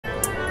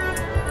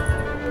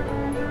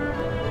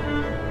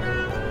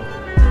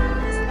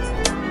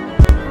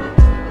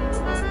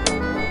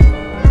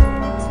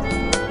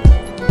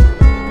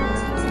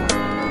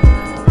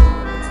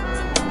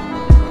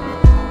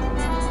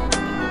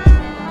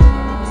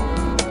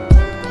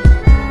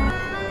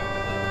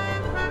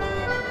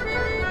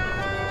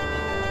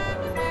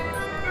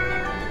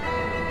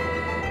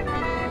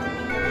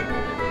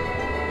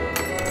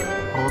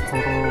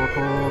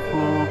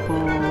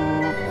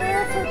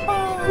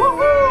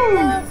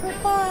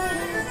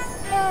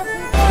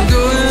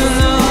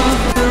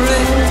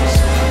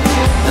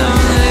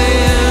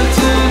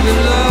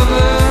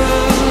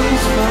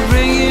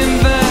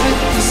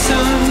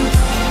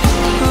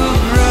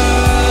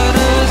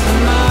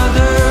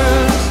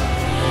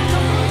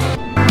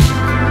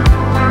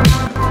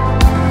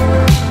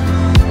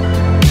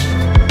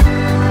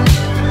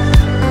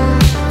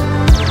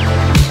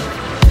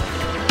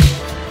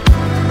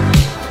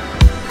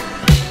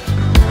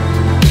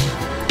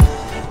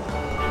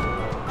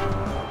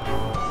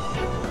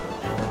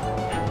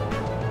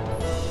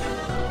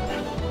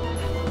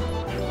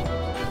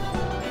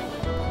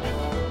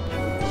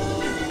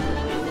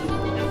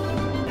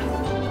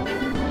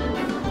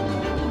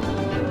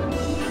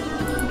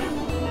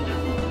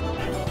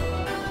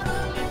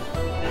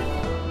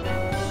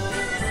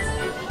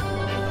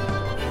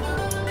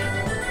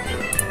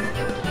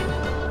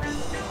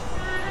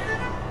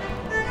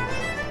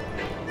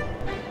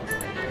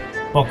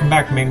Welcome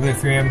back, Mangler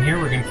 3M here.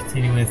 We're going to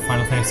continue with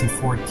Final Fantasy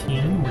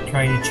XIV. We're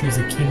trying to choose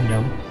a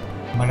kingdom,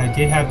 but I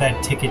did have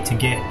that ticket to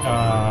get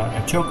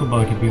a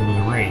Chocobo to be able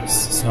to race,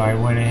 so I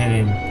went ahead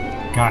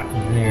and got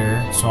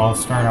there. So I'll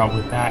start out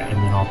with that, and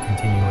then I'll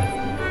continue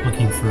with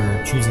looking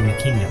for choosing a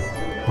kingdom.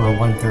 We're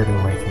 1/3 of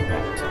the way through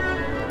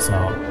that. So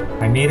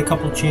I made a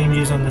couple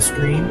changes on the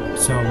stream,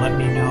 so let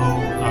me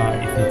know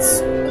if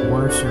it's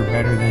worse or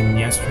better than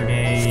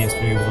yesterday.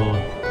 Yesterday was a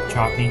little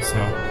choppy, so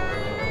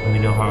let me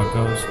know how it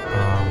goes.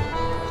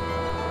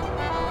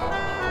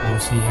 We'll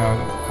see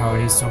how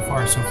it is so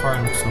far. So far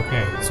it looks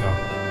okay, so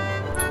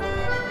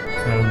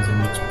sounds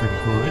and looks pretty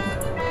good.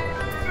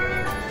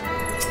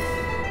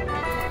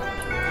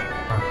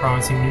 Our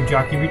promising new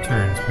jockey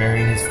returns,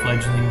 bearing his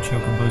fledgling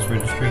Chocobo's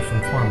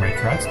registration form, I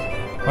trust.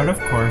 But of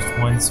course,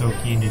 one so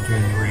keen to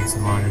join the ranks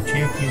of honored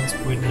champions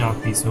would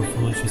not be so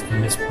foolish as to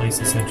misplace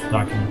essential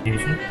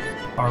documentation.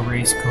 Our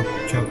race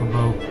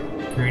Chocobo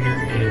creator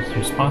is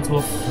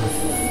responsible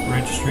for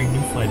registering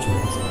new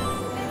fledglings.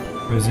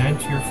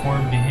 Present your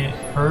form to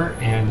her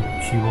and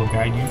she will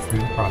guide you through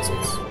the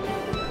process.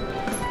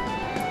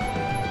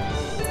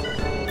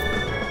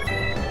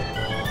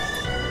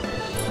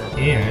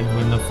 And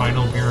when the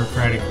final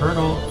bureaucratic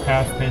hurdle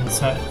hath been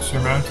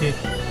surmounted,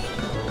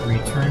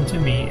 return to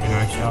me and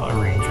I shall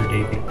arrange your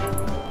debut.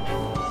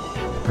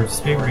 To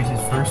participate in races,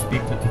 first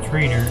speak with the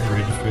trainer and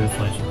register the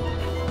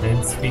fledgling.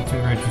 Then speak to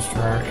the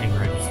registrar and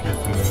register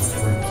for the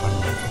room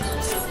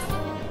fundamentals.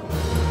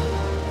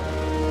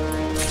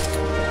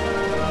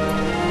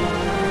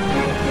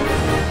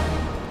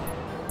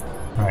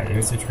 Alright,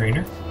 there's the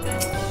trainer.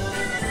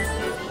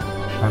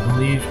 I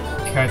believe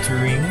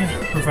Catering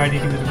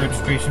provided you with a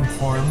registration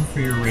form for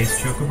your race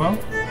Chocobo.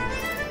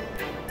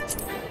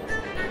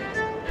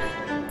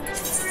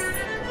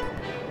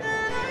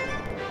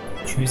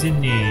 Choose a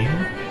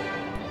name.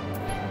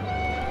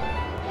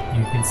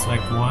 You can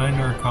select one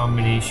or a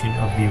combination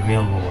of the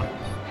available ones.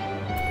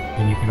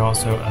 And you can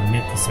also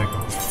omit the second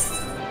one.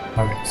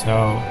 Okay,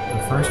 so the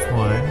first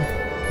one, I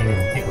didn't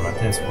even think about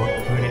this. What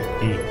could it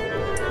be?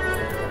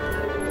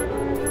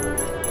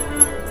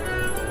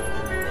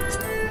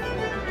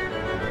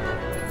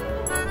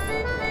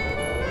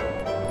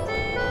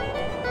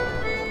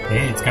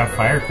 Hey, it's got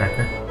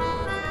Firecracker.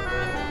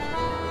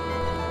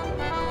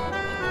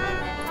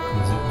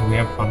 Do we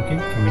have Pumpkin?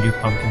 Can we do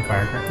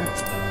PumpkinFireCracker?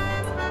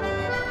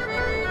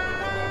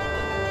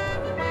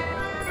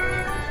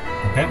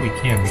 I bet we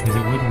can, because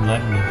it wouldn't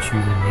let me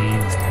choose a name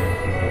or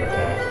anything like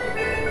that.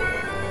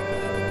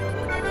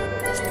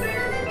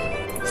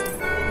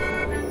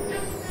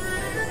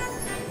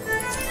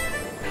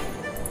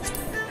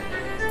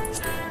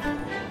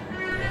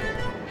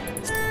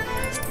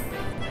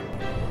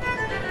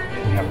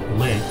 We have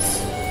Blitz.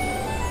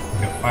 We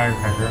got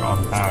Firecracker on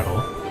battle.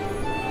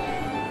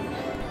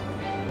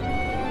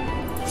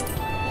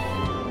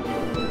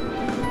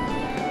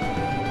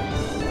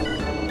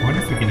 I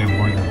wonder if we can have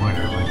more than one,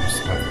 or we're just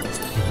stuck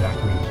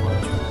exactly with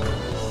one Chocobo.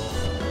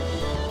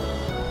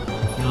 I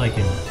feel like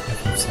in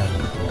FF7 we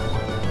can have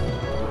one.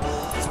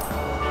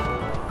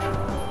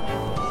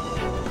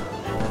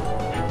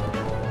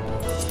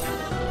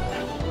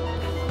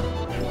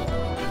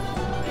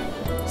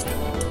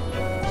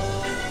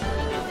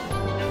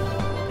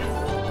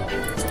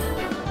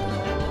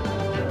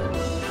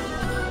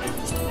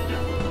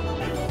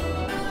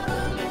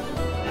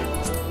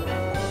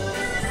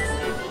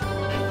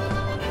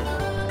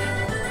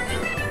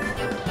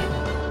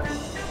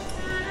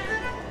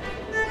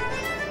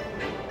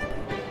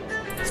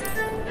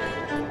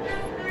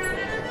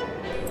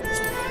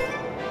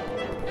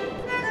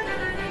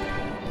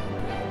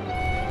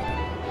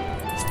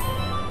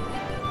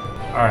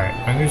 Alright,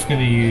 I'm just going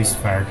to use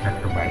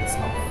Firecracker by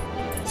itself.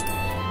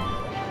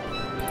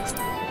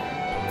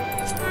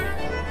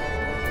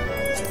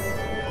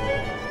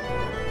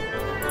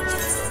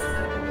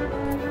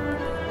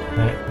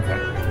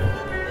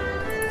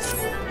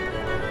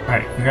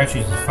 Alright,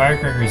 congratulations.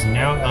 Firecracker is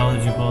now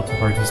eligible to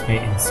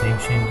participate in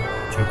sanctioned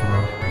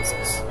Chocobo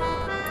races.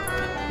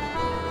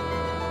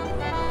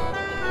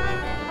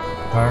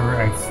 However,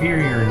 I fear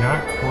you're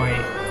not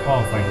quite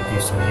qualified to do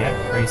so yet.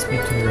 Pray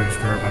speak to the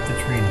registrar about the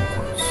training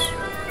course.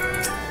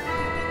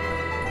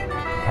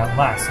 At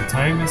last, the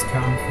time has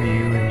come for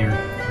you and your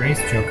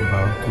race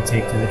Chocobo to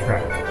take to the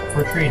track.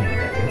 For training,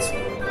 that is.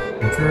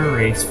 Enter a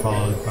race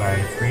followed by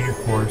a trainer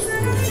course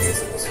through the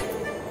races.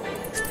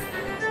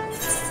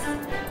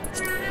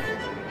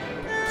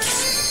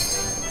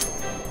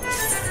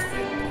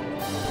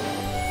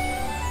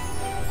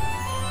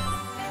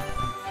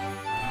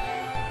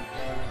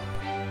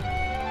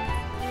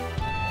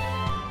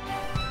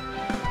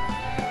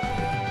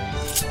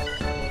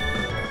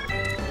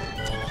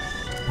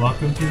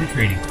 Welcome to the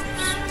training course.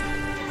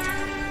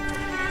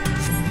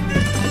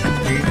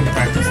 Here you can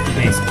practice the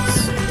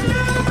basics.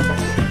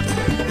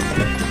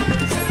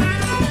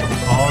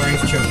 All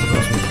race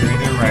Chocobos will carry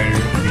their rider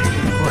to the end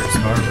of the course.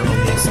 However,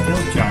 only a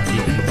skilled jockey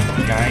can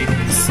guide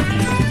his steed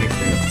to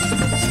victory.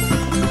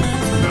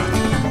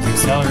 To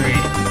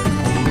accelerate,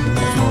 only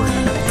move forward.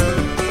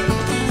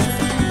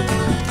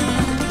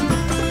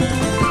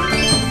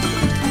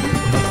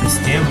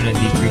 stamina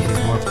decreases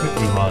more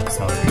quickly while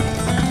accelerating.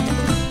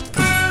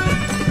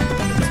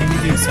 Continue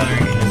to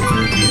accelerate and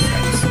observe the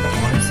effects.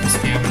 Once the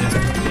stamina is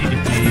completely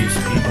depleted, your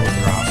speed will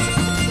drop.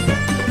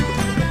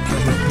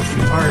 If you push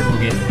too hard, will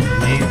get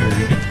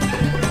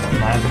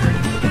lathered,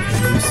 and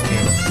lose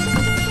stamina.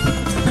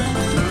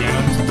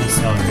 Down to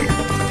decelerate.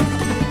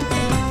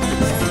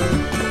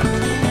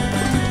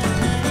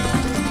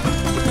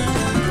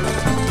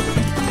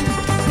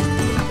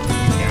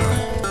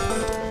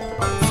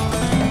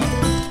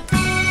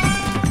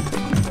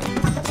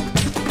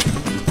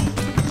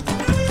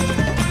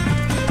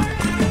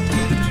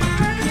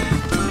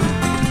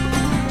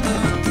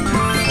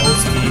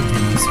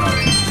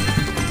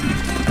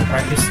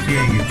 Practice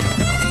steering your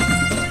Chocobo.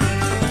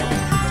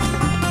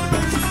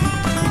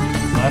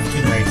 Left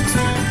and right to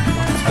steer,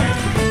 one side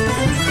to the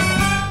other.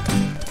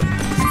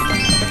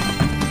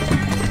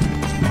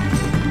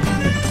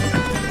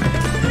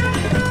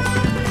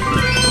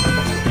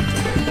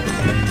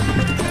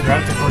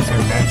 Throughout the course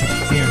are magic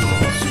clear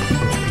rolls,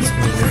 which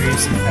bestow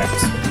various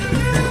effects.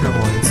 Character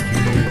 1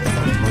 steer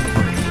from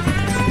motoring.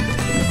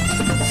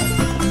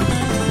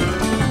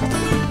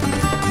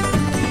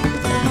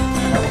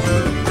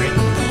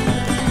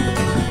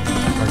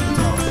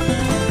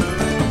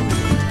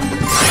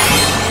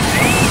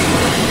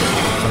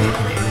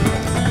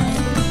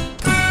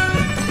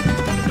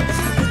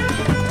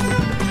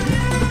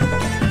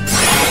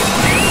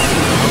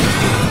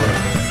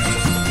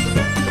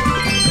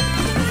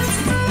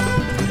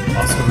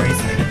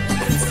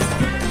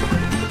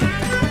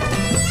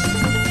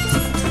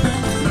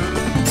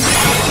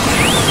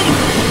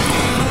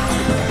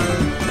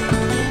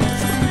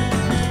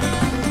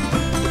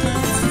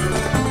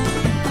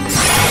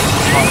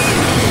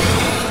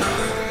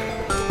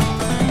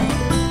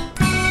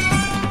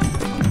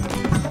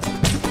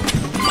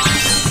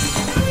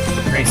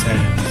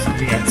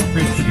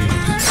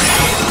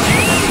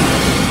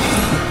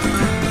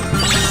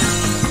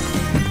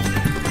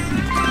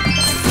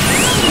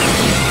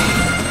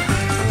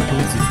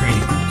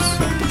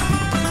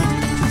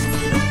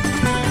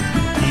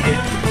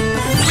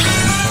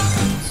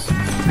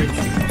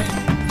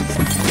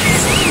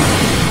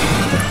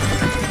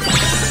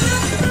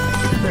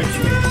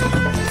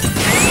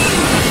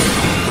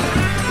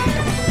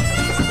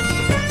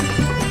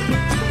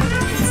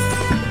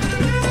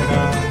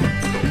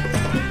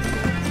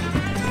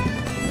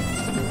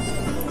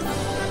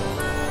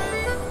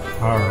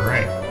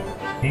 Alright,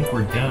 I think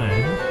we're done.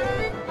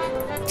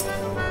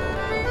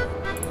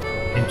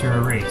 Enter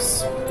a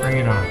race. Bring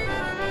it on.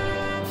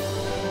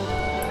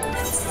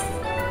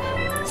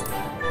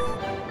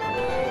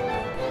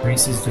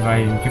 Races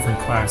divided into different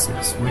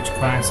classes. Which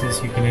classes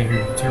you can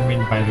enter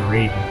determined by the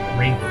rank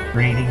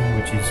rating,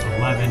 which is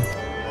 11. In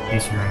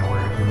case you're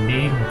unaware, the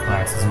maiden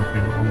class is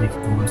open only to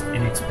the most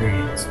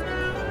inexperienced.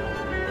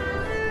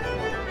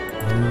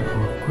 You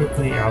will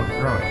quickly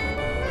outgrow it.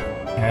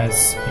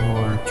 As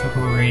your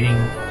Chocobo rating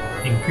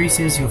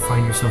increases, you'll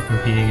find yourself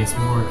competing against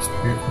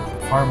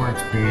far more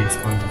experienced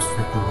ones with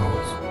stricter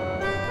rules.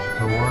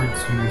 The rewards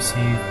you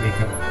receive make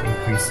up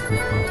increased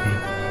difficulty.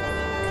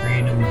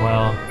 Train them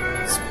well.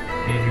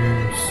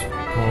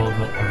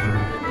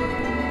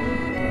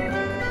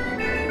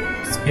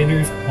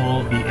 Spinners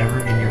pull be ever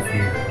in your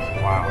favor.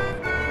 Wow.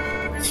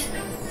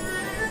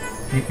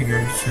 You can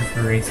register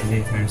for races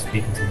anytime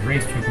speaking to the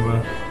race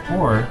Chocobo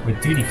or with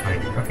Duty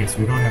Finder. Okay, so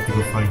we don't have to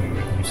go find you,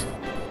 we can just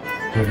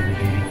go to the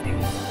duty thing.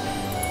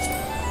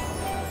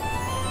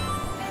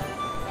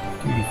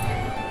 Duty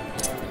Finder.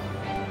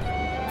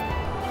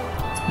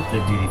 Let's put the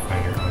Duty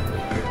Finder on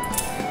right here.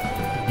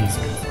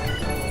 Easier to find.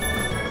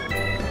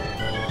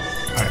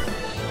 Alright,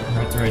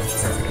 we're about to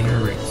register. Enter a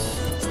race.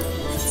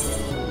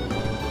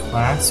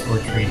 Class or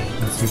trading?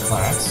 Let's do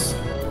class.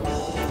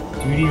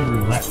 Duty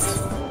Roulette.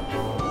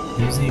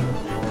 Using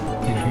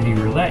the Duty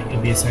Roulette,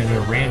 you'll be assigned a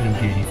random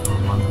duty from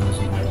among those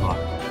you unlock.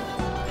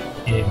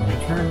 In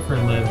return for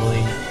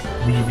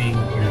leaving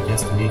your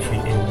destination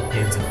in the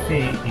hands of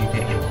fate, you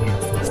get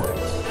enhanced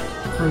rewards.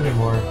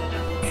 Furthermore,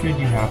 should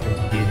you happen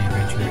to be an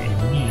adventurer in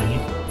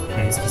need,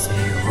 that is to say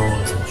your role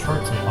is in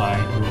short supply,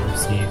 you will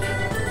receive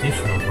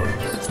additional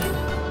bonus.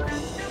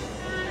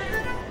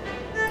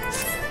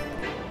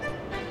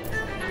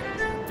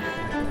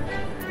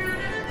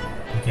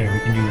 Okay, we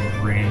can do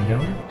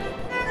random.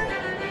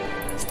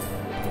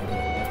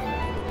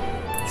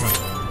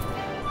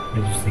 I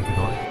just think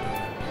it'll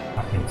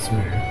happen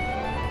sooner.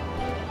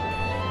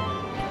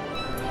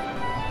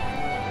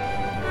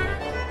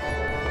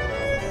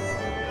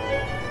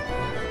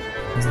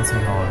 Doesn't say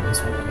how long this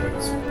one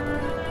takes. I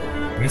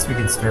guess we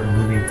can start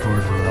moving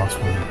toward where else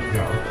we need to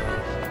go.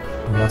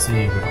 We also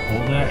need to go to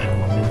Holda and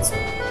Limsa.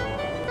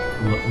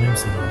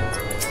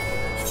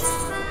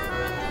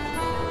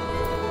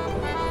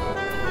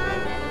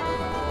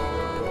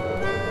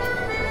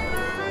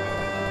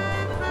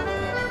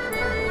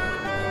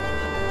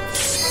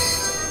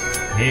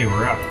 Hey,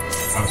 we're up.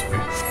 That was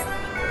quick.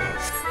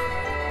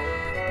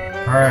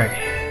 Alright.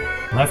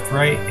 Left,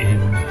 right,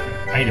 and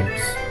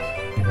items.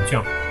 And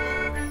jump.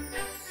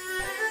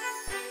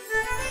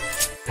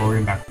 Forward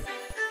and back.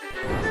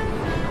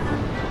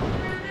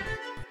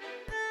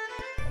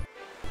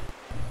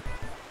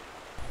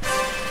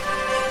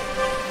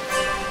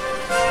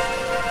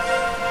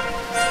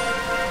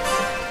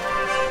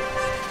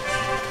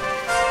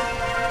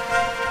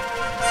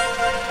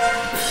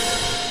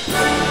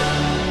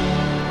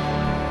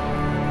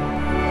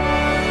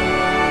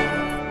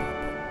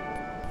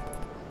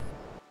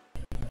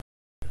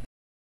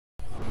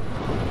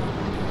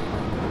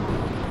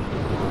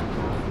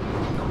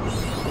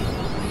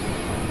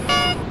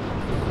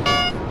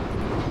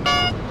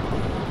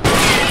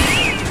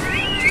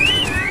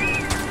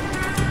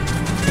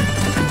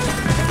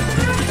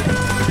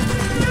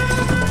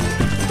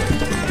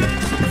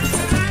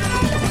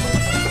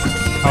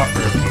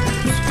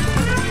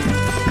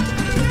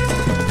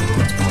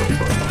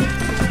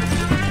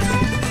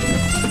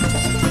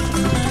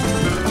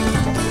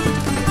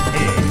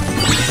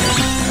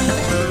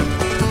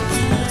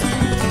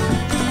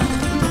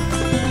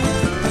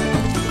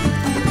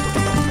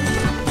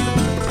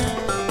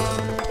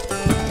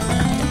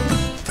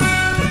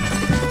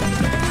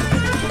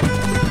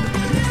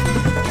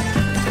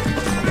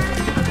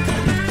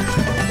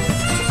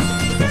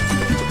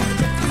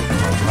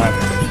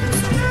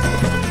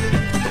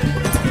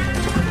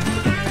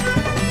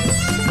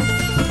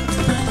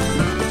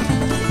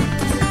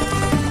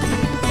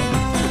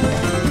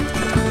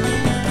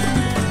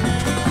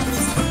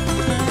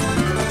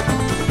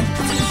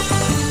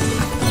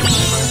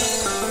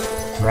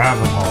 have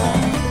them all.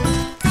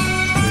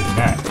 There's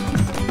that.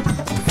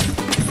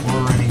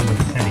 We're running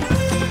with Penny.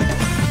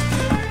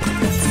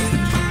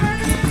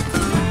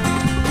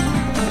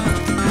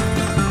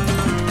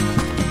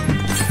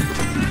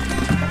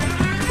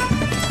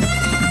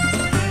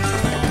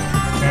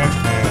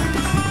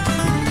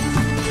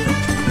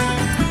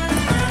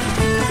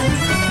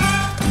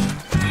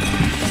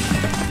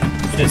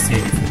 Just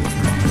save it for the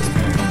first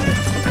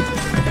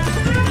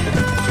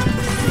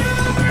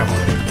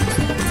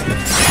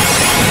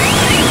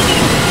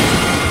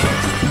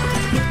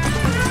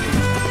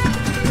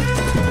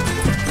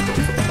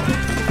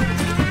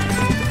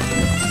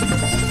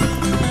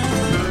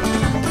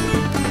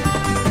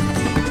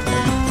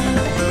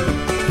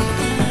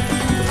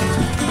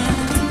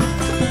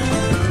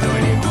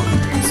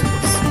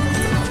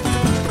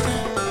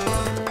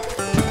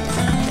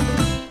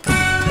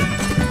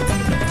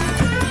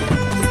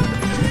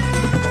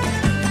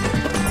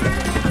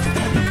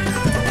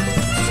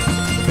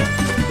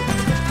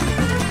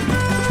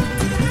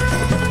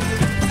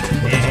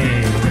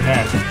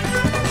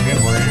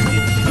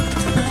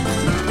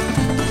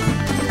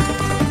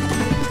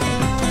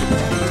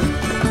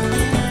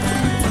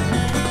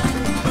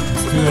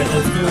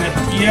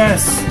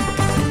Yes!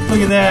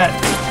 Look at that!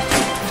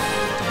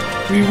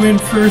 We win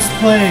first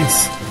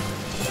place!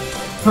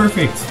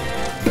 Perfect!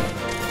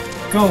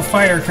 Go,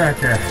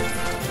 Firecracker!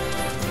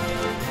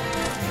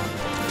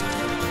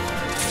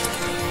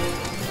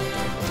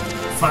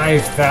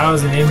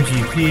 $5,000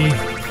 MGP.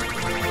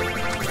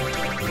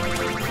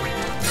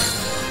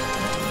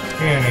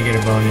 And I get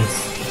a bonus.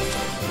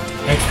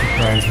 Extra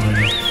prize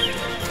money.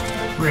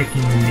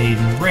 Breaking the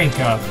maiden. Rank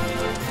up.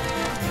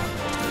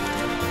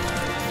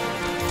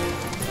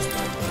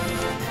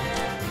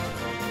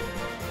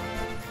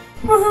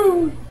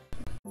 Woohoo!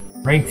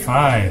 Rank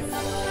 5.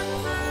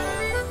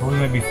 What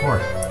was I before?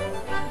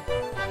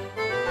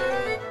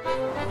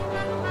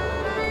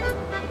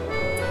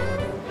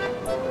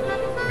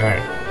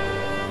 Alright.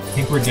 I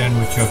think we're done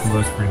with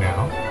Chocobos for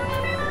now.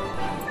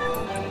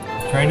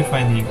 I'm trying to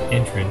find the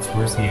entrance.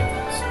 Where's the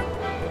entrance?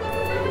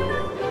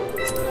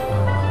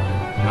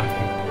 Not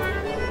here.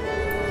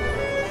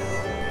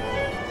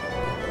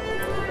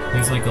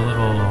 There's like a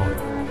little...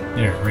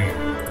 There, right here.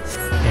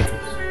 Entrance.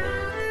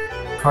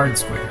 Card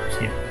squares,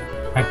 yeah.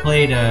 I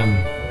played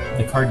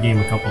the card game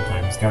a couple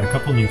times. Got a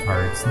couple new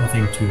cards,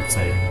 nothing too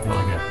exciting. Got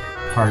like a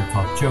card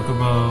called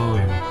Chocobo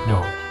and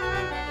no,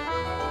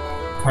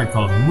 a card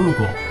called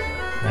Moogle.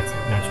 That's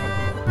it, not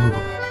Chocobo,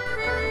 Moogle.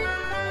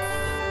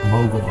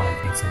 Mogul, I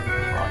think some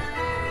people call it.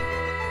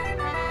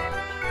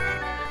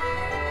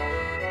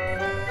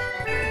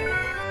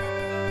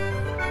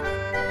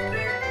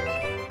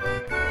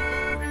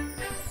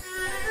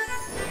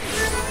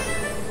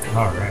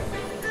 All right.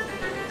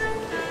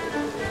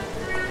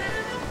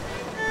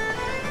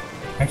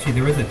 Actually,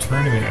 there was a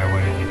tournament I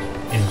wanted to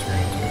enter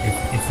into.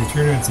 If the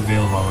tournament's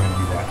available, I want to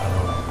do that.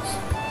 Otherwise,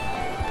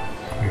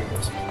 here it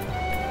goes.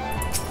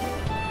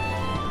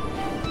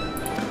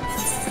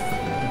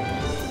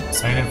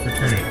 Sign up for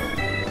tournament.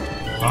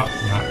 Oh,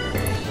 not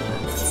really.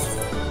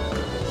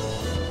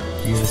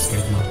 View the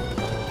schedule.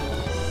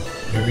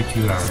 Every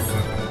 2 hours.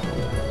 Okay.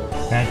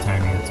 Bad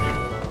timing, that's it.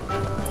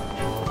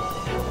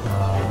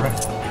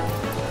 Right.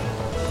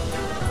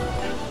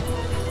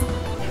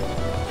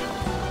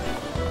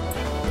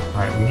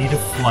 Alright, we need a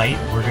flight.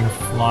 We're gonna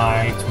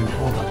fly to...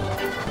 Hold on.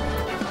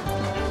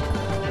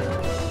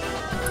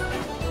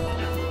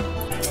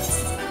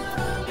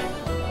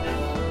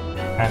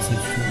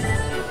 Passage to...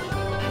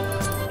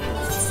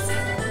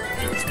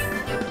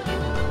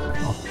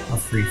 Oh, a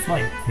free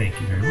flight. Thank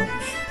you very much.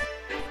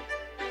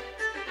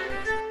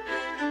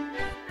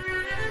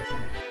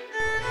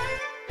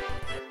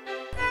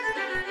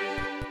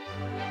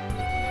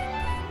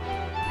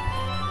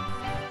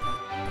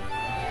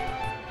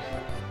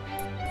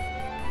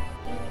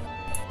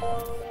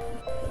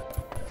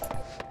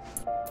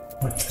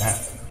 What's that?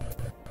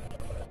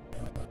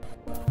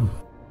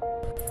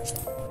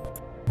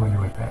 Wonder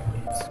what that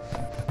means.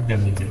 I think that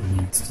means it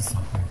leads to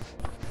something.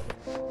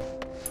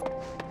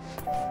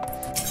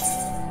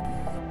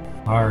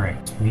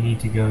 Alright, we need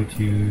to go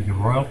to the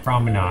Royal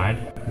Promenade,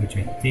 which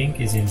I think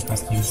is in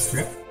Custom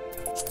Strip.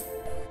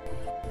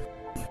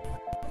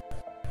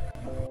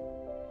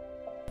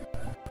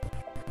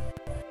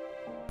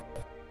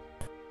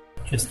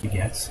 Just a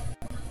guess.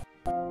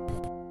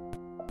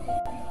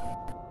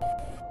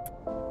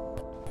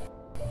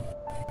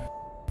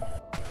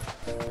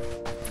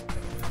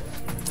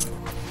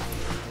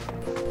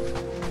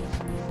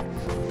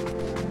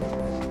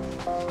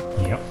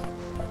 Yep.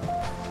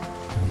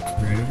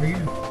 It's right over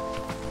here.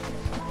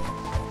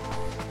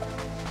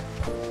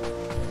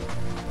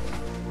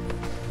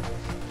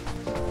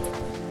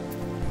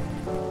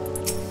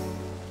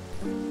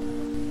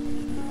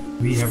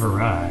 We have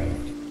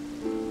arrived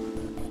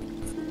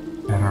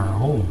at our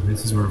home.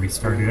 This is where we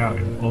started out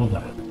in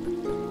Ulda.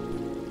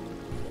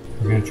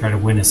 We're going to try to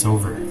win us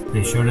over.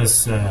 They showed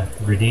us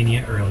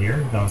Redania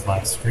earlier. That was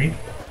last stream.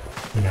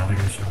 And now they're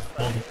going to show us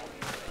Ulda.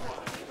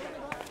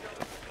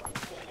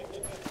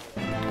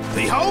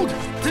 Behold,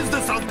 'tis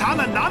the son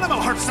Sultana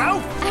Nanimo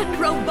herself! And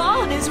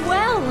Roban as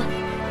well!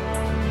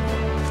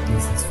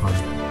 This is fun.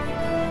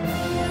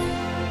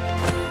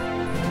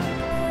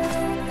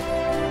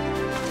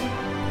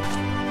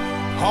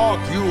 Hark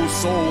you,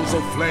 souls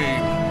of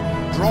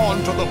flame, drawn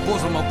to the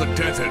bosom of the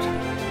desert,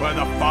 where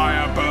the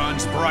fire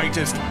burns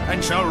brightest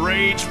and shall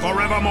rage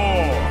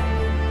forevermore!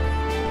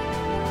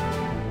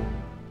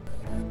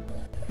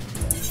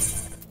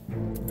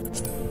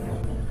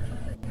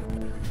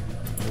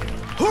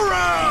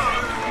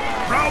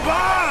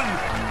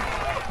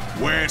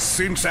 Where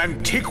since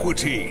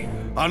antiquity,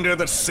 under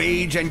the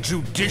sage and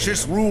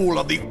judicious rule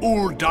of the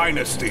Ul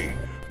dynasty,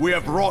 we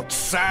have wrought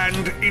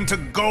sand into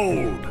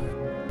gold.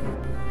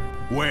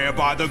 Where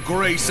by the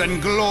grace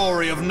and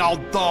glory of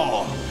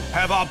Naldar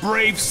have our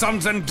brave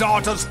sons and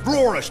daughters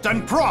flourished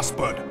and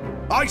prospered.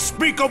 I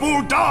speak of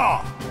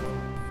Uldar!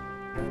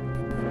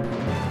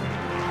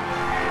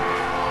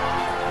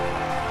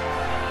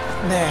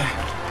 There,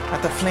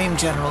 at the Flame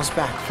General's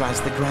back flies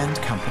the Grand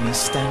Company's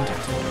standard.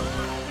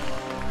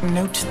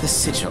 Note the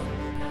sigil.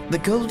 The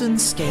golden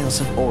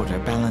scales of order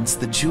balance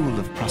the jewel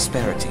of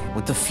prosperity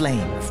with the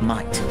flame of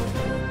might.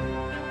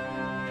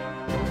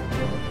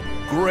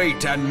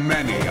 Great and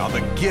many are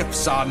the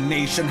gifts our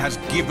nation has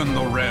given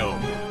the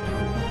realm.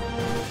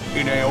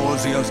 In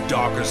Eorzea's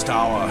darkest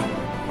hour,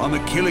 on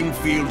the killing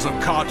fields of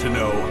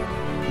Cartano,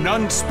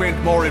 none spent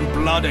more in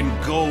blood and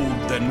gold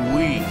than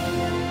we.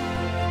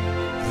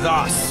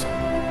 Thus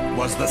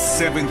was the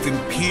 7th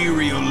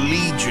Imperial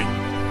Legion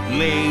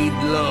laid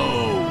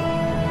low.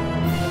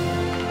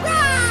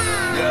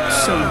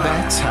 So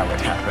that's how it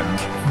happened.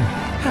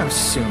 How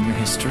soon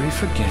history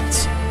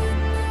forgets.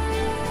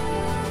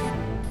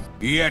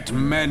 Yet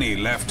many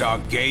left our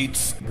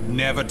gates,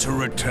 never to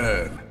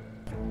return.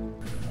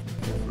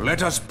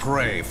 Let us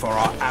pray for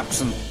our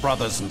absent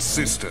brothers and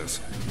sisters,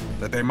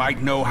 that they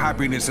might know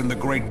happiness in the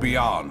great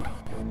beyond,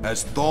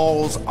 as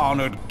Thal's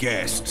honored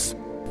guests.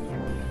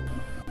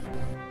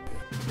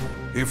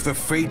 If the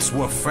fates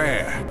were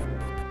fair,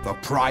 the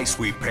price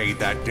we paid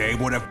that day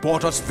would have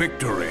bought us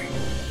victory.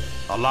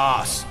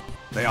 Alas,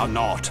 they are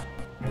not.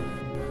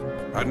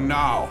 And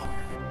now,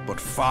 but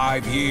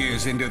 5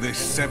 years into this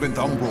 7th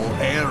Umbral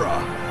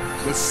era,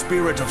 the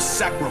spirit of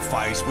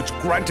sacrifice which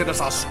granted us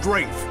our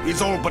strength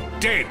is all but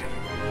dead.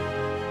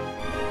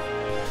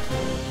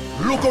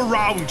 Look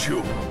around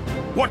you.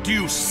 What do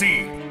you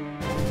see?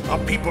 A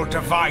people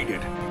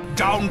divided,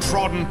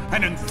 downtrodden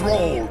and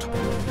enthralled.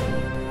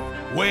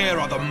 Where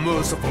are the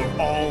merciful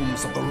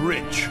alms of the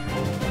rich?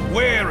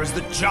 Where is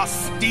the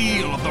just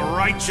steel of the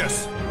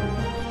righteous?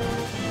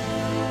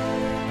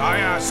 I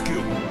ask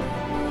you,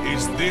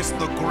 is this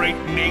the great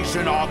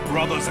nation our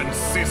brothers and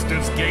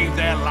sisters gave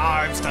their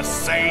lives to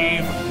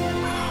save?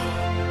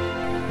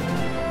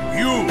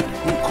 You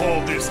who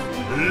call this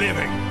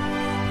living,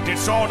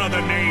 dishonor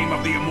the name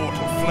of the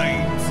immortal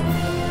flames.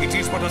 It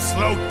is but a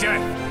slow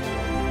death.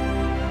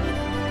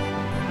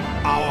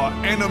 Our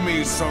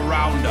enemies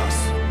surround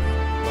us.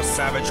 The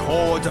savage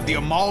hordes of the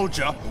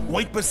Amalja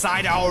wait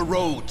beside our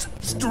roads,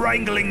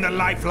 strangling the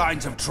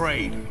lifelines of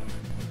trade.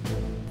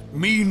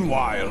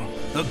 Meanwhile,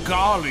 the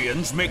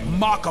Garleans make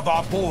mock of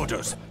our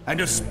borders and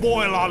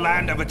despoil our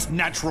land of its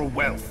natural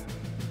wealth.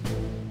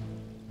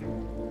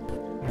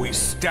 We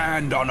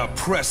stand on a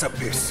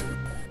precipice,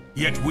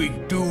 yet we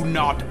do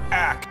not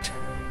act.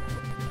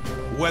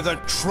 Whether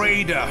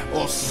trader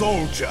or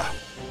soldier,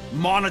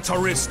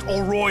 monetarist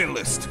or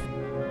royalist,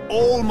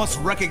 all must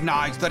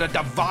recognize that a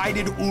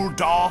divided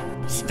Uldar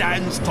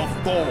stands to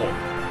fall.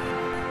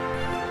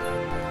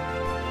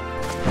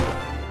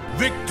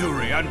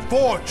 Victory and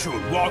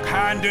fortune walk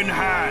hand in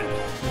hand.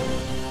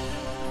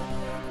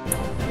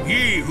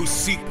 Ye who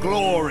seek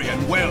glory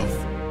and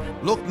wealth,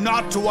 look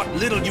not to what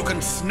little you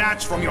can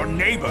snatch from your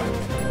neighbor,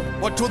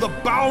 but to the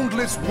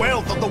boundless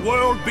wealth of the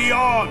world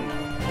beyond.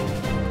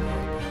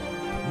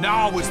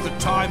 Now is the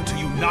time to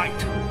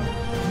unite.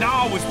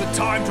 Now is the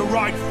time to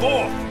ride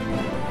forth.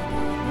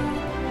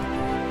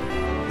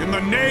 In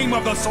the name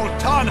of the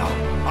Sultana,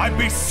 I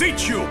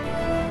beseech you,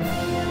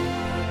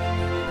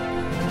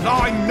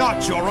 line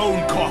not your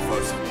own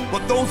coffers,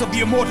 but those of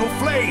the immortal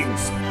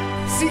flames.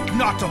 Seek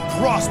not to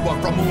prosper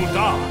from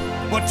Uldar,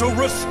 but to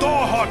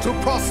restore her to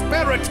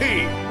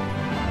prosperity.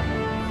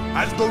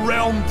 As the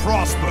realm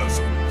prospers,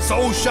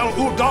 so shall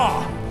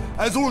Uldar.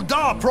 As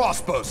Uldar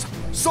prospers,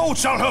 so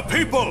shall her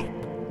people.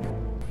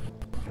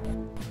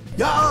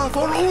 Ya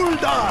for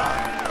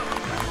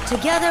Uldar!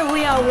 Together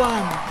we are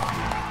one.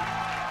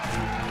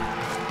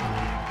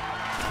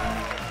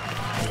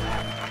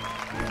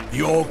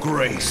 Your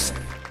Grace.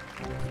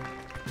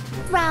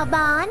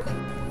 Raban?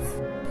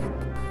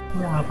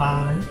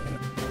 Raban.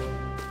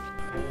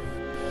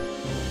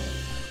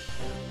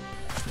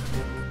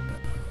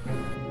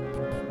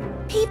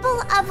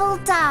 People of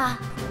Uldar,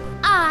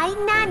 I,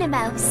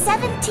 Nanimo,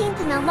 17th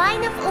in the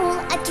line of Ul,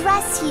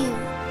 address you.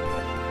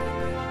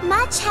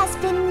 Much has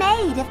been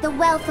made of the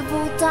wealth of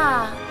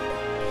Uldar.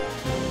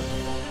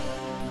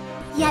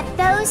 Yet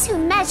those who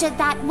measure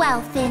that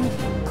wealth in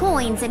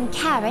coins and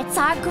carats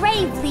are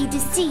gravely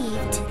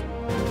deceived.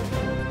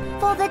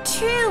 For For the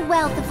true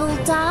wealth of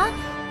Uldar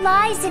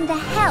lies in the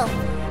health,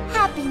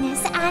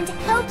 happiness, and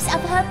hopes of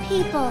her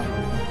people.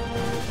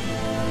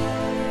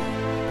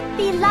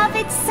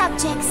 Beloved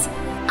subjects,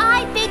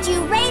 I bid you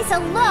raise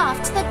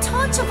aloft the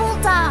torch of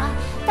Uldar,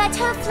 that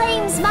her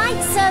flames might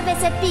serve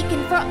as a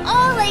beacon for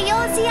all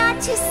Eorzea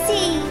to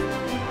see.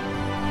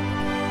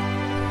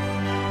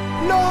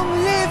 Long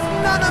live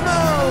Nanamo!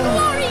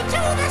 Glory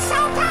to the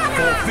Sultana!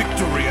 For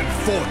victory and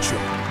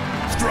fortune,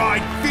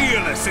 stride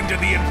fearless into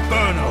the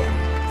Inferno,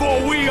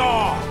 for we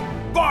are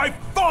by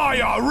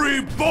fire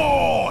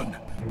reborn!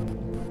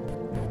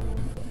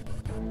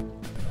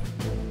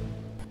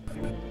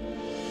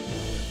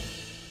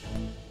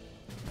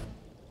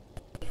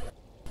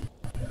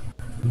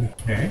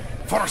 Okay.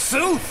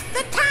 Forsooth!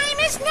 The time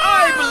is now!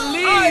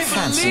 I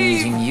Fancy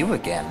meeting you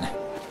again.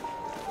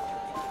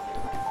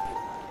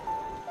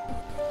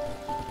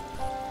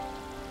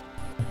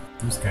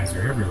 These guys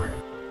are everywhere.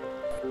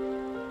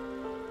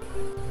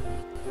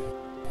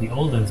 The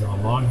Oldens have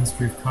a long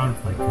history of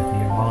conflict with the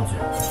Amalja,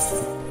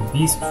 the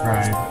beast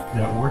tribe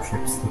that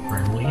worships the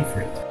primal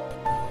Ifrit.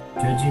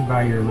 Judging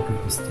by your look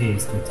of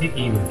distaste, I take it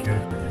you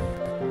encountered them.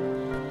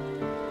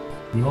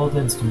 The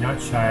Oldens do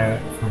not shy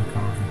from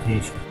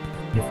confrontation.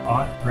 If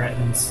aught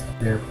threatens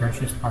their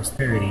precious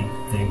prosperity,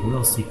 they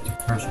will seek to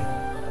crush it.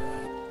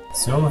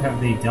 So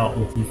have they dealt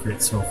with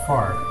Ifrit so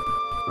far,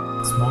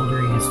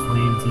 smoldering his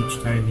flames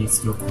each time he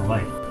stoked the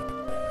light.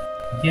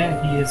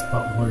 Yet he is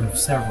but one of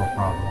several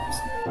problems.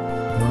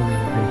 Though they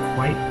have been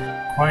quite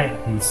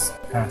quiet these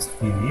past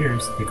few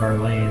years, the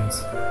Garleans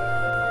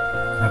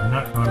have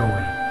not gone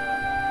away.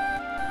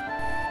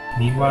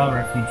 Meanwhile,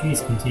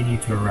 refugees continue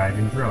to arrive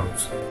in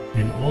droves,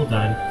 and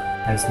Uldan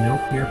has no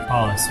clear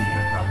policy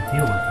on how to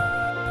deal with them.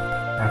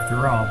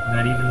 After all,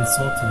 not even the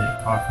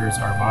Sultanate coffers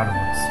are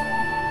bottomless,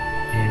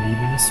 and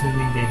even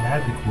assuming they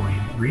had the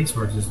coin,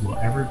 resources will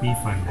ever be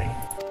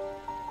finite.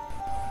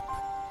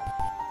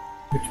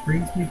 Which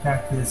brings me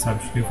back to the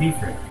subject of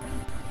Ifrit.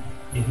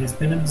 It has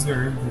been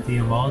observed that the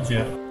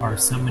Amalja are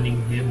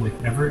summoning him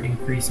with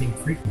ever-increasing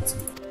frequency.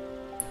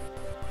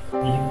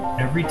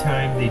 Every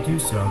time they do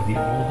so, the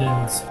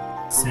Oldens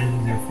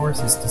send their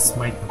forces to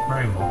smite the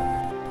Primal,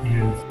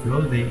 and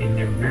though they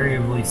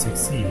invariably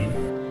succeed,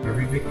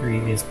 every victory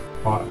is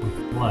fought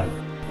with blood.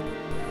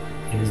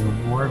 It is a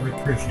war of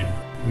attrition,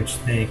 which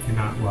they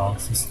cannot well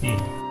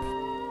sustain.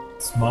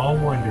 Small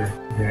wonder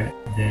that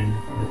then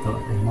that the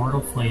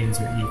immortal flames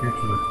are eager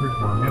to recruit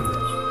more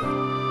members.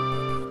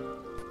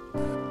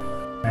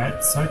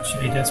 At such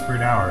a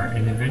desperate hour,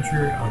 an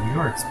adventurer of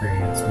your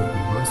experience would be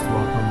most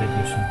welcome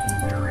addition to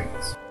their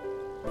ranks.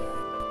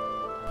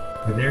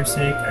 For their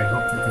sake, I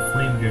hope that the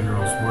Flame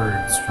General's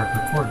words struck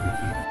a chord with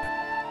you.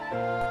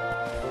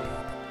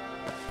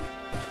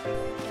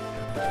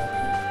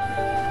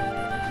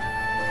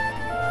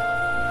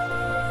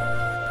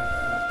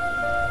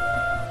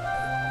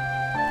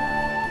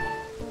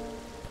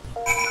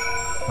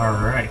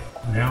 Alright,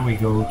 now we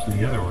go to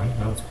the other one.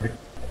 That was quick.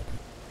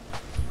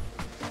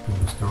 We'll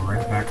just go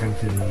right back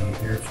onto the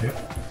airship.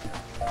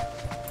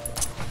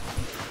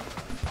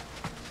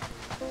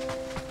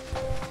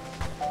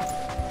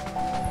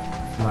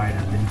 Fly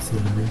to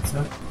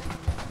Minsa.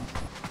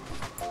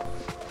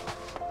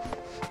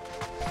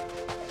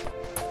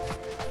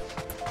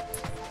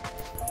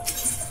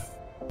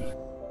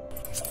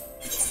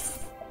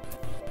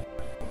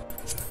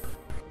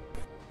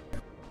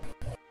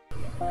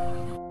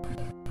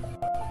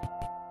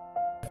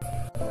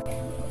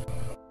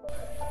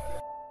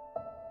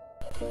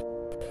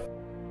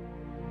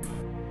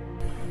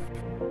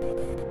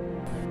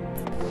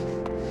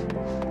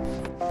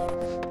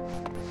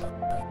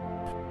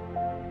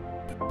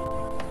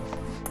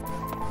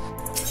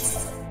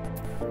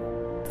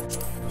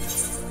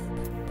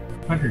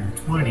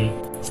 $120.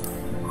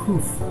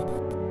 Oof.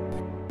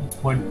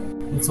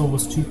 It's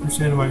almost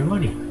 2% of my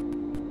money. I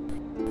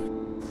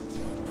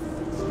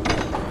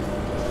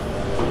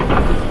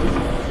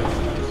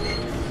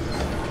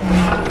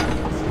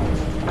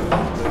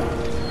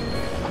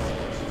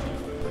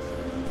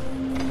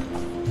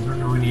don't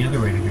know any other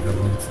way to get a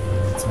link to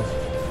the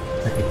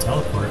I could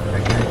teleport, but I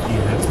guarantee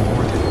you that's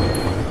more than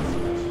 120.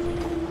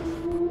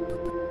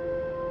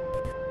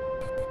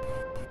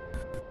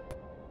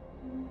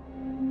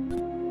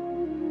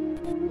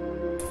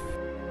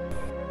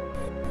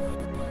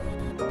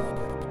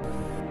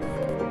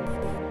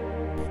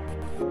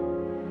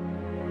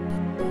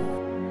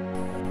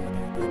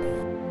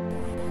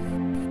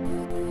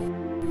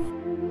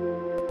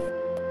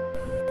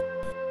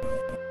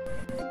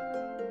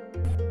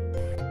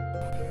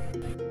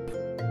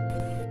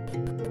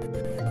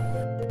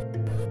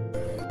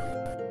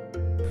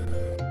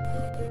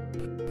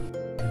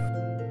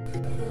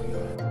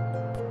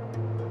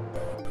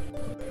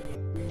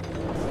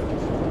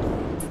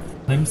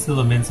 Limbs to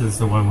the Mints is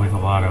the one with a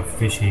lot of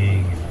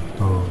fishing and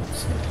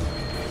boats and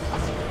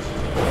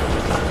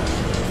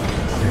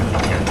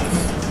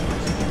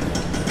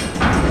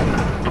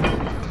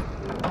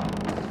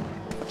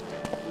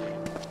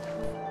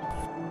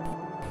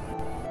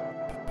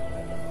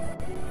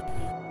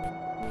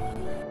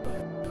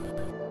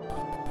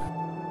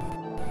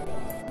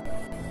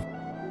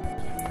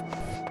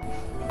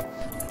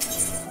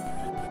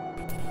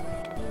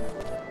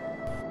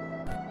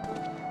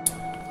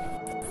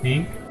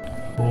think.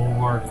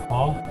 Bulwark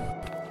Hall.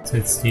 It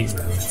said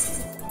stateroom.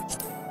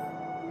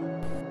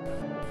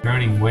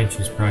 Drowning Wench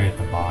is probably at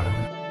the bottom.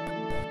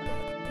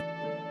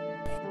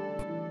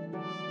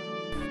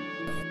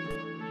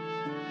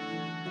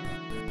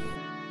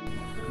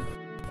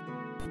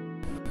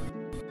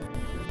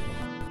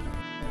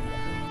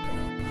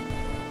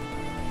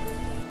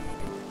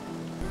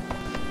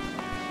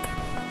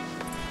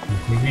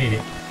 We made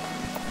it.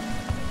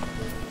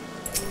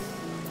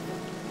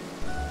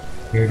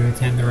 Here to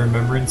attend the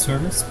Remembrance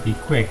Service? Be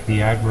quick,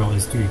 the Admiral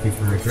is due to give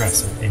her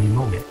address at any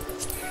moment.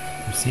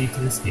 Proceed to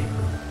the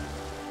stateroom.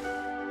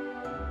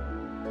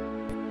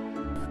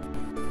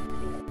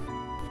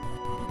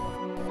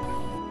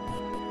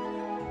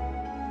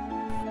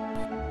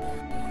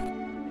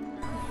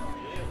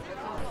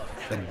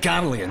 The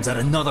Garleans are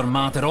another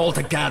matter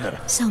altogether.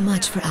 So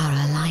much for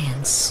our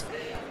alliance.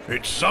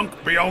 It's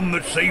sunk beyond the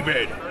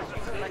seabed.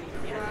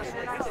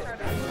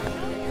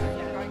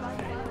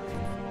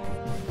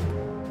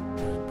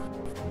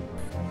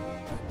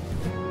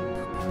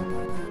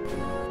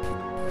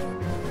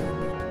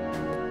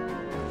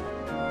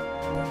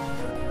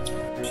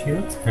 She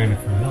looks kind of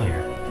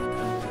familiar.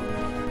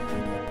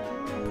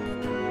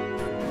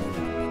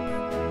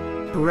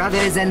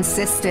 Brothers and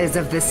sisters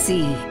of the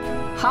sea,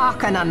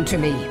 hearken unto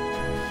me.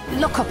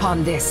 Look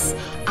upon this,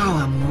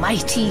 our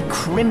mighty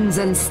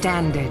crimson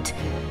standard,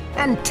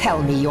 and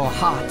tell me your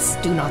hearts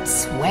do not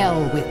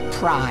swell with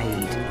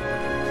pride.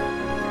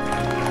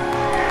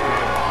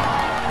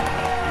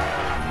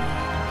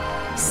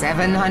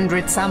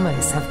 "700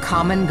 summers have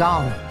come and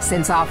gone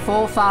since our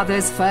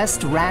forefathers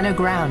first ran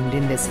aground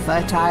in this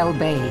fertile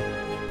bay.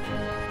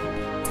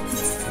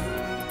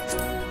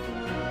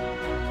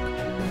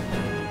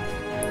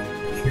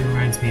 She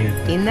reminds me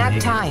of In that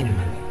time,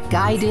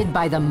 guided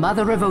by the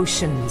Mother of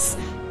Oceans,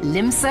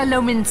 Limsa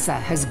Lominsa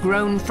has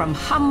grown from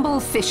humble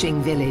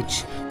fishing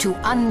village to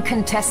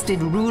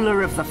uncontested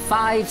ruler of the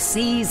 5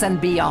 seas and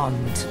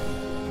beyond.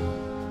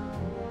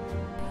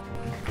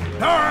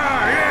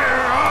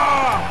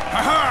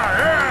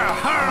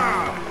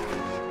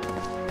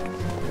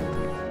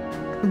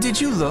 Did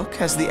you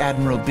look as the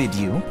Admiral bid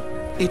you?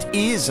 It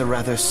is a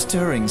rather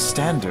stirring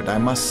standard, I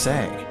must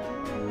say.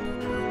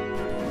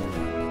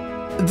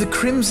 The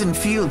crimson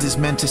field is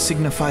meant to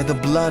signify the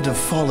blood of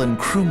fallen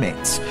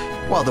crewmates,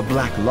 while the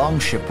black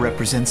longship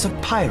represents a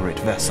pirate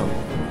vessel.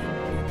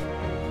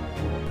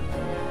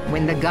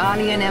 When the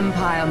Garlean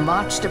Empire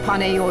marched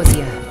upon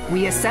Eorzea,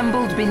 we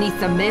assembled beneath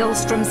the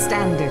Maelstrom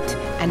standard,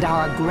 and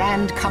our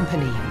grand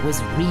company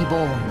was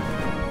reborn.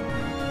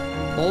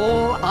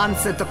 All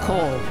answered the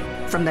call,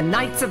 from the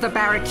Knights of the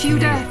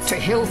Barracuda to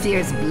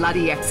Hilthier's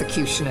bloody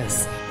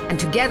executioners, and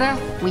together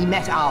we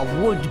met our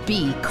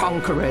would-be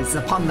conquerors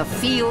upon the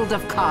field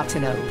of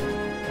Cartano.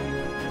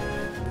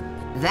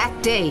 That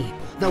day,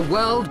 the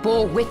world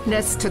bore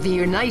witness to the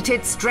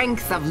united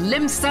strength of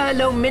Limsa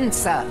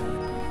Lominsa.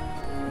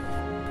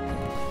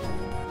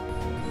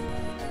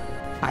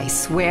 I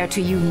swear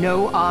to you,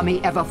 no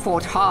army ever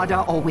fought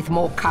harder or with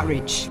more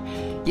courage,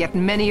 yet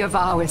many of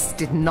ours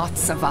did not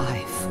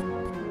survive.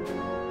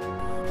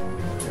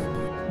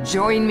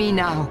 Join me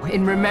now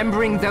in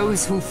remembering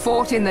those who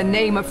fought in the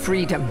name of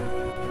freedom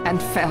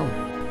and fell.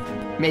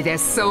 May their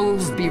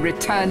souls be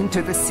returned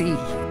to the sea.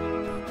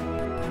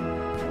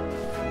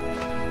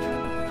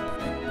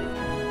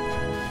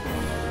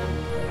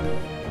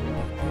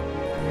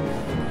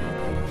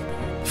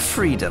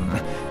 Freedom.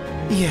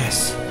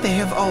 Yes, they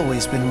have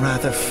always been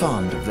rather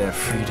fond of their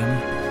freedom.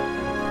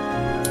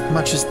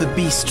 Much as the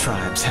beast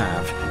tribes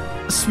have.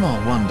 Small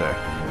wonder.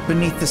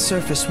 Beneath the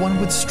surface, one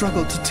would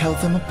struggle to tell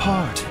them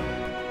apart.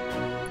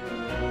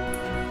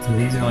 So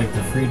these are like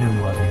the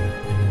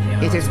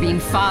freedom-loving. It has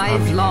been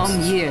 5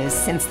 long years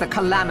since the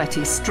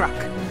calamity struck.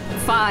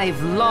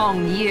 5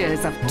 long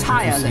years of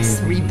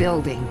tireless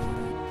rebuilding.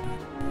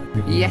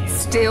 Yet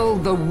still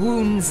the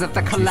wounds of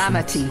the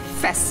calamity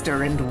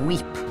fester and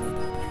weep.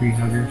 Tree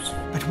huggers.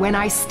 But when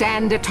I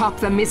stand atop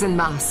the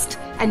mizzenmast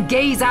and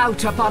gaze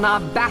out upon our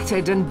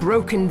battered and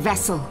broken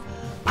vessel,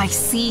 I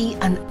see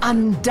an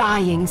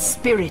undying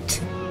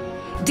spirit.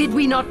 Did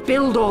we not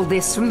build all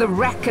this from the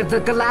wreck of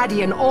the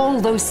Galadian all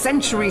those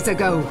centuries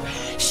ago?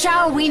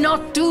 Shall we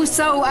not do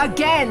so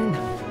again?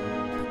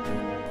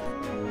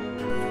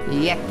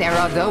 Yet there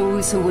are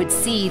those who would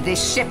see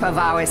this ship of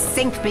ours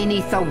sink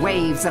beneath the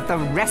waves of the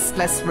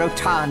restless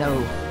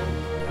Rotano.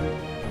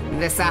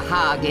 The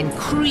Sahagin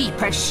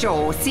creep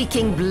ashore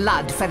seeking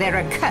blood for their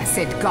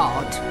accursed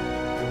god.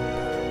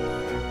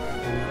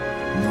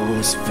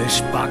 Those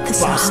fishback The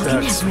Sahagin has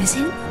bastards.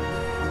 risen?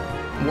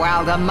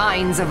 While the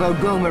mines of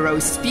Ogomero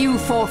spew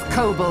forth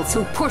kobolds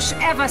who push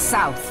ever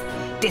south,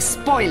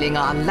 despoiling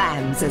our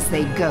lands as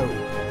they go.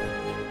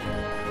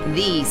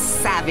 These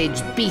savage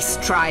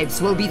beast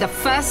tribes will be the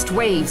first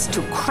waves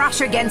to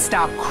crash against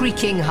our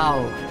creaking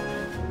hull.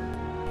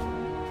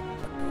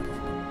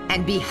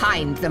 And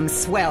behind them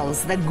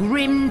swells the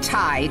grim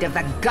tide of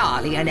the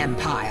Garlean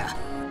Empire.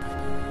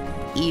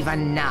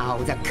 Even now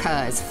the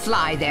curs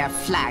fly their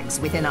flags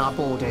within our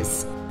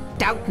borders,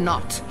 doubt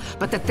not,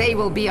 but that they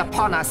will be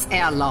upon us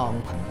ere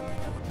long.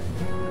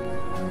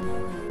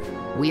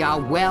 We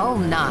are well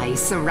nigh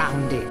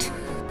surrounded.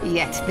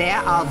 Yet there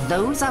are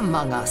those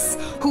among us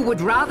who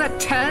would rather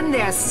turn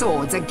their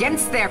swords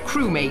against their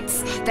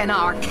crewmates than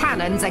our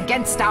cannons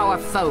against our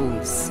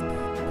foes.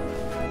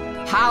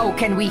 How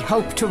can we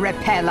hope to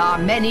repel our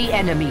many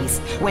enemies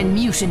when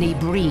mutiny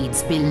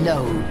breeds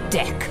below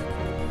deck?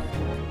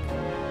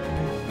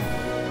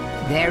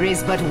 There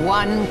is but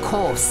one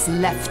course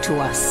left to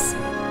us.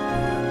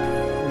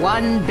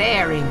 One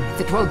bearing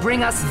that will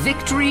bring us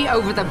victory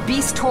over the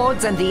beast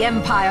hordes and the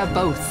Empire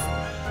both,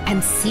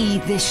 and see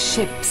this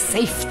ship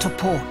safe to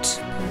port.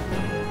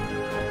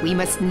 We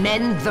must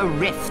mend the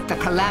rift the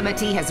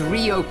Calamity has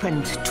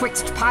reopened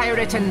twixt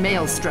Pirate and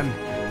Maelstrom,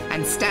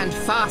 and stand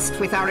fast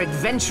with our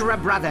adventurer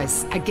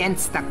brothers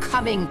against the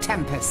coming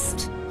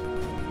tempest.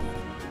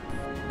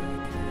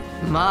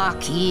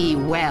 Mark ye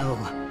well,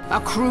 a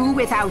crew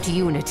without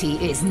unity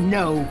is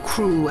no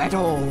crew at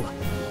all.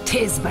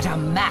 'Tis but a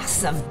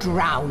mass of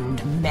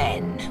drowned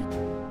men.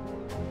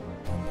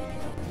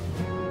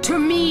 To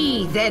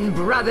me, then,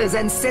 brothers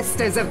and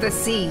sisters of the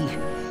sea,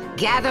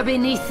 gather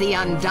beneath the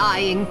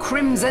undying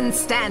crimson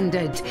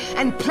standard,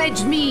 and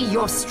pledge me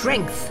your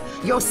strength,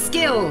 your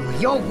skill,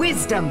 your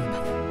wisdom.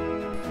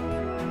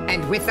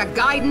 And with the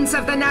guidance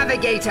of the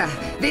navigator,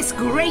 this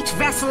great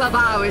vessel of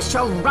ours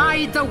shall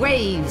ride the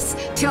waves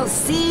till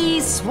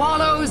sea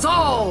swallows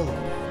all.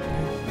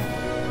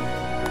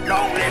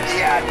 Long live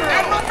the Admiral!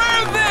 Admiral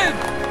Marilith!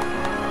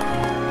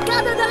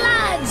 Gather the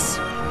lads!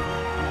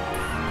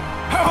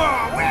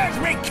 Oh, where's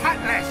me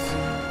cutlass?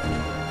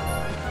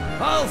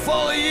 I'll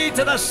follow ye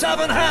to the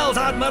seven hells,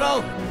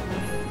 Admiral!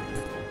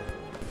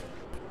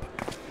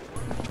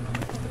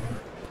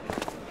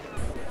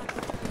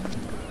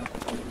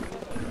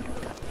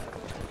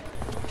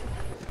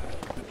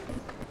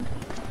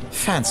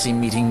 Fancy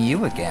meeting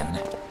you again.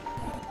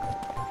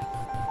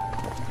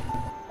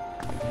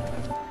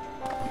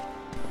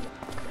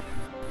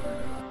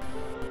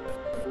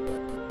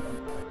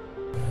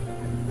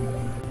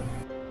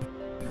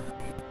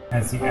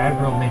 As the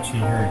Admiral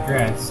mentioned in her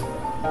address,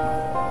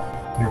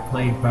 you're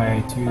played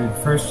by the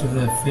first of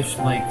the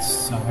fish-like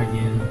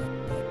Sahagan.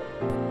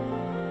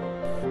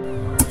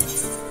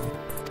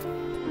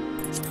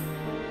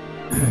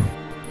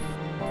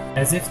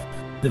 As if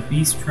the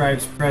Beast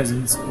Tribe's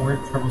presence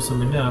weren't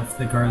troublesome enough,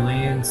 the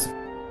Garleans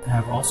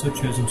have also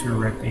chosen to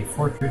erect a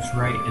fortress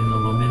right in the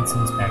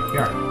Lominson's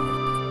backyard.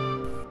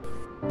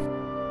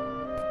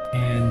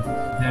 And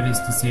that is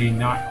to say,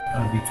 not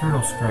of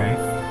eternal strife.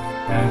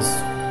 As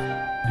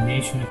a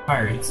nation of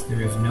pirates,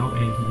 there is no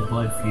end to the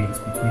blood feuds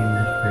between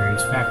the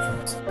various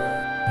factions.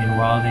 And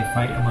while they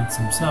fight amongst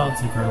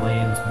themselves, the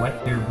Garleans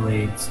whet their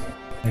blades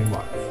and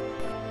watch.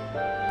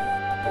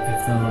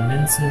 If the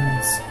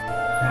Lominsons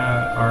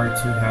are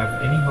to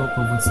have any hope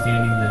of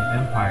withstanding the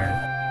Empire,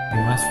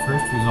 they must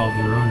first resolve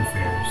their own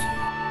affairs.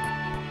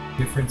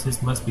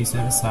 Differences must be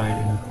set aside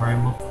and the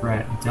primal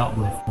threat dealt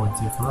with once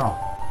and for all.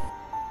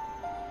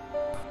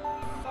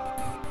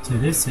 To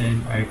this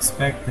end, I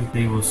expect that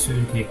they will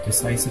soon take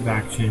decisive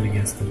action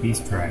against the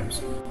Beast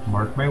Tribes.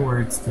 Mark my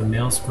words, the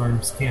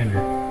Maelstrom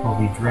standard will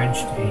be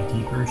drenched a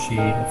deeper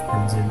shade of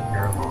crimson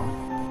ere long.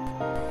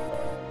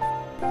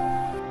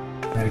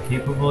 That a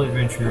capable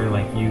adventurer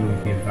like you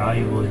would be a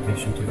valuable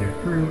addition to their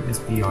crew is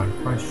beyond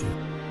question.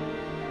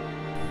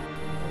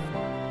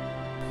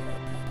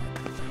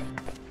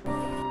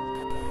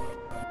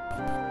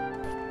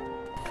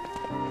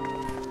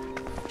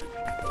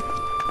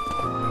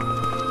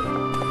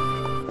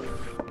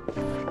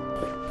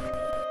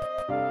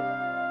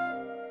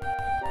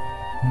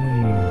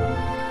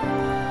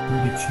 Who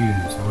to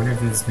choose? I wonder if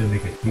this is going to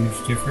make a huge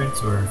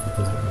difference or if it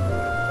doesn't really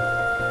matter.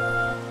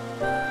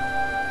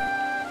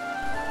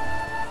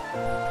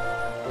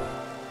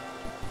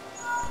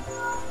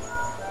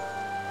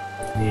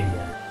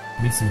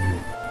 Messenger.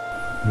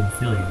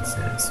 Minfilia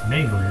says,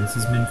 Mangler, this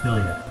is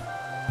Minfilia.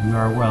 You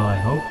are well, I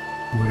hope.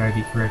 Would I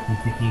be correct in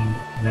thinking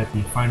that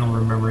the final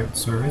remembrance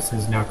service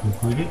is now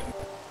concluded?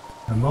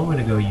 A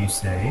moment ago you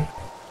say,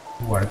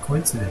 what a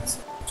coincidence.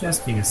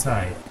 Jesting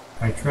aside,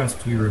 I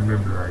trust you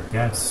remember our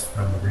guests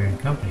from the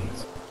Grand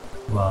Companies.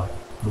 Well,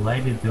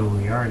 delighted though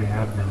we are to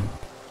have them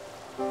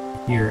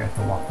here at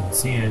the Walking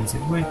Sands,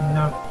 it would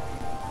not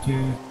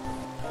do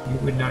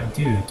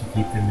to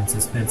keep them in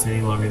suspense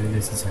any longer than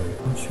necessary.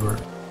 In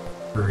short,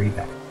 hurry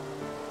back.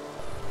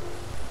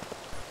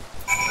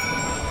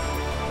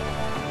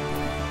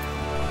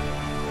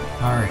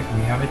 Alright,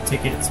 we have a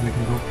ticket so we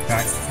can go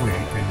back quick.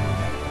 I know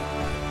that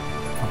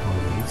a couple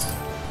of these.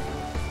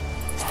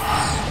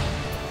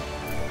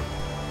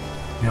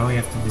 Now we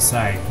have to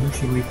decide, who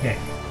should we pick?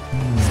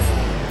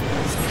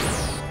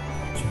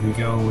 Should we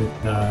go with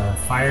the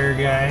fire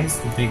guys,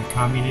 the big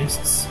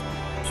communists?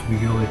 Should we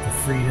go with the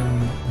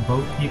freedom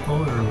boat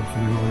people, or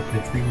should we go with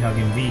the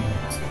tree-hugging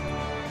vegans?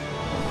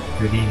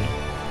 Gradini.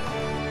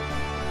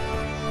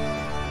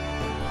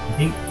 I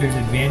think there's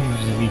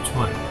advantages of each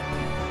one.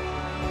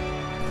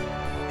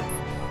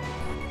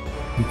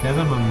 Because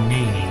I'm a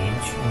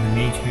mage, and the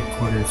mage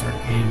headquarters are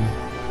in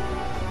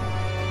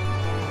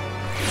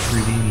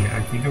Gardenia.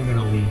 I think I'm going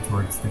to lean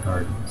towards the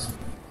gardens.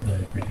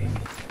 The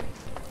Gardenia.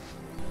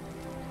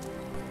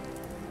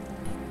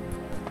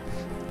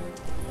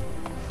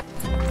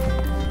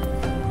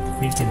 I'm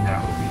thinking that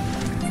would be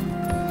the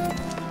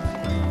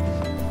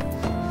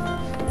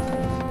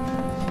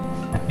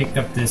I picked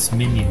up this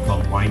minion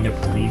called Wind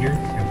Up Leader.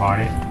 I bought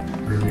it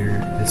earlier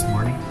this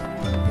morning.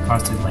 It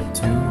costed like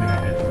 2 and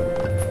I had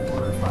like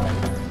 4 or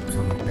 5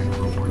 some kind of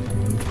reward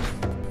thing.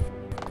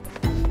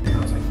 And I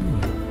was like,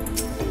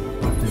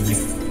 I'll have to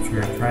make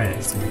sure I try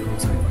it, see what it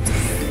looks like once I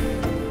get it.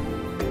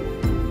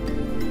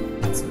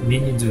 It's,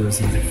 minions are those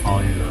things that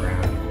follow you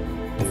around.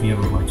 If you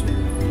have a bunch of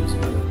things,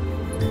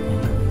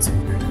 it's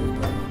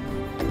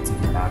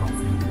like a battle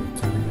thing or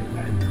something like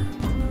that in the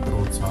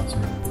gold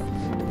saucer.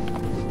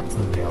 So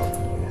they all do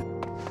that.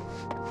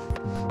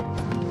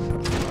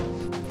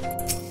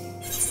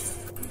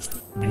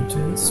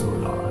 Ancient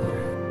Solar.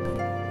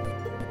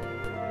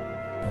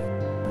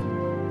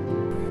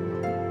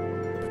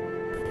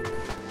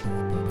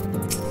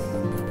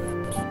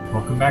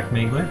 Welcome back,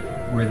 Mangler,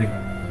 where the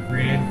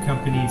Grand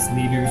Company's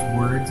leader's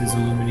words is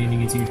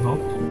illuminating as you'd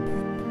hoped.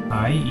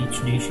 Aye,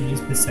 each nation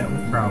is beset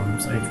with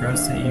problems. I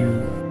trust that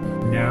you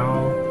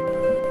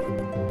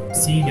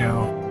see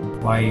now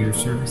why your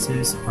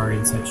services are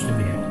in such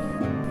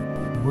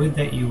demand. Would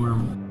that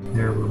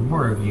there were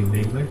more of you,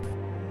 Mangler.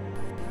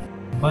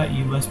 But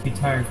you must be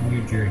tired from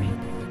your journey.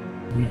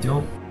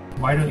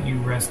 Why don't you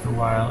rest a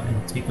while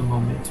and take a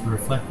moment to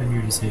reflect on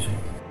your decision?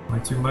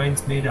 Once your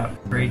mind's made up,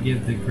 pray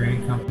give the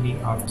Grand Company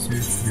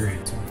officers your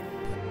answer.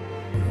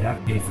 And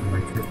that paid for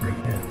my trip right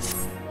now.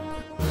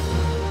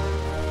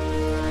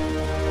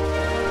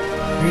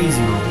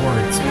 Crazy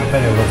rewards. I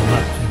bet I leveled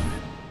up too.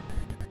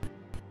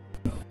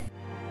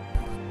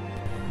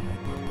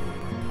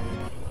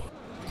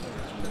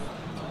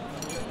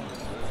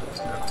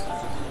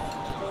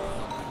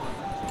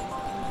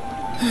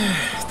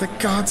 The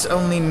gods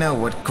only know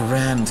what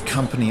grand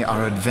company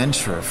our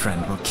adventurer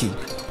friend will keep.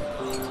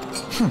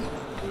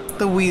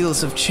 The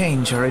wheels of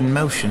change are in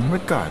motion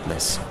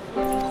regardless.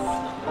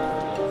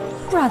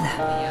 Brother,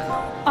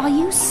 are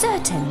you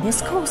certain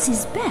this course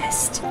is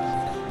best?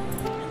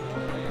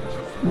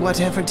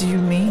 Whatever do you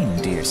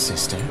mean, dear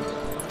sister?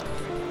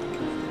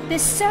 The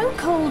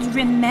so-called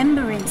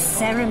remembrance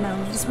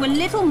ceremonies were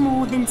little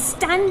more than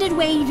standard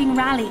waving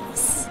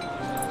rallies.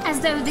 As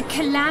though the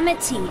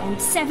Calamity and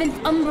 7th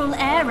Umbral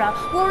era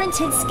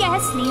warranted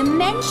scarcely a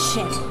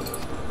mention.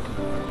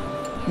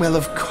 Well,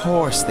 of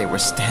course they were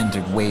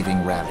standard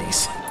waving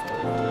rallies.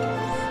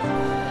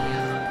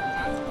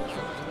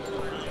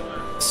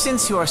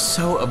 Since you are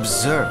so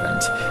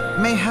observant,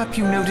 mayhap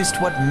you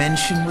noticed what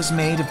mention was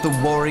made of the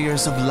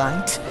Warriors of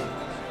Light?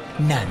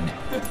 None.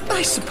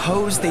 I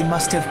suppose they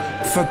must have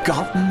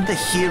forgotten the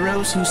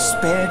heroes who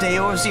spared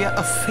Eorzea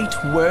a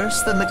fate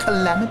worse than the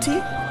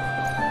Calamity?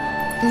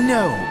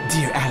 No,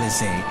 dear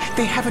Alizé,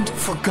 they haven't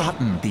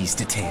forgotten these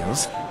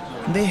details.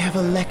 They have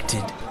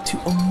elected to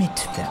omit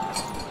them.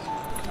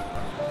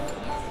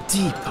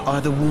 Deep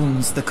are the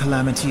wounds the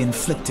Calamity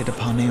inflicted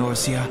upon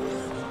Eorzea.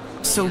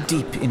 So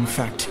deep, in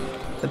fact,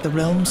 that the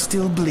realm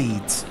still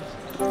bleeds.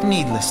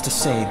 Needless to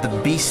say,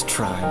 the beast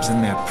tribes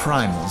and their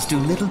primals do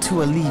little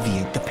to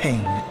alleviate the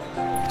pain.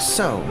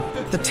 So,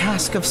 the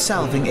task of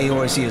salving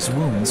Eorzea's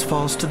wounds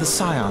falls to the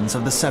scions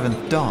of the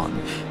 7th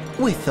Dawn,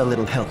 with a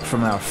little help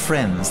from our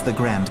friends, the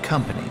Grand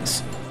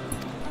Companies.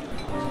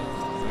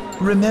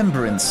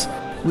 Remembrance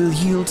will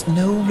yield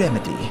no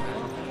remedy.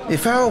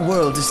 If our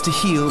world is to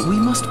heal, we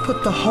must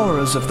put the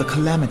horrors of the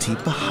Calamity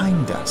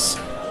behind us.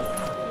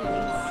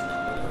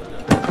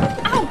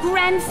 Our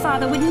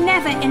grandfather would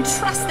never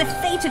entrust the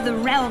fate of the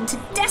realm to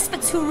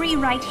despots who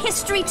rewrite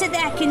history to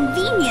their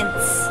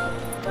convenience.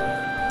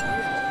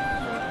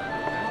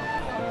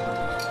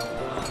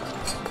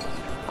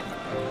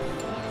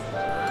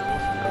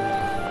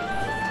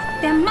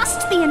 There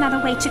must be another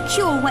way to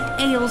cure what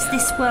ails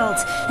this world,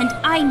 and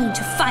I need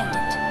to find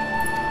it.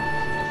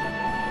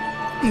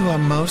 You are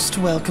most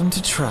welcome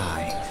to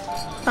try.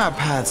 Our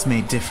paths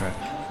may differ,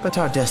 but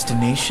our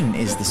destination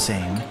is the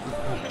same.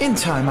 In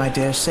time, I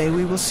dare say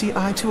we will see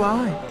eye to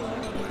eye.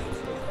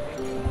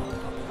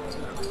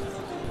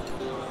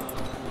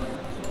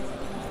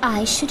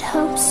 I should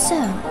hope so.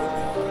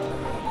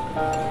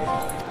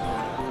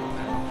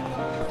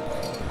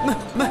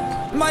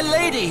 My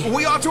lady!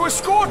 We are to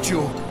escort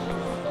you!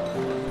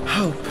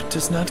 Hope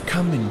does not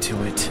come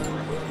into it.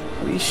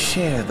 We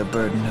share the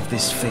burden of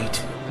this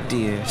fate,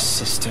 dear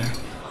sister,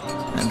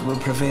 and will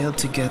prevail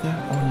together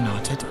or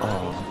not at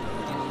all.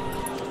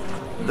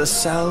 The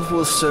salve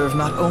will serve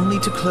not only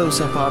to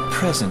close up our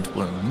present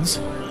wounds,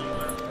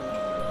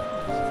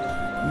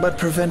 but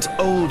prevent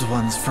old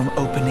ones from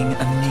opening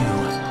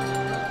anew.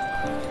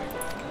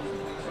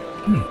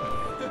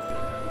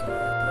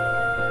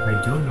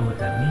 I don't know what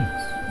that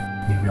means.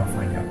 Maybe I'll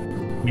find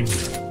out. Maybe.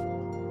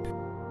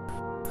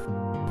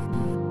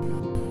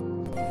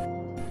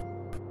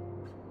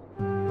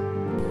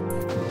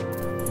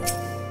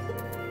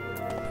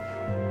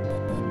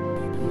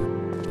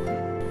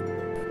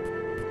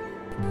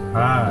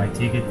 Ah, I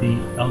take it the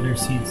Elder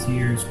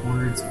Seedseer's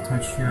words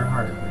touched your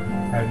heart.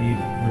 Have you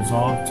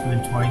resolved to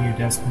entwine your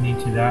destiny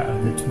to that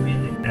of the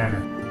twin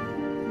adder?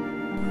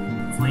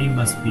 Flame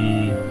must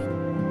be...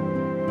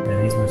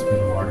 Yeah, these must be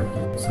the water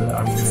things. So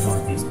I'm gonna go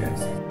with these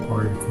guys.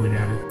 Or the twin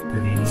adder,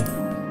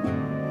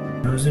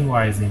 Gardenia. Chosen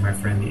wisely, my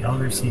friend, the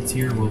Elder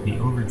Seedseer will be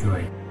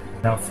overjoyed.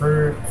 Without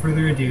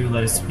further ado,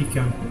 let us speak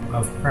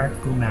of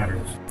practical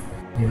matters.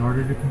 In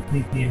order to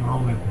complete the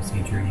enrollment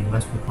procedure, you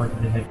must report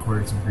to the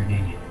headquarters of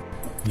Gardenia,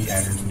 the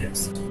Adder's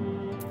Nest.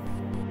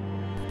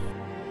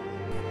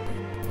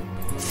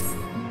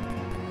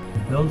 The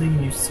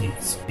building you seek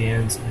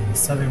stands in the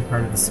southern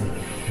part of the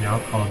city, now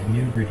called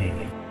New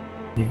Gardenia.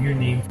 Give your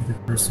name to the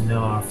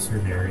personnel officer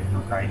there and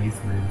he'll guide you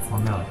through the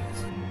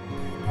formalities.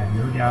 I have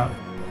no doubt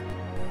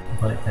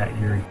but that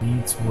your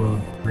deeds will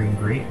bring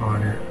great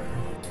honor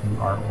to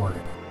our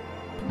order.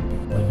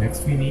 When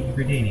next we meet in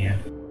Gardenia,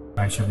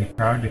 I shall be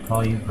proud to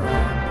call you brother.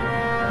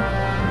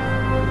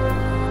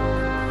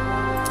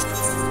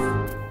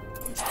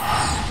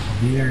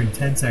 I'll be there in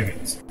 10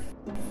 seconds.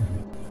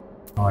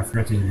 Oh, I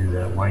forgot to do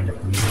the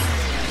wind-up meeting.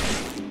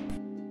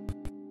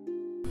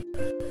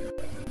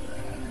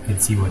 You can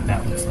see what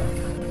that looks like.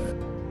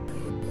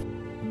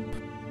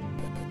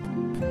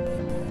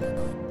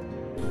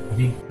 I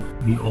think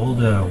the old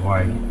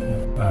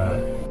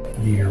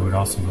leader would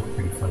also look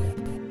pretty funny.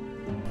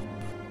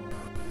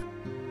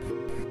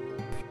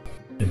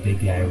 The big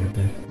guy with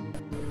the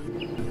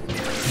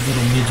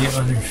little midget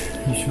on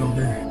his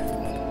shoulder.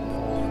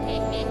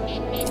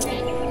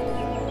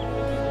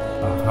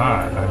 Aha,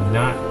 I'm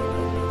not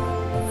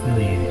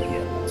affiliated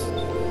yet. Let's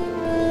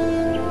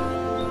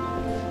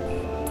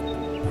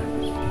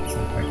see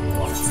if I can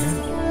walk there.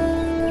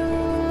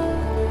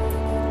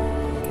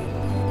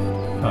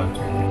 Oh,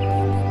 turn it.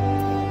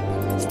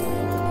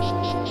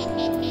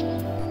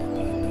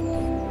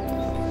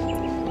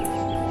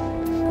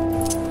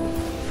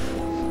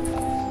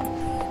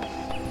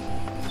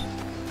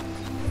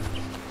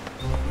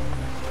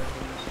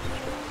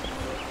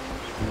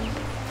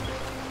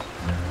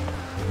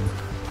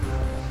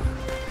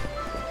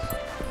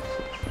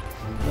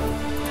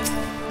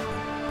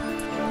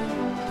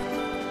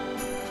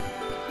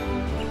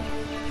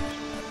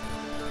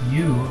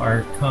 You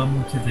are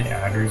come to the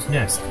Adder's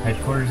Nest,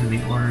 headquarters of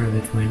the Order of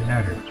the Twin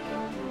Adder.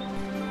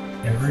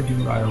 Ever do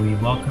we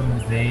welcome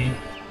they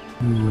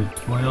who would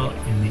toil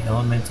in the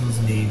Elemental's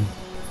name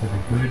for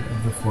the good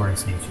of the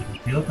Forest Nation.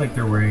 They look like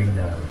they're wearing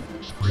the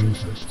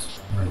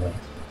raincoats, or the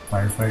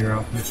firefighter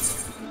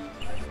outfits.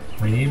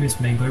 My name is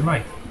Mangler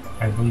Mike.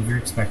 I believe you're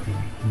expecting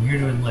me. I'm here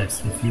to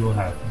enlist, if you will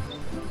have me.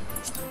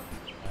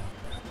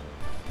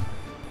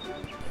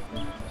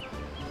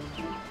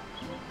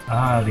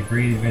 Ah, the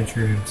great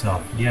adventurer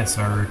himself. Yes,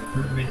 our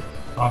recruitment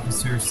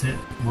officer sent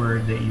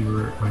word that you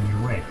were on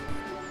your way.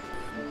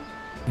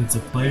 It's a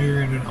pleasure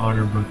and an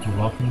honor both to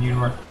welcome you to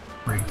our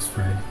ranks,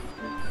 friend.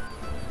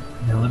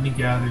 Now let me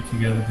gather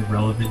together the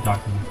relevant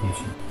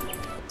documentation.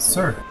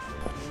 Sir!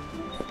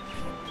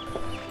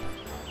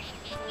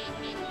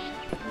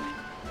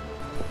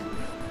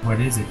 What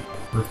is it?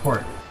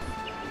 Report.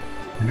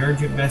 An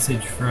urgent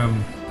message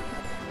from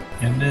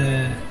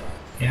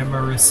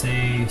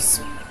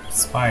Amarise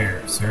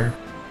Spire, sir.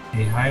 A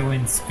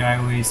Highwind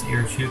Skyways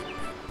airship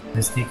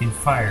has taken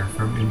fire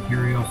from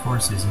Imperial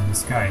forces in the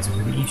skies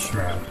over the East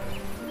Shroud.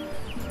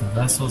 The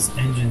vessel's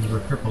engines were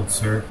crippled,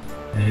 sir,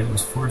 and it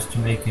was forced to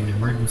make an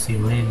emergency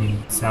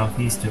landing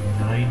southeast of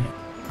 9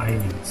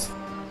 Ivies.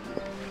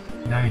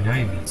 9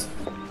 Ivies?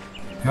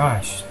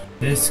 Gosh,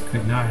 this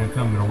could not have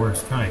come at a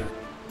worse time.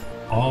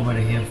 All but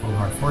a handful of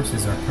our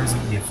forces are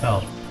presently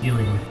afelt,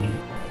 dealing with the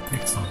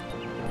Ixon.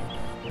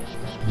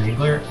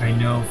 Mangler, I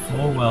know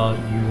full well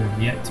you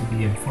have yet to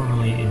be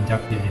informally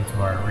inducted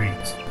into our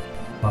ranks,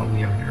 but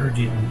we have an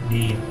urgent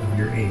need of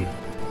your aid.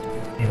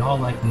 In all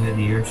likelihood,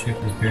 the airship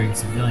is bearing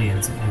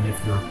civilians, and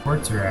if the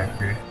reports are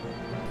accurate,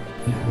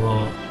 it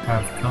will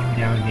have come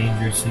down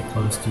dangerously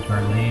close to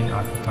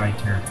Garlane-occupied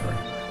territory.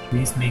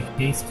 Please make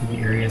haste to the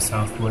area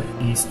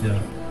southwest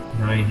of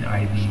 9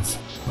 Ivies,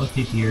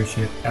 locate the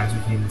airship,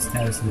 ascertain the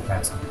status of the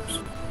passengers.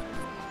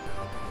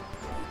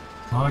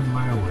 On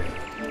my way.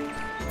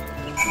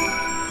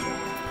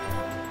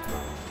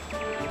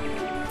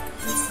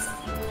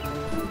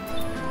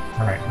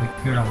 Alright, we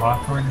could go to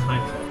Hawthorne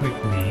Hunt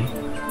quickly,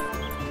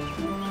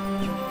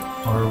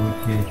 or we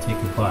could take a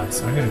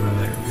bus. I'm gonna go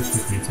there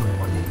quickly, it's only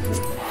 1 minute.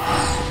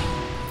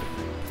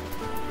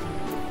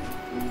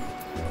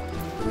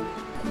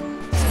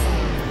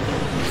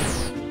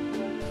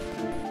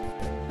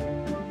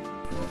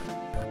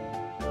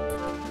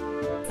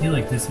 I feel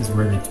like this is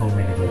where they told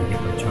me to go to get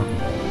my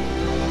Chocobo.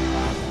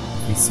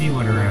 If you see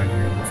one around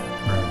here, let's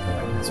grab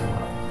that as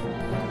well.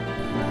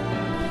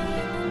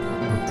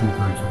 Or 2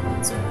 birds in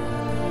one stone.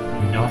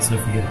 And also,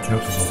 if you get a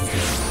Chocobo,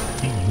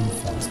 you can move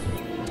faster.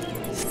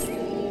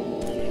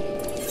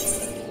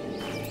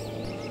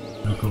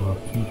 Chocobo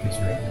Peak is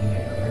right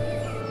there.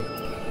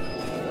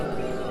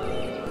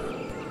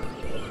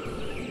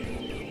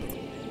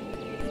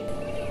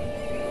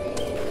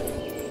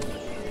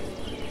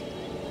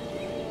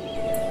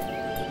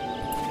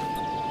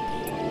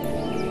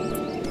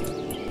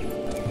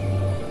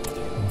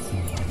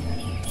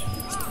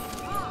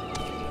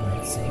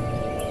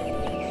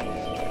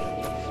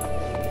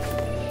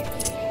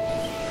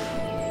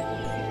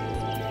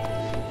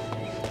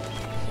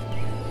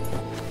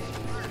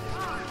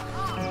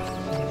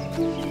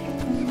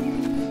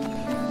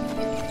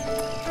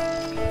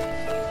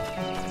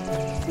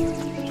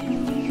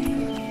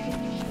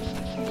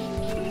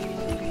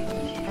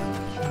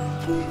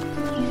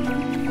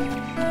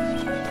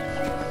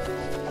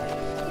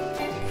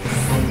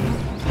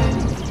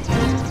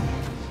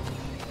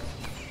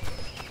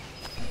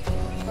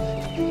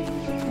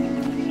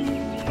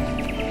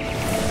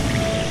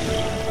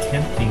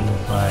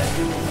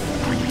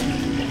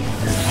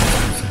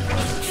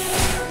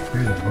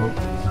 boat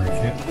or a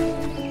ship.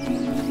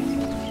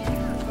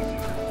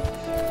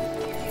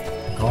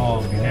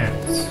 Gall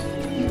gnats.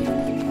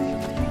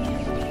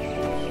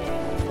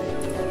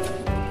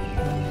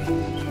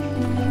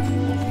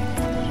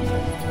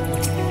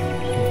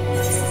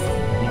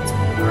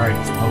 Alright,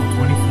 it's level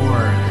 24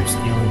 and they're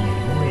stealing me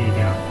way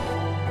down.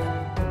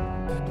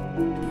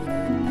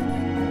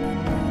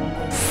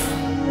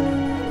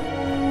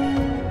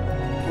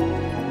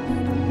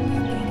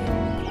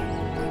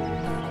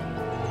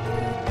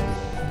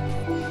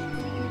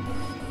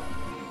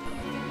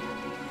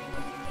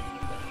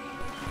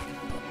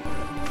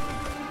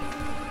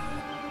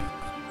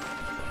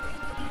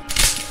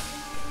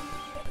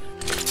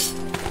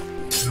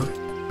 Nope,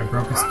 I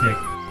broke a stick.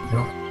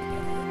 Nope.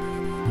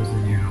 Was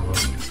in the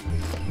antelope.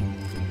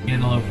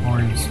 Antelope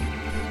horns.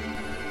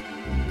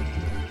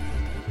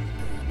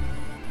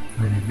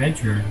 For an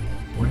adventurer?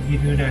 What are you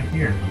doing out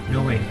here?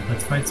 No, wait,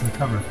 let's find some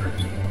cover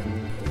first.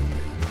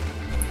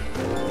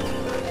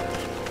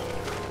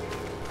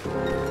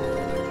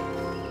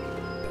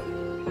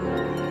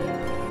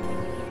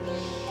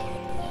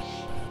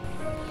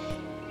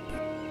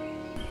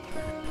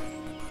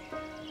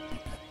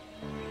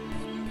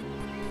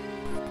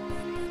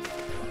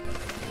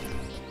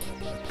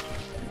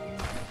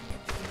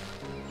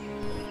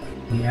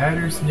 The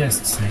Adder's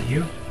Nest sent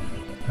you?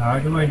 How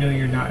do I know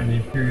you're not an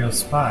Imperial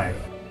spy?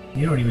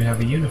 You don't even have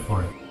a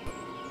uniform.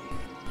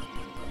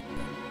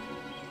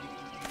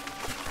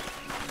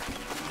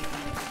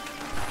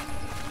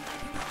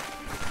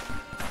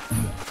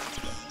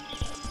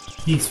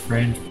 Peace,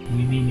 friend.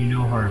 We mean you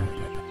no harm.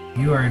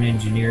 You are an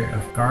engineer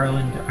of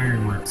Garland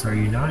Ironworks, are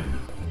you not?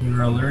 We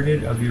were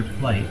alerted of your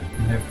plight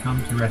and have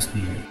come to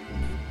rescue you.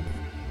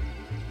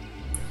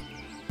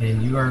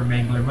 And you are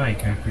Mangler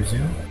Mike, I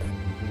presume?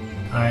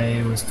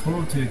 I was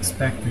told to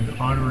expect an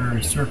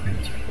honorary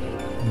serpent,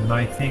 and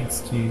my thanks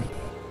to you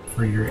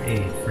for your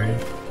aid,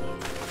 friend.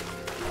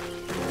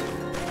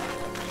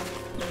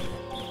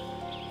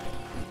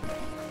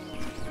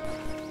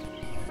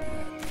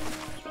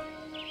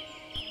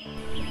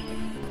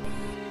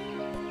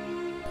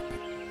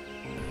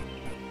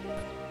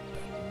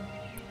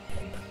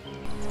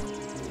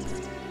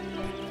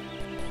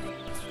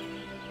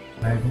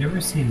 I have never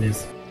seen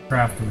this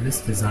craft of this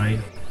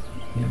design.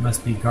 It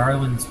must be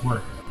Garland's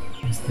work.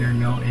 Is there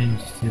no end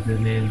to the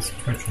man's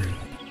treachery?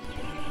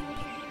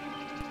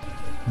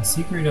 The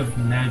secret of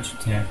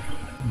Magitech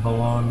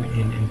belong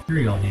in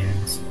Imperial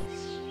hands.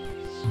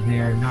 They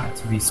are not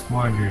to be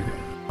squandered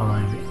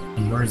on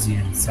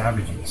Eorzean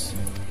savages.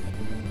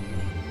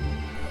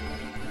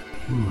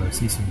 Ooh, I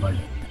see some blood.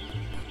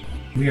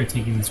 We are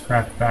taking this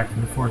craft back to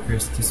the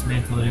fortress,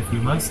 dismantle it if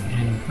you must,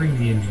 and bring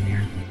the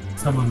engineer.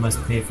 Someone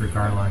must pay for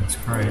Garland's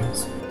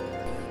crimes.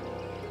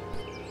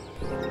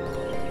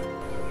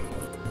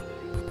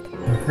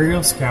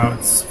 Imperial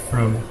scouts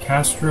from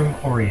Castrum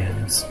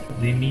Oriens.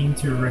 They mean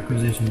to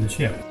requisition the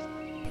ship.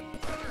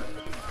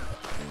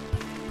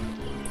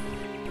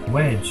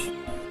 Wedge,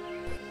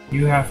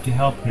 you have to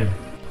help him.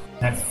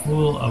 That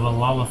fool of a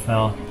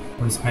Lalafell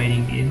was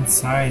hiding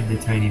inside the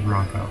tiny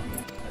Bronco.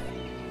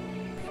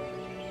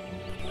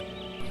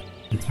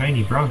 The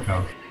tiny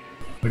Bronco?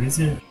 But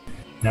isn't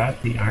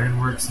that the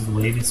Ironworks'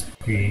 latest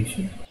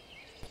creation?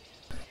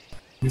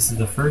 This is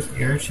the first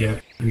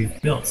airship we've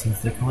built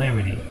since the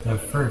Calamity, the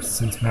first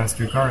since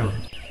Master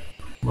Garland.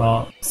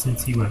 Well,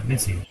 since he went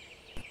missing.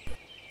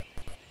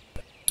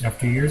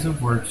 After years of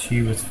work,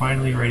 she was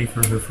finally ready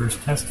for her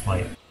first test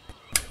flight.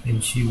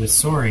 And she was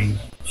soaring,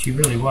 she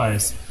really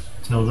was,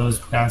 till those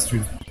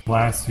bastards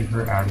blasted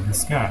her out of the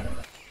sky.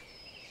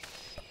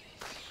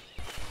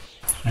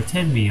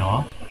 Attend me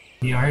all.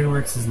 The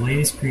Ironworks'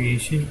 latest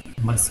creation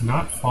must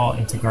not fall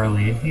into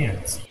Garland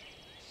hands.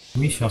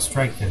 We shall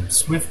strike them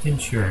swift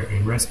and sure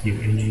and rescue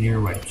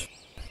Engineer Wedge.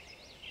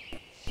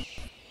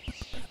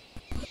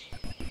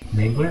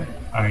 Mangler,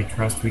 I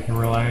trust we can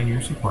rely on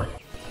your support.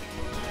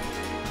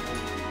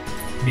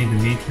 May the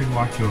matron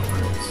watch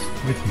over us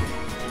with you.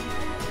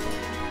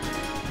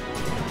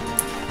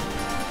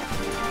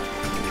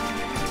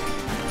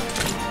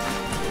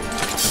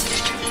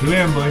 To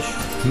ambush,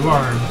 to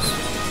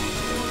arms.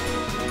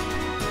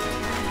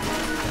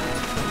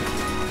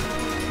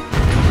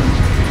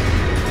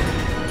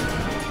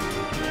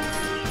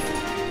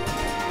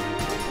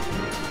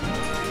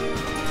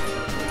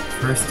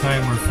 First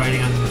time we're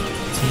fighting on the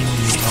team in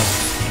the elf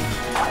team.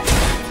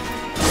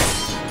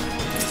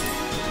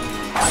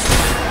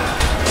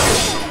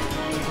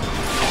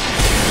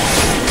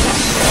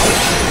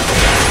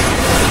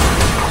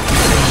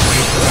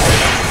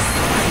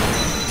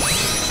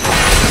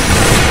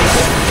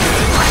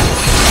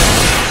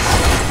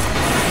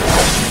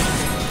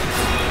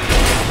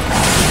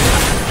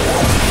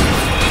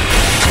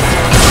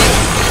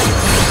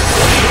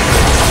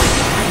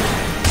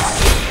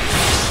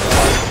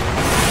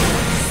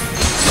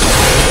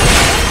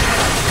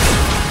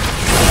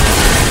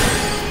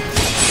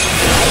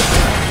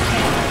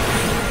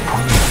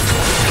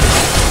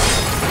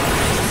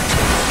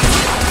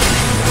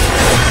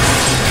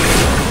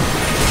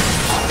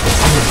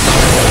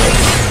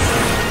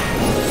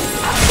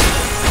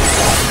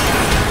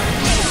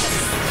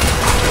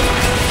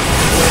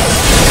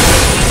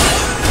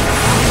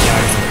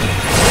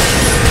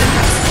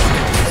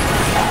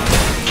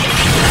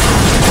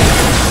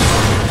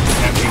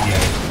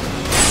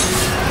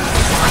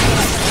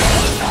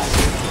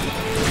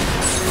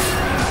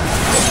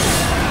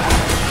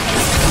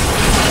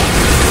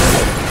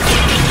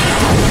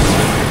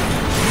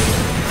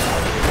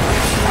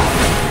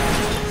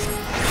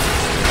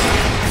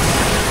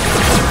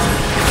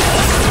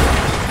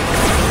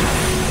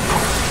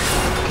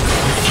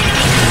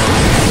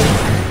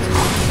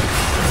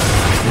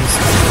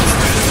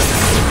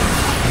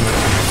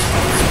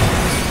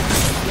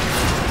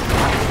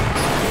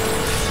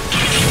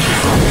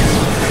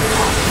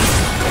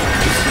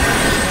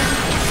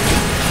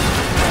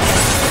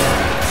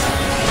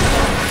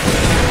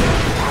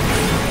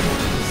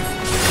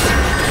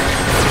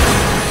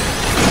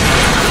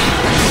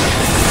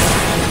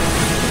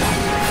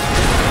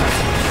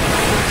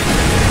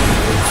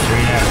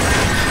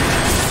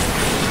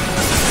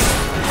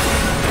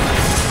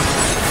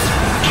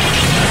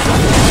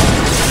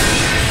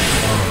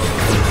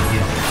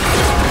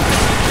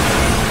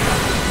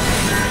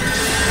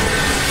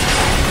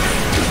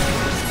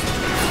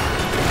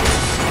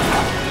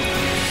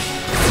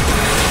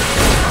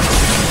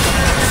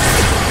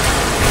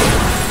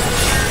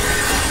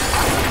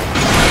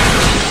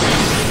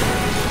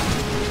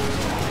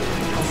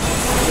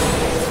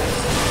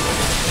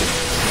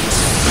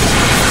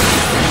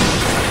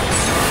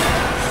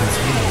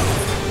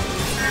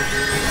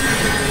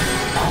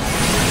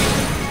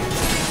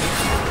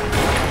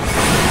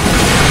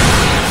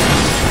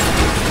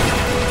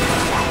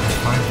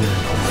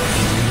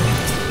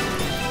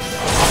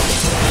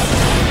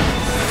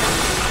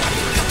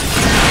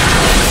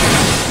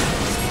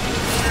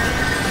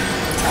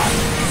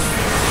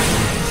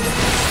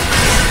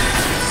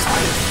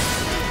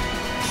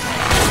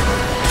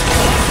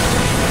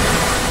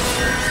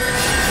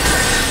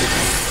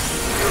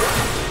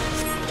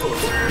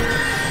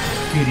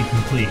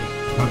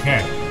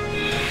 Okay.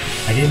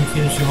 I didn't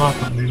finish him off,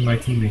 but maybe my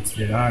teammates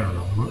did. I don't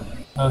know.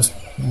 I was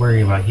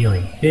worrying about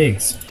healing.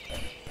 Biggs!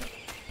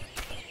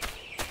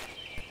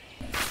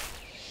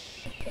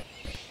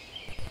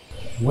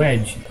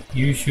 Wedge,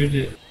 you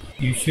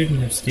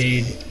shouldn't have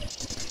stayed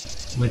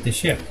with the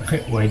ship.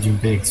 Wedge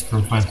and Biggs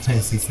from Final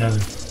Fantasy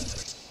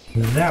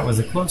VII. That was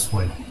a close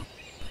one.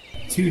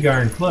 Too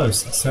darn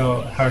close.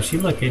 So how's she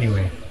look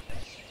anyway?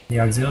 The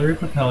auxiliary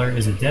propeller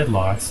is a dead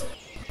loss,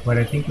 but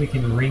I think we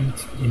can wring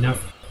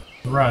enough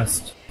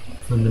thrust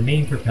from the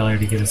main propeller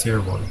to get us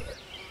airborne.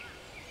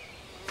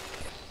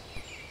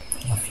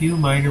 A few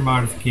minor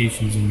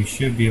modifications and we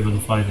should be able to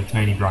fly the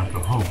tiny Bronco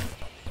home.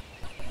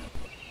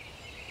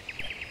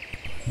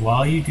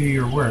 While you do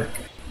your work,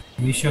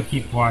 we shall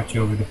keep watch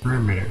over the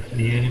perimeter.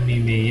 The enemy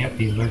may yet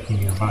be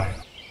lurking nearby.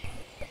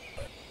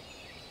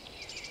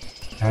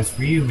 As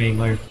for you,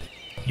 Mangler,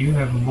 you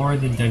have more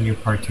than done your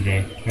part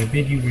today. I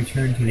bid you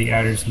return to the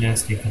Adder's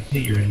Nest and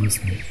complete your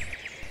enlistment.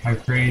 I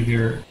pray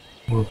there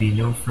will be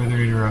no further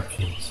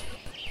interruptions.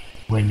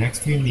 When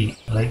next we meet,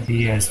 let it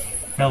be as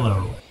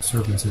fellow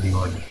servants of the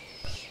Order.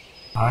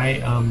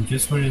 I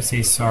just wanted to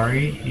say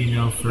sorry, you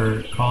know,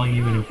 for calling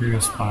you an Imperial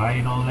spy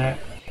and all that.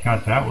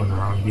 Got that one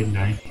wrong, didn't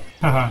I?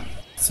 Haha.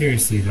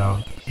 Seriously though,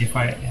 if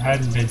I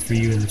hadn't been for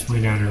you and the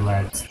Twin Adder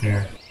lads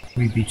there,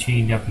 we'd be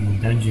chained up in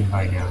the dungeon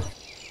by now.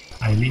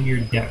 I'm in your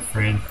debt,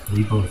 friend.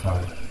 We both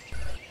are.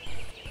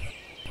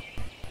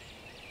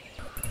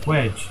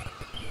 Wedge.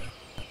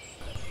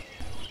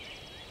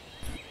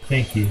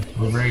 Thank you.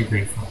 We're very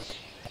grateful.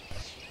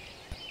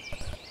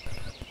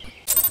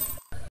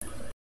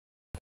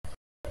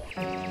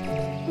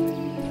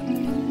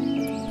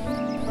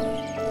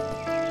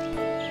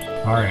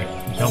 Alright,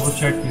 double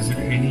check, is there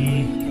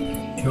any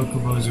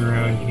Chocobos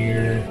around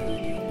here?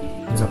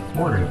 There's a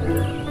porter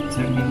there. Does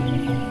that mean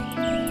anything?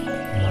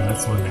 No,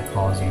 that's the one that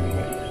calls you to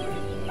get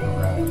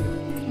around.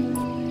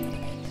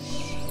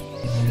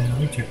 Let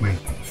me check my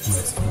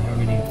list. Do I have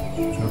any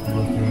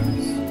Chocobo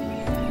things?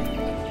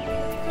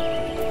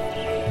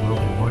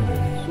 Global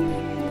Wonders.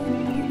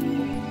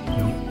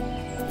 Nope.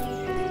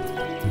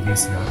 I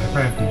guess not. I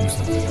probably have to do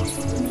something else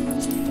first.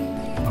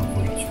 Of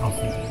which I'll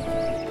figure it out.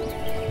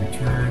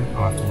 Return.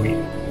 I'll have to wait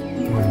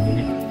 1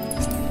 minute.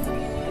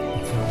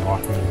 It's not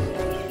walking.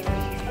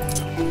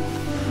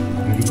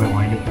 Can I do my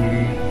wind up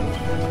period?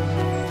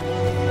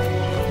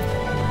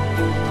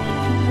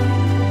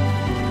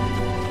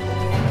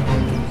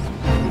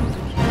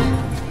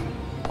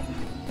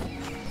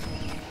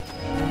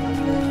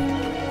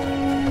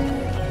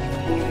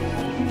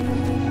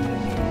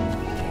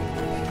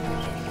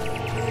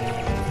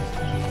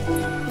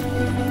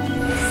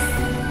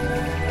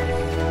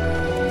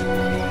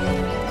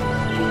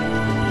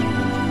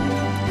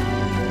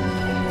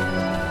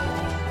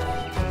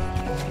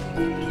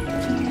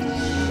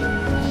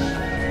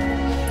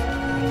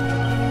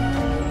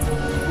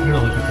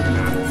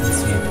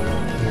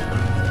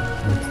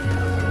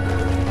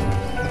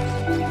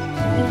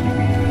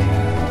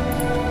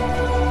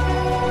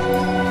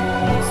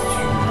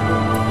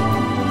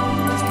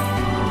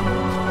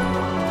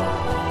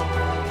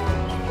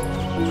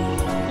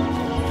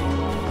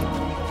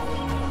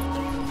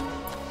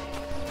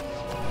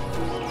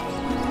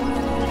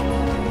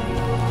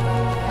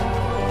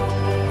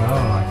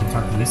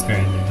 This guy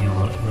and then he'll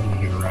let me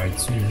get a ride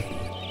sooner.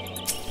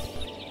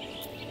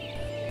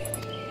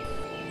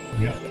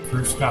 Yep,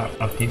 first stop,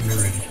 update my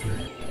register.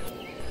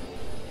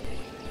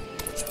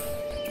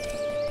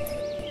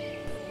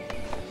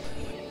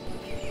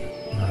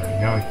 Alright,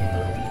 now I can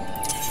go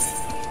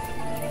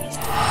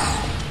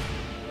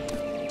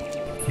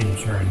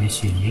finish our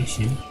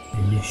initiation.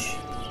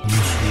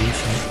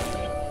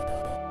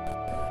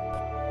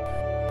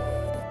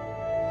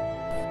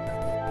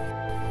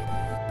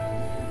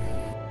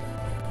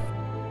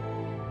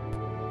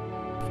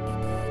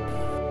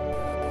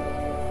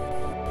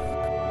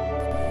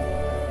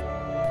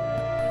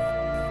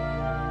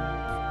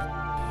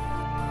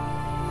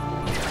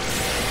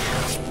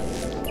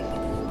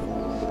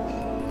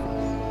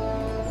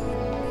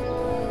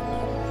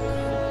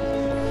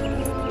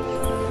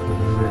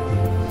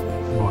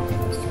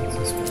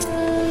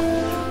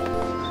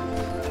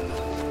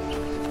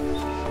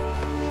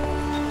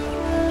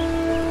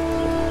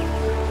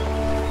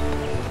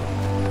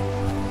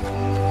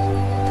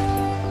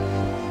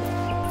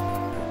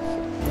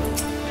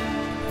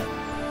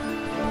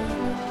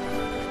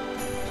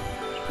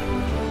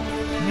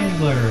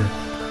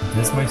 It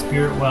does my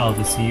spirit well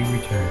to see you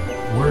return.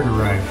 Word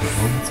arrived but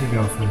moments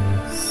ago from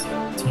this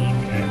team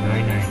at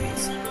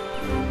 990s.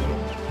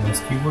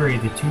 Lest you worry,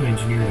 the two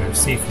engineers are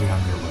safely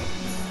on their way.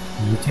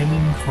 The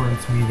lieutenant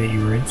informs me that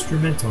you were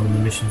instrumental in the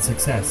mission's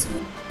success.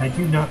 Had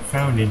you not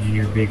found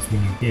Engineer Biggs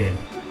when you did,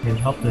 and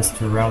helped us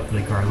to rout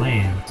the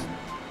Garlands,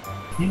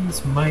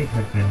 things might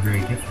have been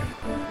very different.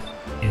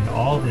 And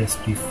all this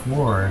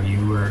before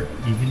you were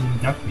even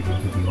inducted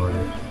into the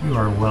Order. You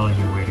are well on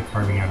your way to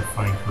carving out a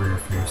fine career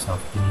for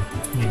yourself beneath the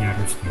Twin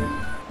Adder spirit.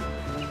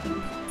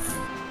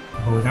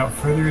 But without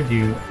further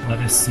ado, let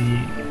us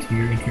see to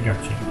your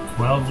introduction.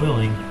 12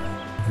 willing,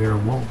 there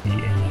won't be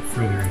any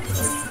further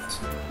interruptions.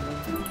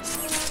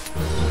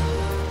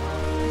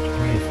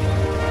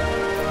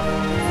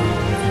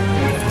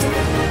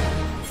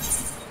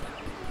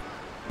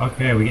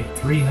 Okay, we get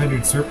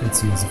 300 serpent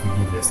seals if we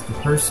do this. The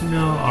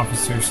personnel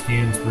officer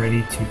stands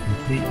ready to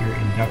complete your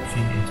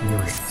induction into the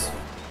ranks.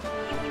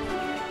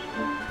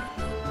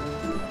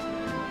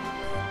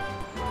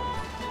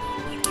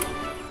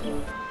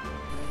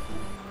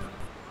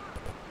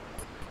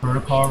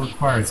 Protocol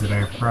requires that I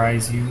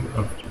apprise you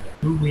of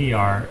who we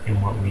are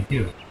and what we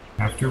do,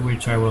 after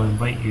which I will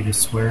invite you to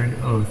swear an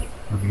oath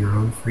of your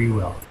own free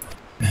will.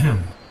 The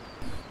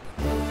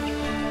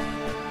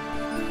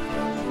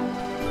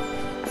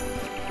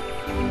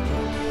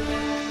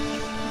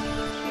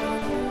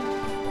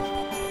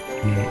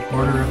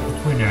Order of the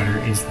Twin Adder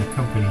is the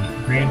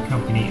Grand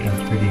Company of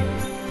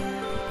Gridania.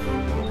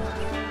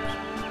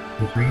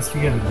 It brings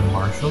together the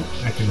martial,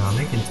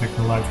 economic, and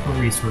technological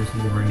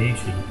resources of our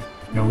nation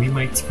that we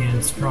might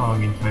stand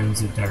strong in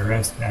times of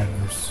direct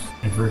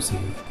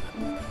adversity.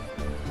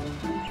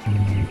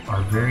 And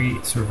our very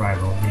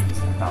survival hangs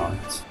in the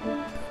balance.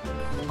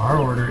 Our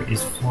order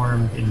is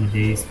formed in the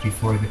days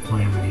before the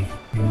calamity,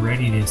 in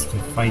readiness to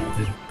fight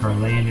the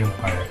Garlean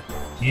Empire,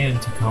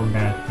 and to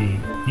combat the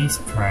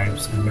beast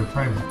tribes and their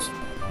primals.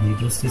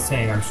 Needless to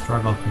say, our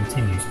struggle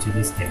continues to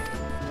this day.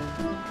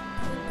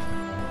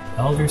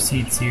 Elder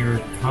Seer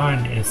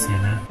Khan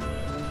Esena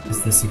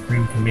is the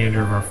supreme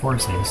commander of our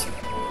forces.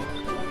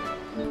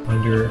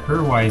 Under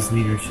her wise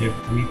leadership,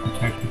 we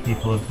protect the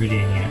people of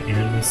Gridania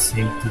and the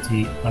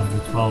sanctity of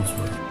the 12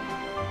 Sword.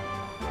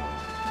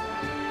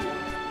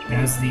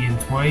 As the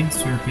entwined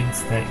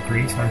serpents that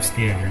grace our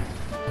standard,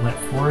 let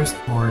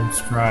forest-born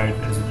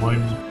strive as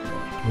one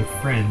with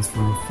friends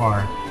from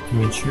afar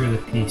to ensure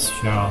that peace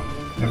shall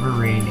ever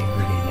reign in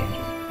Gridania.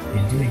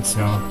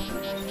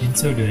 In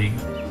so doing,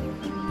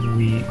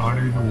 we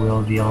honor the will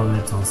of the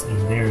elementals,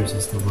 and theirs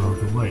is the will of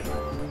the wood.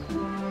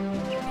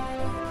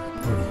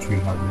 Or the tree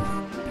hugger.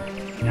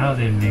 Now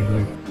then,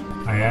 Mangler,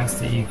 I ask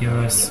that you give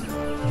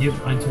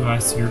unto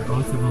us your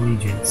oath of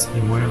allegiance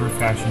in whatever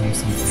fashion you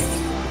see fit.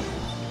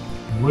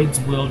 Wood's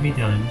will be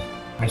done.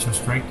 I shall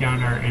strike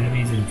down our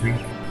enemies and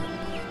drink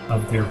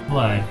of their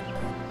blood.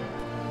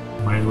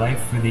 My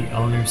life for the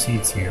Elder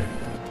Seeds here. ...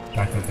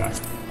 I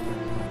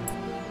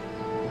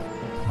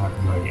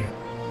have no idea.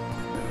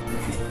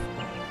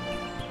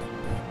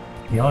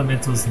 The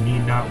elementals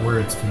need not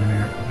words to win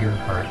your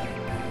heart,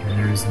 and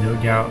there is no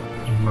doubt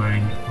in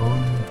mine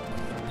own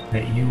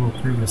that you will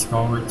prove a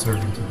stalwart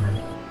servant to them.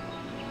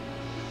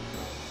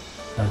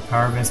 By the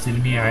power vested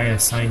in me, I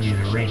assign you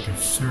the rank of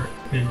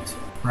Serpent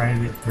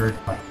Private 3rd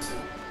Class.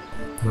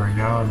 You are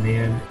now a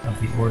man of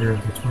the Order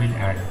of the Twin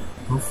Adder.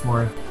 Go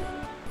forth,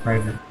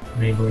 Private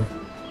Mangler,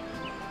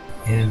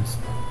 and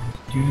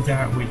do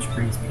that which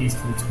brings peace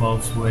to the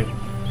 12 Wood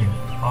and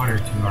honor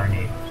to our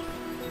name.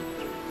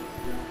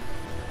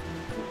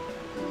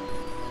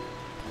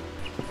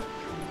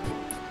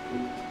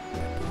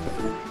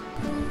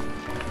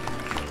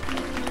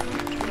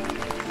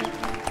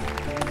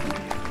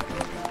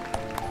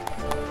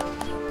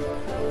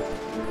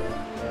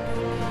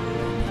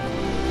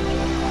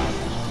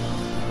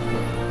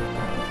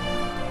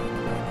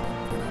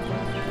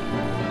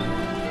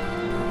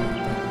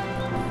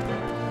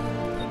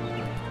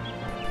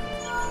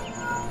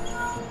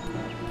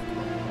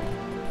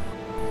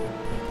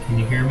 Can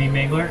you hear me,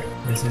 Mangler?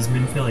 This is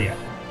Minfilia.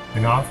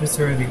 An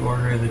officer of the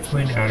Order of the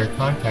Twin Adder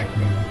contacted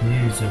me with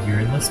news of your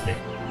enlistment.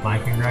 My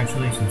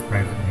congratulations,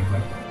 Private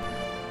Mangler.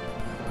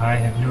 I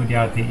have no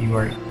doubt that you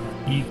are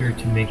eager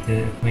to make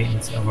the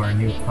acquaintance of your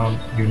new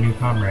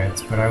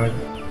comrades, but I would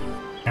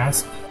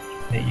ask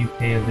that you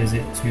pay a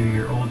visit to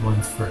your old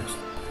ones first.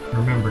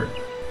 Remember,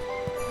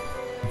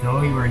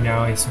 though you are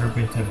now a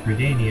serpent of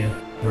Gridania,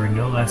 you are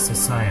no less a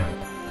scion.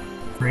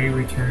 Pray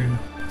return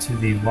to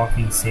the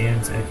walking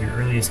sands at your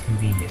earliest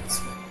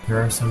convenience.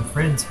 There are some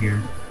friends here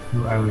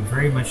who I would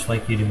very much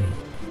like you to meet.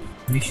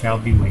 We shall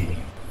be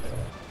waiting.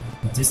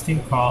 A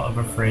distant call of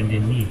a friend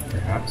in need,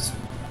 perhaps.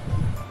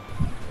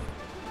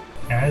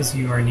 As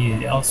you are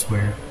needed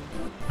elsewhere,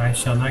 I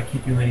shall not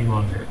keep you any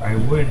longer. I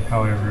would,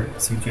 however,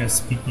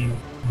 suggest speaking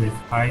with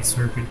High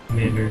Serpent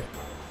Commander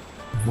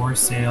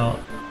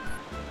Vorsail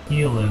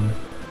Heelim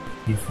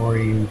before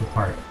you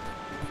depart.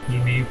 He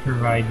may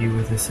provide you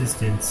with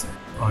assistance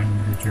on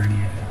the journey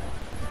ahead.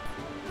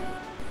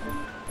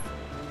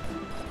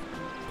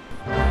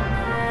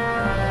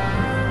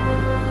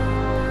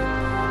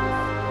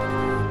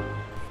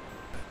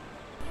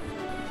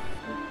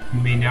 You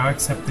may now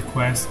accept the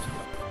quest,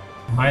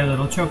 My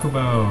Little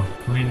Chocobo,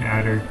 Twin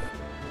Adder,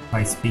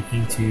 by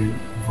speaking to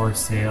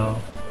Vorsail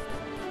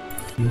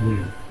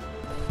Heelim.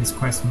 This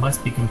quest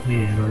must be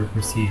completed in order to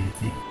proceed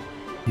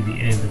to the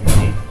end of the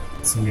main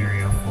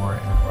scenario for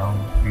a Realm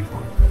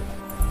Reborn.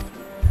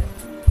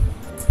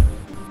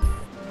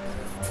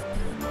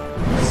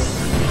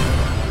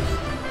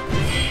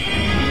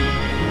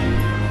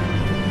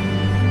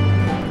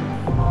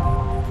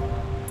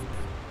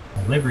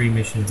 Livery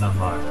missions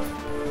unlocked.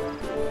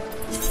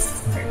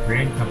 Alright,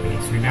 Grand Company.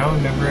 So you're now a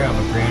member of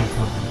a Grand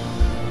Company.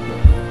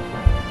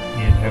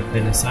 have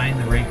been assigned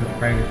the rank of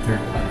Private Third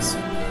Class.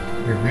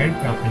 Your Grand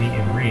Company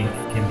and rank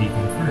can be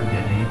confirmed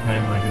at any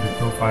time under the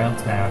Profile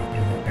tab in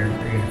the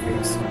character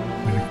interface,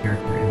 under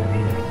Character in the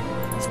main menu.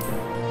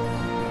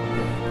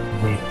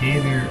 They pay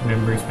their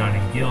members not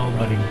in gil,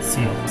 but in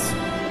seals.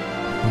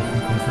 You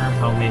can confirm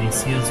how many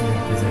seals you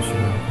have possession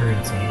of the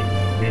currency in the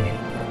main menu.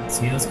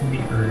 Seals can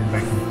be earned by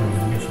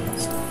completing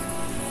missions.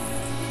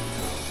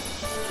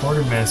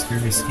 Quartermaster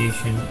is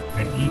stationed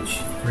at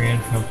each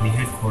Grand Company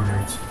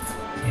headquarters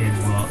and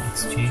will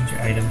exchange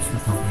items for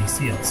company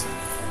seals.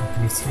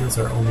 Company seals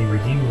are only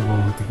redeemable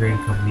with the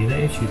Grand Company that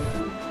issued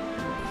them.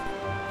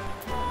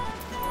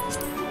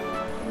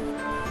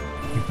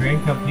 The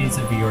Grand Companies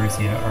of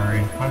Eorzea are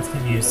in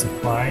constant need of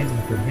supplies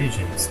and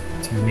provisions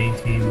to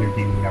maintain their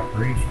daily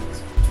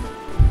operations.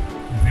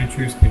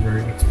 Adventurers can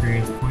earn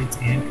experience points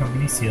and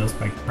company seals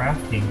by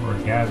crafting or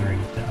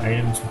gathering the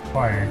items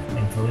required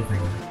and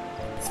delivering them.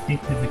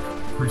 Speak to the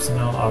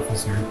personnel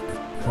officer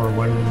or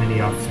one of the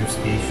many officers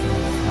stationed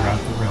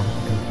throughout the realm of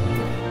the company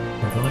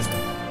and deliver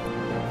them.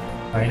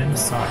 Items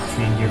sought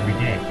change every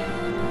day.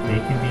 They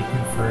can be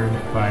confirmed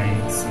by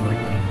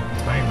selecting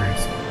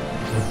timers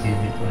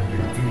located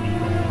under duty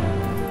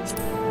and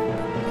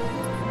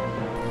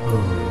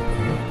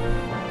okay.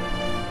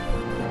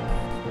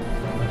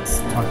 Let's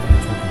talk to the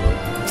Chocobo.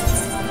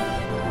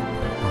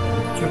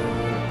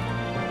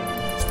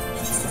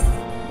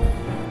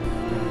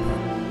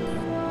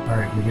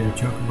 Alright, we get a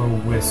Chocobo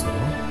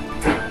whistle.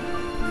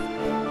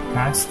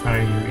 Past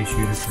time you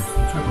issued a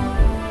personal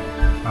Chocobo.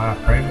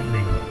 Private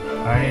Mangler.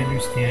 I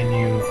understand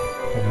you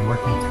have been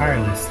working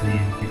tirelessly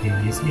in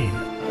Britannia's name.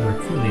 You are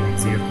truly an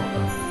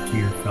example to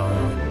your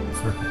fellow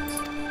servants.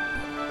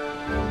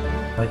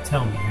 But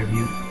tell me, have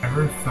you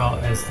ever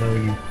felt as though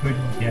you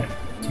couldn't get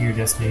to your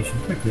destination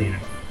quickly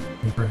enough?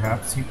 And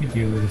perhaps you could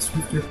do with a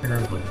swifter pair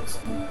of wings.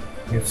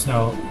 If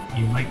so,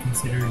 you might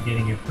consider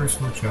getting a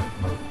personal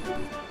Chocobo.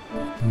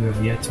 You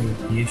have yet to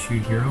be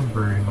issued your own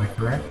bird, am I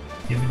correct?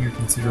 Given your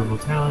considerable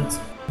talents,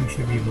 you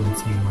should be able to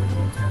see more than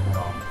one time at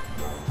all.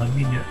 Let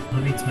me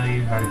tell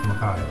you how to go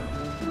about it.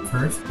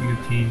 First, you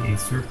obtain a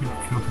Serpent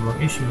Chocobo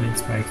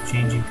issuance by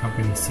exchanging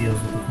company seals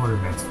with the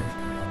Quartermaster.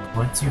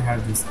 Once you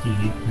have this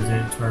deed,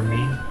 present it to our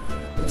man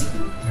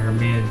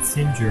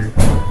Singer,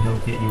 and he'll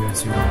get you a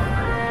super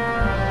bird.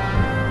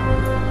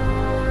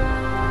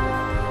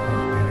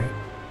 Okay.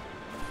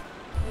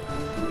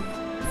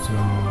 So,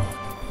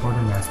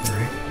 Quartermaster,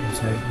 right? You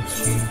said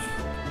exchange.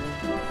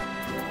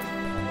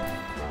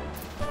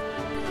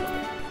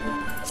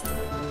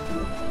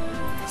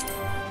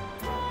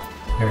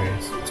 There it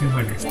is,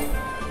 200.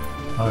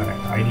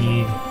 Alright, I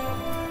need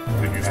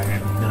 200. I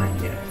have none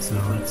yet, so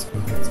let's go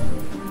get some.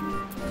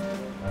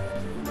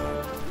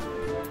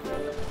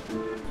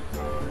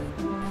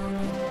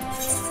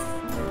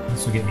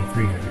 This will get me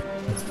 300.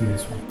 Let's do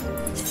this one.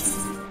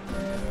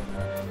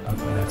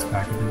 Okay, that's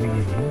back at the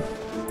beginning.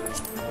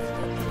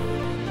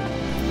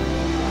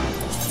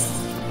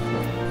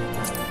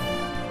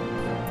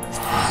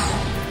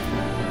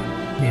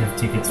 We have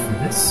tickets for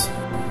this.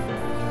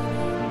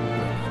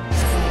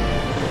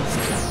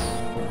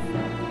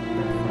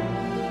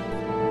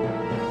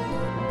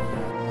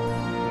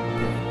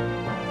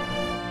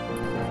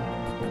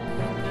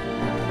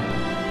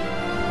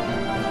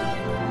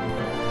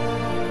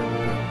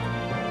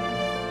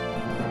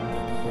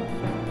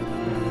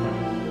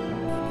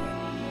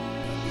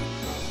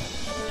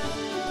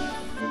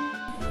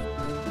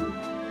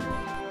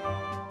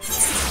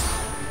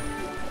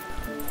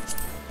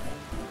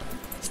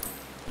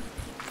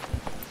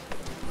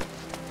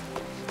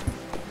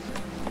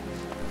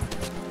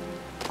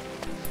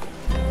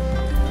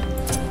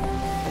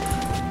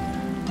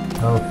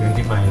 Oh, can I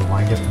get my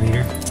wind-up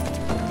leader?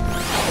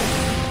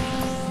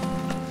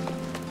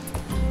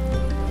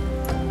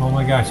 Oh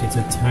my gosh, it's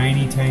a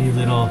tiny, tiny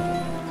little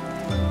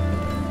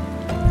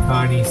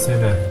Connie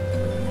Senna.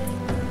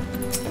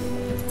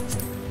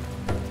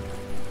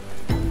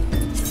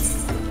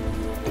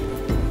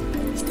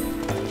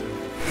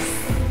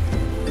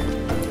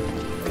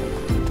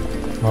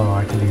 Oh,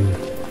 I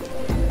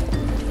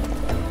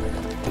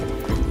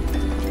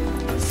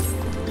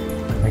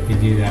can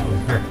do that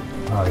with her.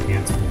 Oh, I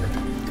dance with her.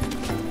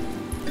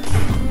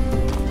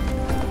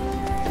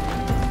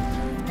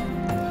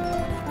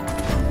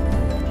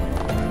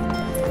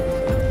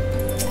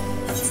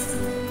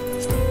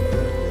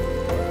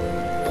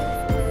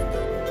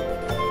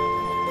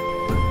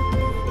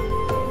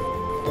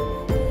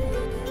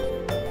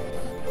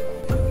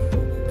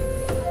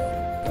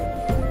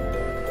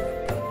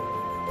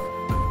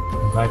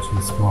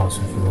 Actually small,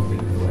 so she won't get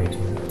in the way to it.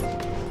 I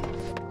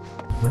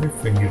wonder if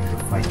I can get her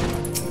to fight.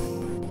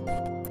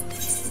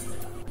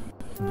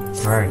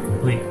 Alright,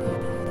 complete.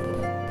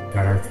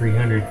 Got our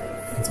 300.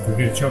 Let's go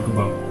get a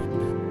Chocobo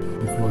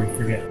before we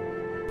forget.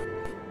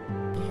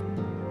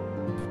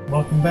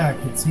 Welcome back.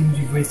 It seems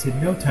you've wasted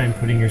no time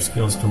putting your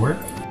skills to work.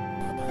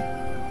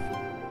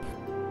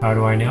 How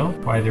do I know?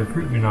 Why, the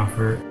recruitment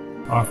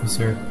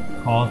officer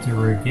called to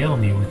regale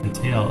me with the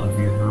tale of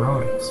your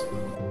heroics.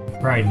 The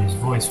pride in his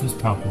voice was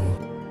palpable.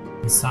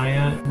 We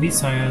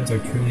Scions are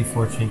truly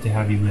fortunate to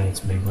have you with us,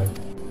 Mangler.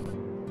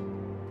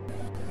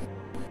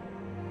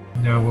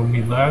 Now, when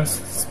we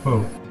last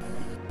spoke,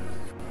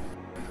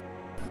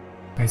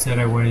 I said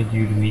I wanted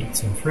you to meet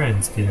some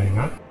friends, did I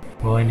not?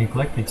 Well, I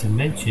neglected to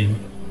mention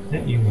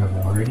that you have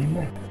already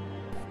met.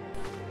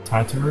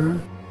 Tataru,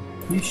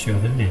 please show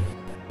them in.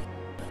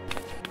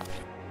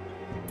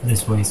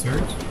 This way,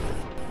 sirs.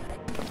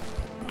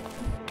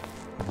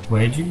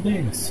 Wedge and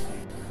Biggs.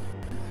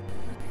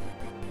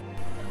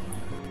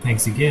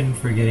 Thanks again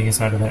for getting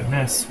us out of that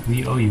mess.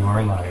 We owe you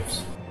our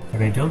lives.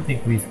 But I don't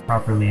think we've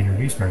properly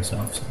introduced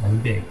ourselves. I'm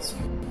Biggs.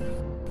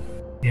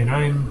 And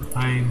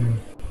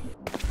I'm...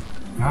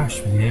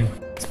 Gosh, man.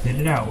 Spit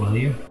it out, will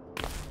you?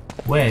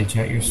 Wedge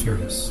at your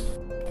service.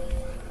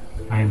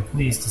 I am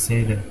pleased to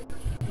say that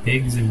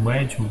Biggs and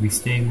Wedge will be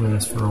staying with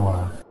us for a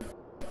while.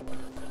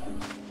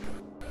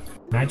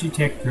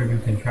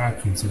 Magitech-driven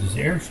contraptions such as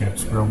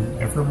airships grow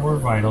ever more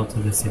vital to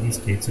the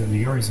city-states of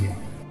the Eorzea.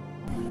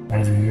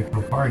 As a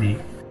neutral party,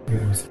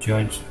 it was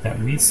judged that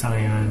we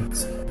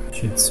Scions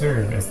should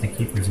serve as the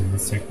keepers of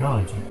this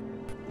technology.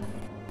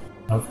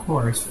 Of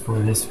course, for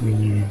this we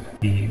needed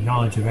the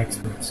knowledge of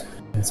experts,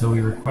 and so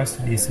we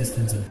requested the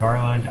assistance of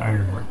Garland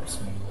Ironworks,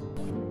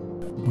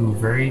 who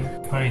very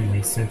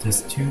kindly sent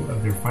us 2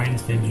 of their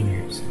finest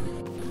engineers.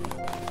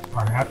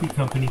 Our happy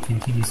company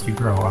continues to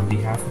grow. On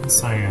behalf of the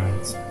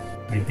Scions,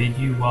 I bid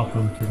you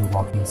welcome to the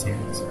Walking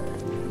Sands.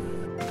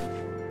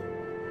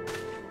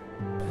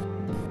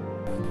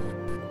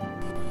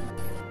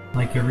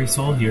 Like every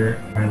soul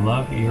here, I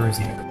love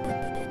Eorzea,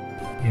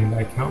 and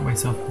I count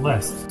myself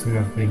blessed to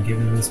have been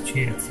given this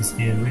chance to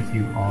stand with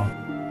you all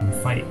and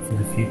fight for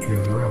the future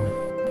of the realm.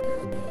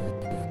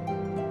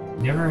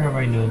 Never have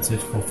I known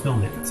such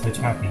fulfillment, such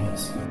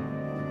happiness.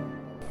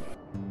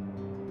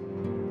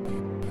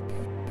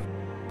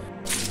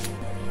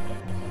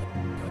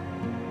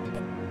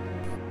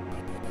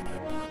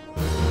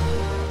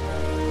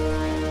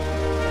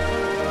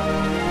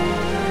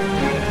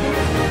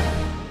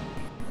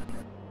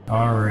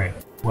 Alright,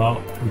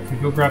 well, we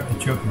could go grab the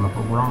Chocobo,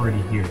 but we're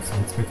already here, so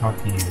let's go talk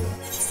to you.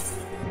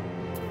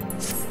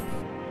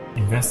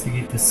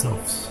 Investigate the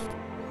sylphs.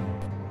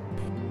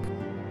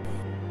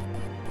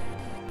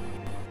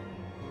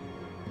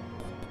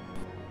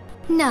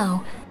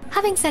 Now,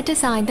 having set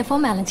aside the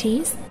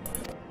formalities,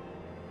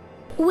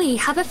 we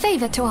have a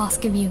favor to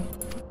ask of you.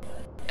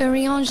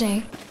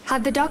 Urianger,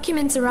 have the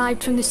documents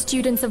arrived from the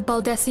students of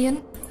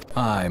Baldessian?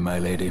 Aye, my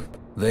lady.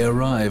 They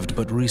arrived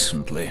but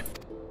recently.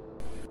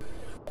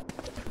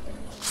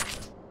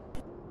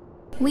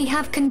 We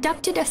have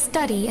conducted a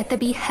study at the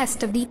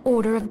behest of the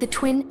Order of the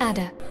Twin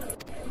Adder.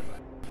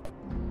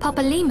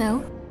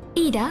 Papalimo,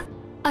 Ida,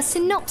 a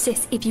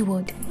synopsis if you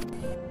would.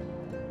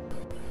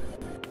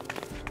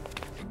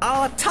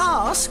 Our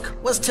task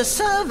was to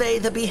survey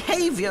the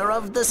behavior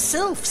of the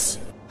sylphs,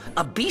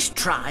 a beast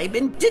tribe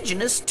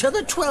indigenous to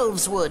the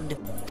Twelveswood.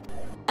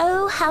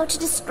 Oh, how to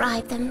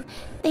describe them.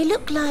 They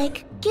look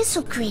like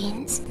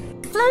gisselcreens,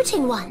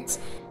 floating ones,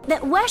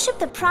 that worship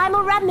the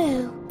primal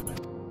Ramu.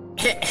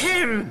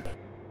 Ahem.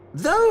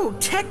 Though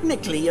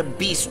technically a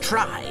beast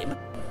tribe,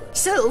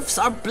 sylphs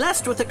are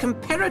blessed with a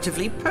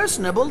comparatively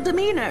personable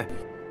demeanor,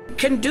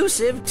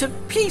 conducive to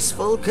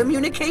peaceful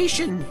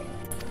communication.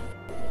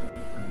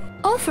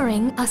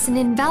 Offering us an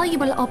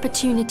invaluable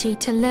opportunity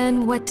to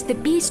learn what the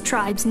beast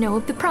tribes know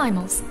of the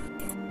primals.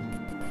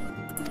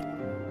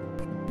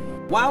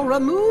 While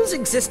Ramu's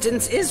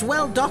existence is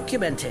well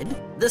documented,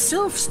 the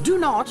sylphs do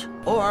not,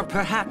 or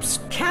perhaps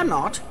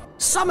cannot,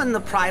 summon the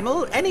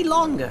primal any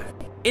longer,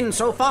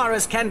 insofar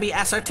as can be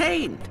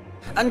ascertained.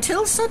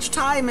 Until such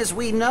time as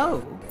we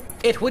know,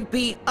 it would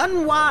be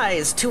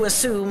unwise to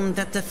assume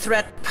that the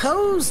threat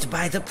posed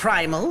by the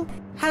primal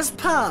has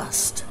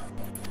passed.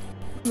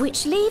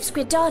 Which leaves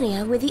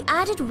Gridania with the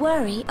added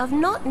worry of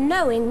not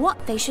knowing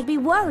what they should be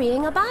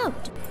worrying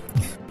about.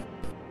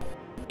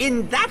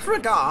 In that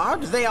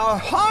regard, they are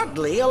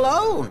hardly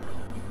alone.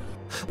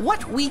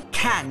 What we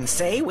can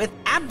say with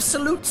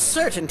absolute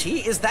certainty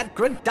is that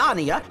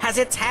Gridania has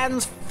its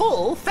hands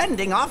full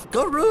fending off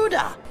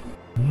Garuda.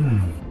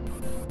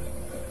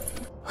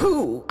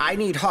 Who, I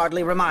need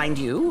hardly remind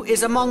you,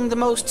 is among the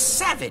most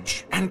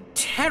savage and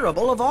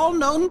terrible of all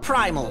known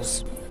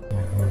primals.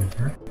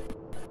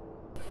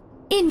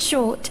 In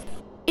short,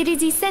 it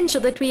is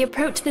essential that we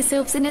approach the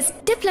sylphs in as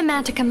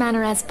diplomatic a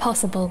manner as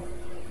possible.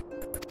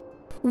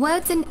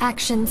 Words and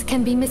actions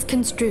can be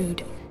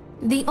misconstrued.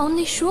 The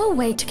only sure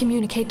way to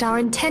communicate our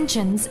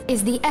intentions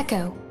is the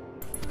echo.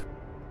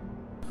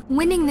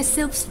 Winning the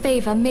sylphs'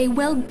 favor may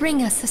well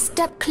bring us a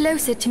step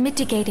closer to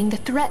mitigating the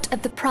threat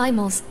of the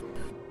primals.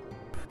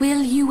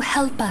 Will you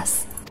help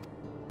us?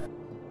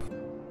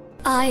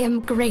 I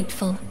am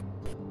grateful.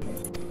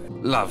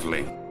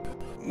 Lovely.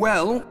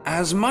 Well,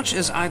 as much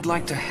as I'd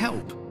like to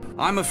help,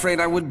 I'm afraid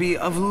I would be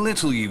of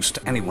little use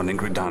to anyone in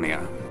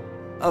Gridania.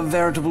 A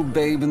veritable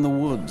babe in the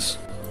woods.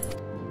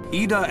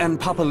 Ida and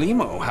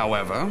Papalimo,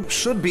 however,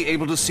 should be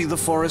able to see the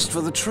forest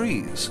for the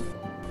trees.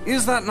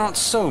 Is that not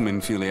so,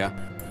 Minfilia?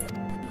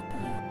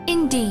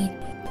 Indeed.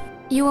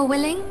 You are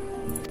willing?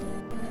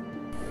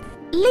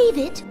 Leave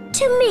it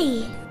to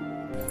me.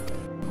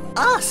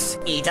 Us,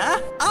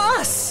 Ida,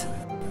 us!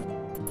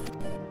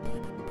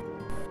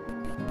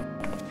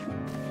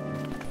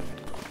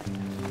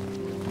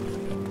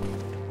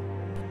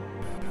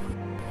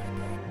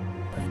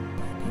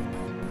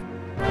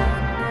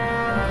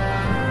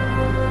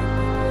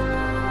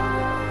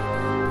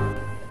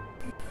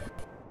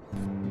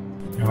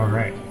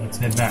 Alright, let's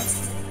head back.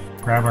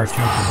 Grab our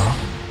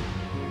Chocobo.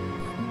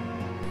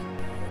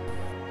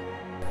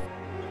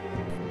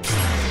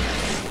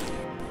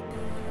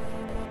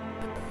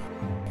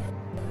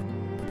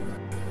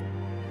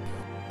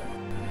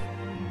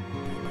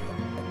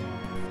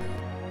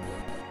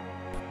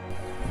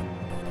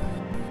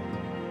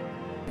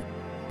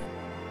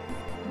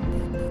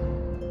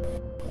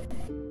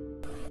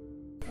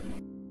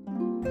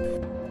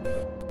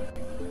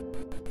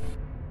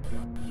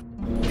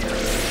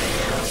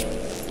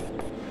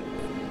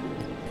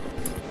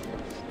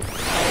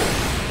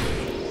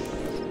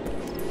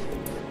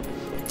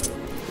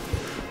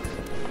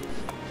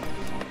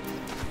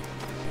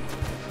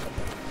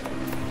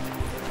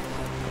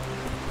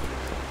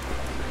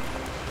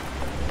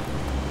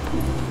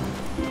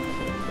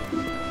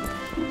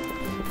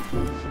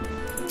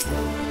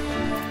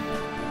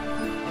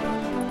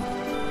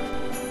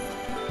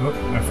 Oh,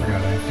 I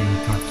forgot I have to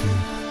talk to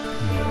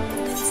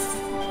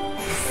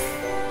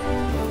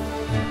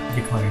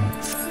decline.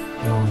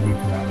 No one will do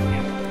that one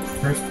yet.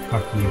 First,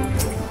 talk to you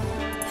again.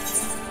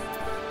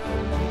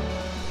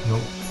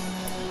 Nope.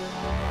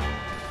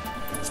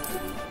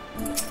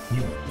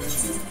 You.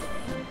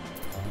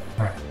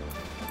 Alright.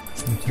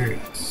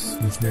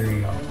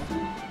 Material.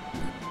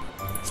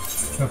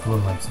 Chocobo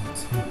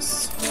license. Yes.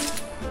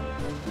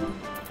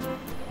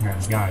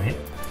 Alright, got it.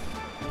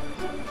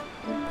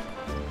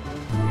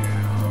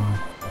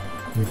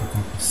 We can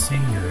talk to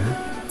Singer,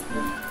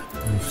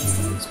 which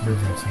is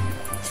where's our Singer?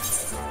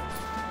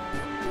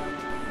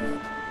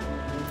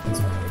 It's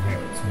over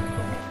there, so we can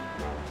go back.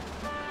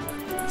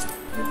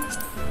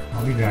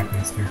 I'll be back,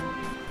 mister.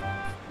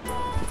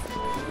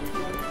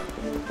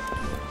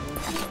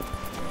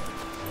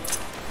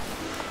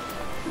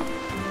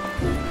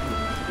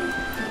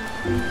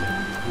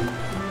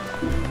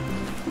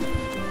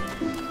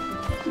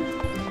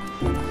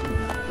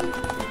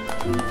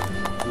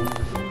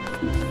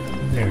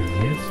 There he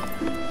is.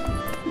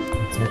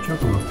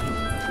 Chocobo.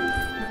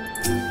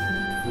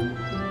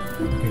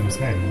 Look at his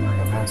head, he's wearing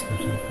a mask or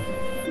something.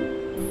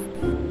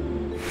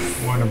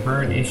 Want a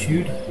bird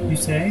issued, you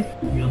say?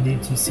 You'll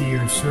need to see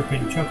your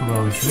serpent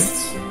Chocobo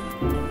issuance.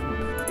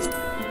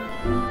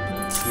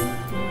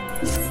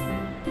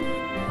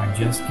 I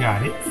just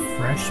got it,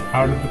 fresh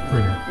out of the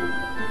printer.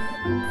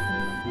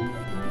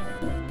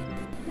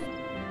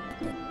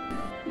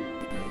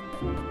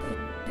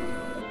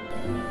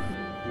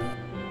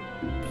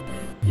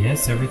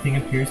 Yes, everything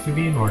appears to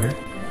be in order.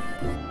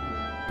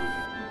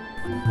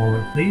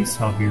 Moment please,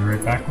 I'll be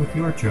right back with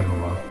your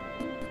Chocobo.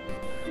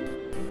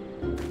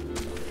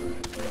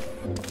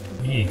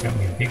 Yeah, you got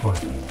me a big one.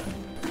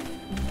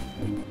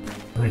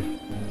 Good.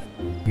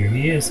 Here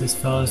he is. This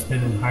fellow's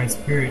been in high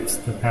spirits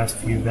the past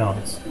few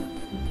bells.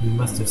 He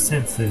must have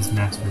sensed that his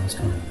master was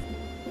coming.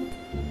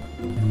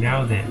 And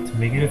now then, to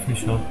make it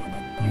official,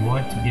 you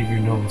want to give your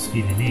noble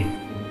steed a name.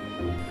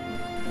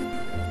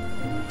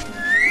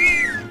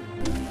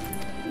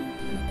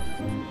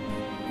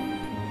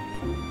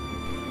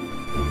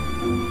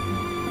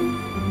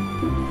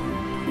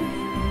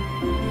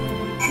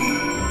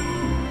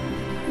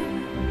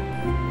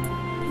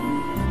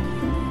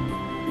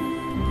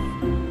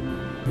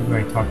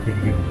 I talked to you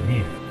to give him a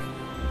name.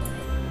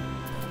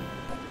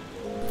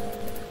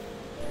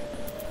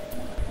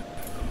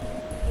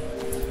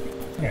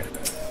 Yeah.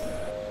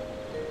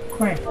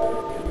 Quack.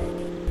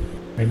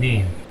 A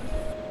name.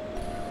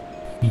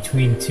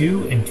 Between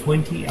 2 and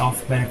 20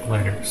 alphabetic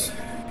letters.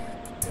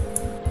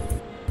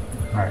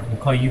 Alright, we'll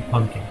call you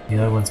Pumpkin. The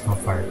other one's called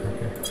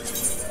Firecracker.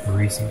 The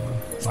racing one,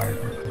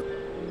 Firecracker.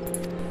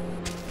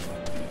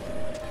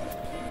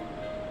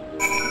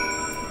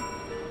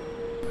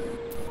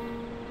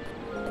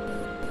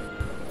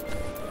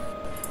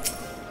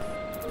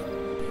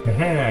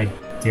 I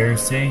dare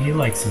say he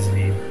likes his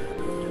name.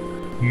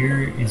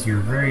 Here is your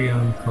very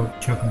own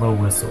Chocobo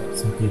whistle.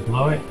 Simply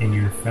blow it and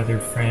your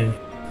feathered friend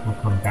will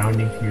come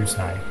bounding to your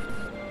side.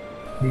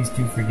 Please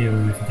do forgive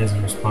him if he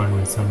doesn't respond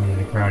when summoned in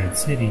a crowded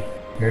city,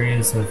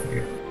 areas of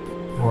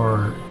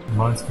or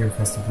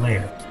monster-infested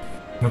lairs.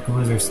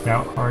 Chocobos are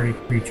stout-hearted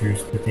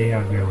creatures, but they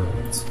have their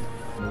limits.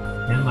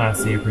 And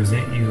lastly, I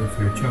present you with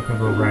your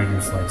Chocobo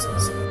rider's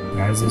license,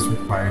 as is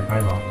required by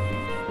law.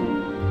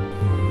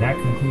 That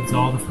concludes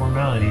all the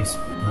formalities.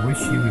 I wish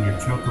you and your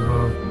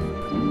Chocobo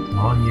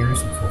long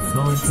years of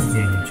fulfilling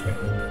companionship.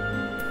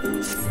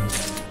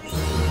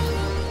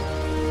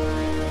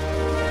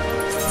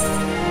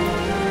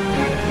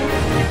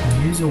 You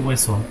can use a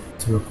whistle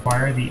to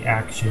acquire the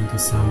action to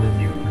summon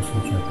your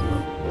personal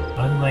Chocobo.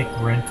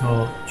 Unlike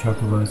rental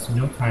Chocobos,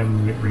 no time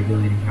limit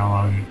regulating how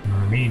long you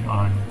can remain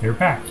on their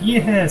back.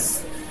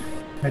 Yes!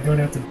 I don't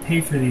have to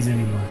pay for these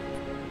anymore.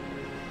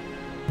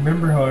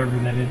 Remember, however,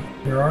 that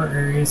there are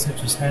areas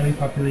such as highly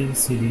populated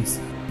cities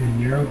and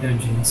narrow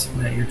dungeons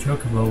that your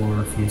Chocobo will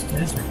refuse to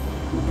enter.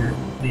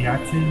 The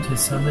action to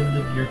summon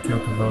your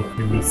Chocobo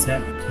can be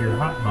set to your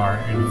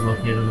hotbar and is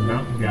located on the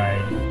mountain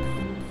guide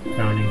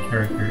found in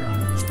character on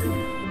the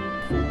menu.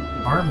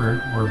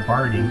 Armor or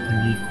barding can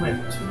be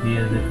equipped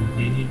via the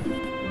companion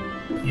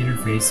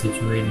interface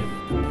situated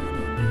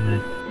in the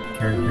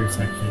character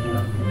section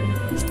of the menu.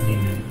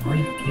 Are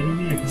you kidding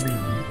me? I can read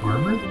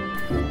armor?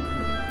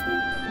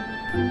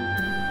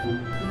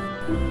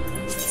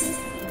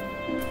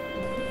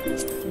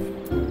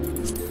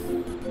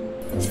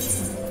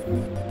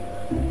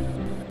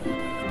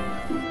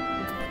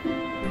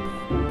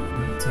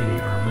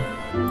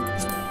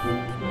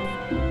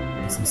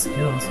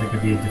 Skills, I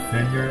could be a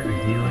defender, a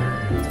healer,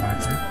 an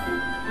attacker.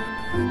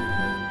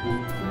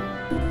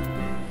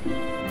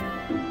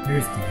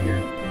 Here's the gear.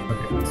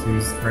 Okay, so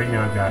he's right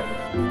now got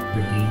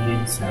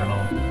Redinian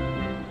saddle.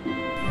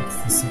 That's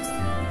the 6th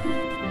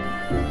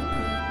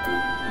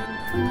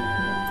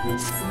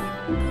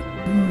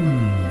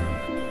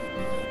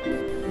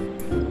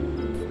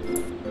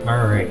one.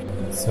 Alright,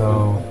 so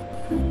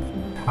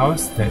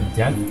house that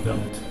Death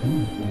built.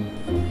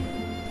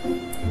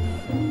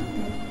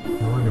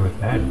 I wonder what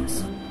that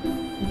is.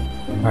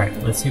 Alright,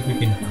 let's see if we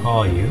can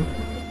call you.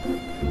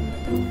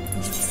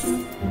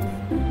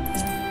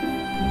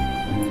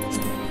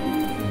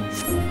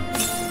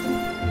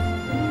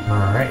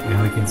 Alright,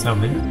 now we can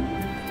summon.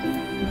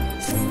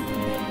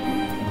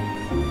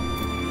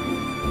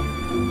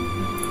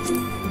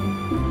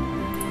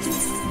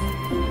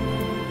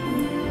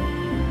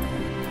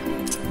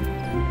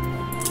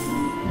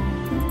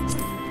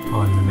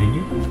 On the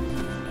menu.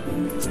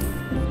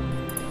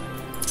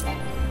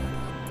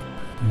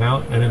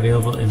 Mount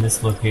unavailable in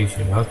this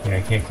location. Okay,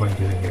 I can't quite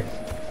do it here.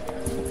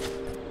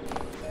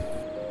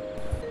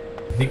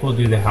 I think we'll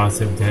do the House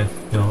of Death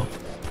built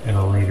at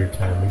a later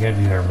time. We gotta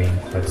do our main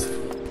quest.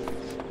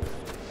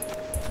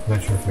 I'm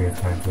not sure if we have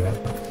time for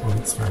that, but we'll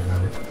get started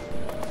on it.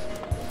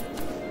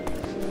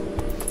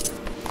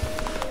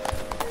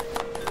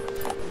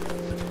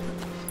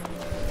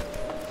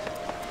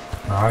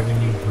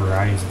 Broadening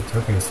Horizons.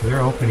 Okay, so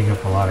they're opening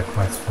up a lot of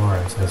quests for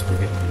us as we're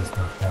getting these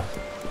knocked out.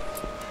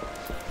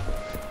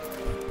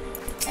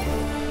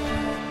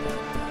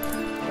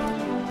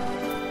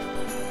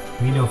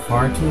 We know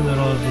far too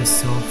little of this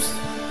sylphs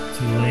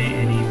to lay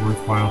any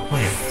worthwhile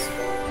plans.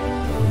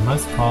 We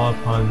must call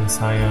upon the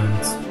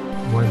scions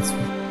once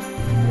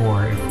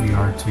more if we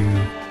are to...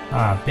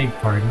 beg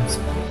pardons.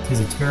 'Tis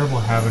a terrible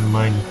habit of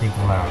mine to think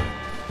aloud.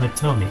 But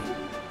tell me,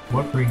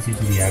 what brings you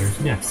to the Adder's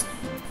Nest?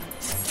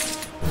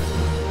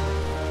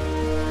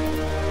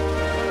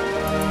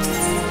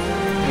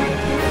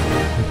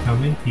 We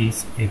come in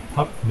peace, a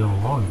pup no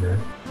longer.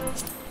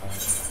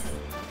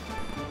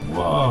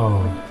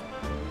 Whoa!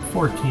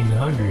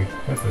 1,400,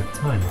 that's a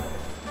ton.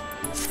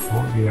 I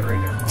won't do that right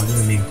now. I'll do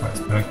the main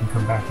quest, but I can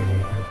come back at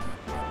any time.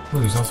 Oh,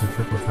 there's also a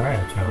triple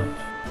triad challenge.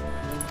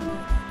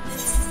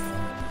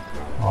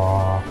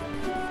 Aw,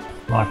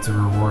 lots of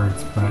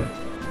rewards, but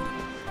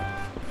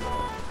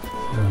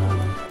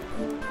I'm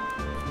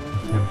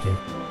tempted.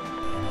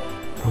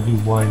 I'll do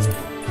one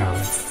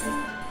challenge.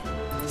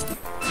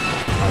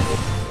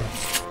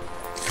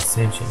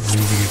 Ascension. It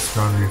means you get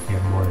stronger if you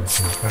have more than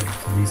 600.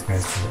 So these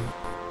guys can.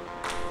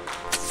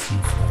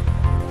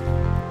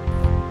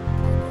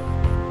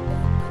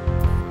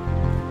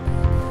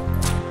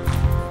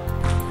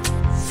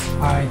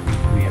 I think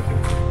we have no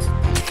chance.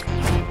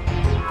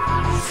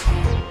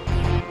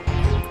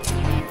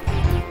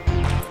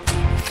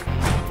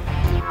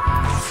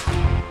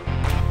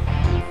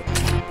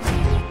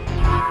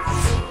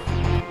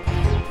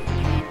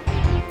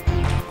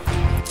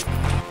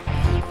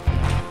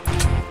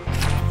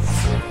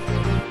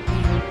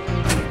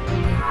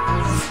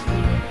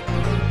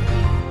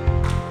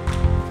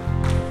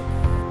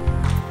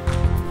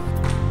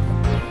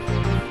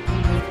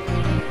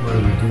 What do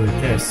we do with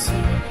this?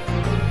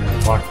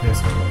 Block this,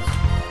 I guess.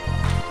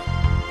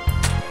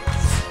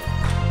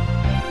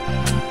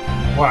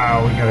 Wow,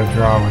 we got a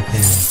draw with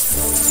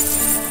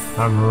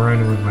him. I'm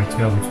running with my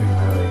tail between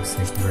my legs.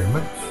 Thank you very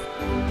much.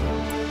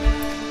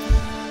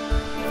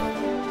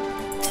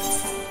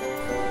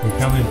 We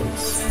come in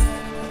peace.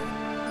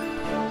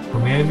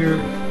 Commander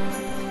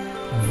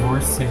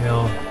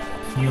Vorsail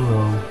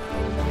Hilo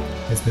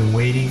has been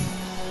awaiting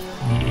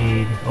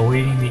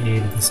the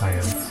aid of the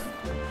Scions.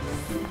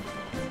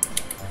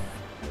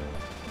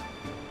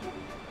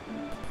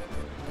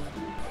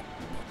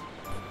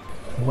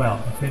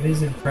 Well, if it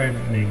isn't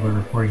Private Mangler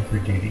reporting for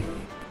duty,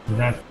 is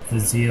that the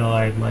zeal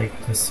I'd like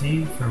to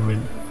see from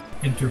an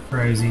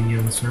enterprising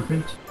young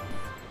serpent?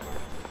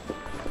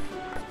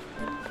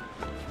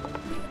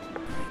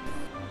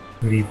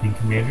 Good evening,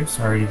 Commander.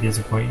 Sorry to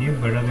disappoint you,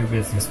 but other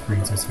business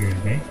brings us here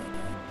today.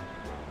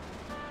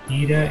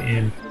 Ida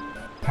and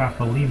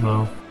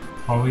Papalimo,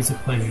 always a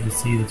pleasure to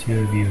see the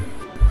two of you.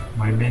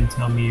 My men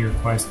tell me your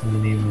quest in the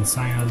name of the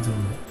Scions of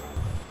Lit.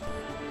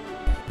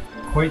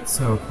 Quite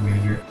so,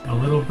 Commander. A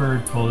little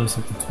bird told us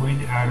that the twin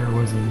adder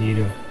was in need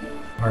of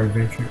our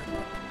adventure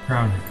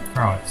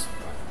prowess.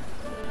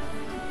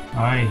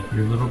 Aye,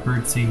 your little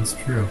bird sings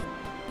true.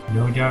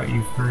 No doubt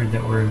you've heard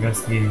that we're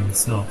investigating the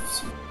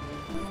sylphs.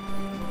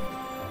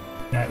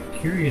 That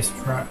curious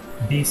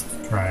beast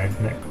tribe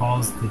that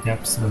calls the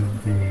depths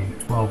of the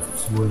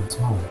Twelve's Wood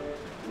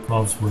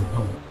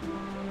home.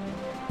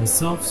 The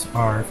sylphs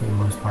are, for the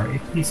most part, a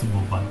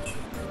peaceable bunch,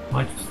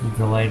 much to the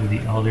delight of the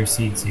elder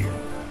Seedseer,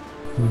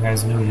 who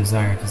has no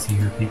desire to see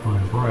her people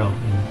embroiled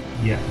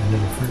in yet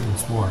another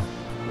fruitless war.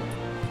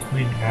 The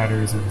twin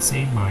adders of the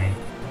same mind,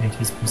 and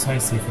 'tis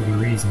precisely for the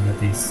reason that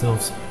these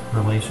sylphs'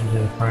 relation to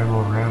the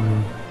primal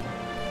Ramu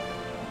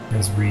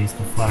has raised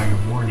a flag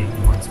of warning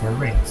amongst our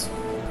race.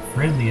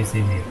 Friendly as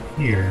they may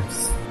appear,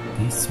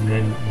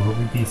 beastmen will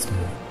be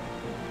beastmen.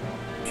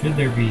 Should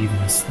there be even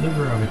a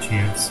sliver of a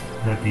chance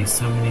that the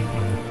summoning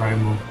of the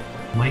primal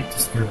might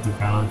disturb the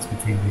balance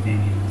between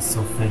Gridania and the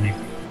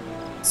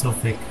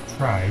sylphic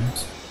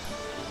tribes,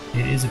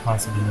 it is a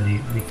possibility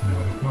we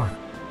cannot ignore.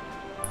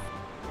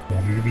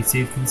 Better to be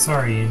safe than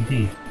sorry,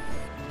 indeed.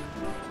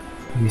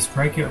 Do we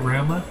strike at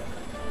Rama,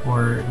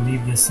 or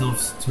leave the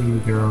sylphs to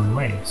their own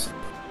ways?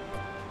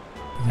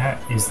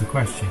 That is the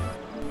question,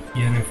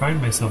 yet I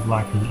find myself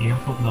lacking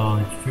ample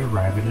knowledge to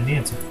arrive at an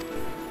answer.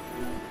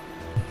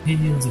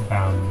 Opinions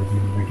abound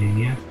within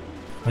Gridania,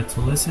 but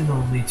to listen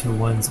only to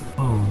one's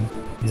own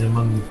is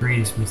among the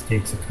greatest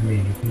mistakes a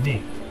commander can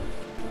make.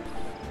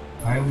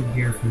 I would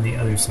hear from the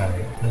other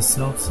side, the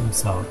sylphs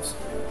themselves,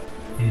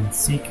 and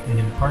seek an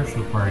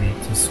impartial party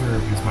to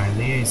serve as my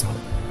liaison.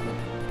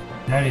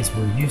 That is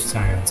where you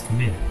scions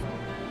come in.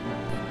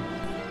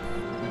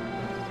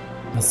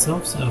 The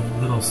sylphs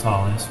of Little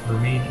Solace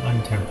remain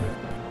untempered,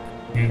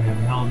 and have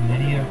held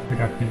many a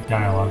productive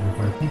dialogue with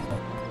our people.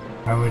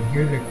 I would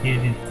hear their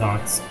candid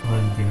thoughts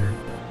on their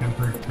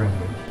tempered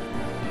brethren.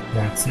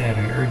 That said,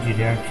 I urge you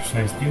to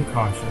exercise due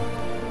caution.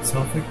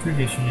 Sylphic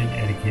tradition and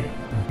etiquette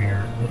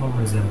bear little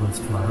resemblance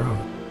to our own.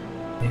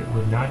 It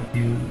would not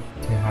do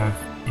to have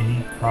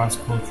any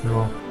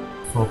cross-cultural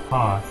faux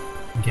pas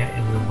get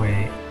in the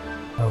way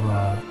of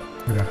a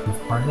productive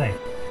parley.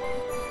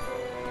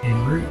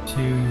 En route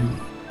to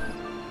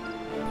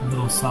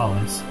Little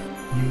Solace,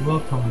 you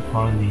will come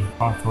upon the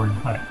Hawthorn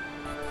Hut.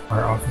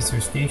 Our officer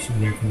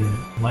stationed there can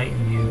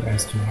enlighten you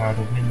as to how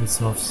to win the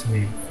sylphs'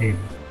 favor.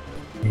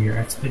 May your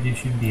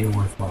expedition be a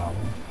worthwhile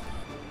one.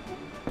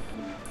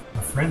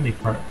 A friendly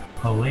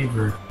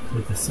palaver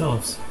with the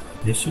sylphs,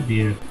 this should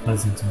be a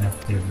pleasant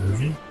enough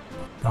diversion.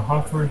 The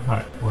Hawthorn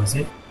Hut, was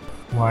it?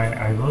 Why,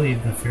 I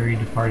believe the ferry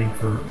departing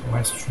for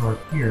West Shore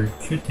Pier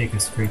should take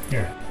us straight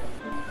there.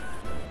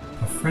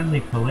 A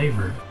friendly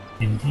palaver,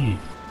 indeed.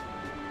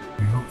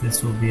 I hope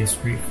this will be as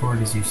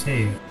straightforward as you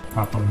say,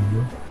 Papa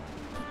Lulu.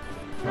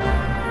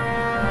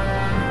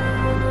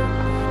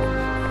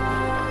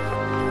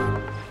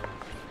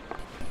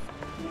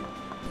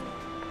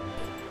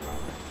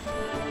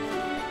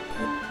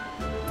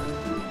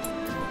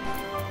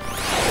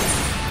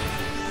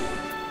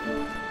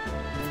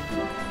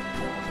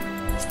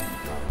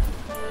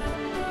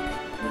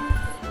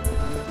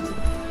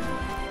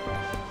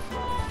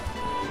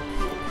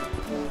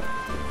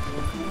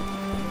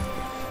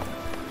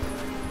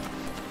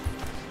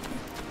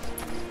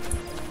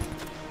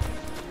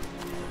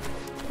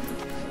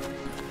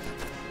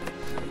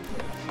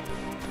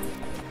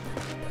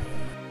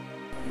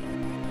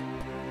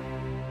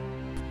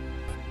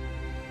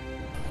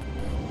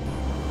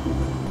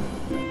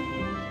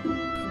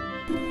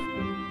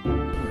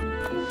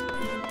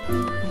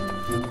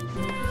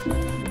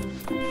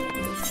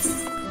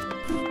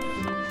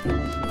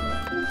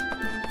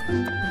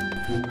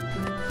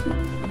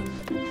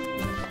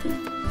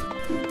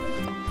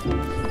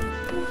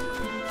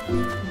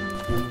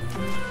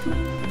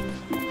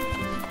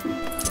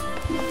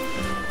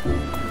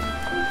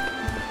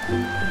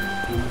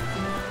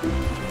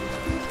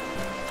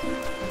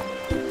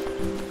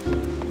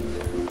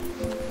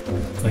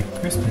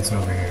 Christmas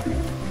over here.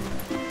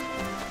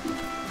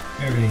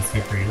 Everything's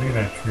decorated. Look at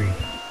that tree.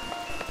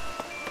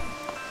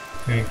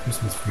 Giant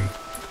Christmas tree.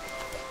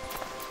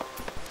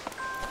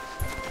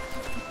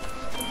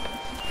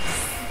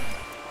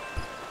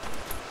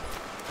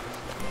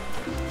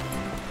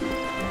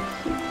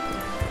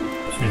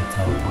 Should have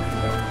teleported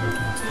that way.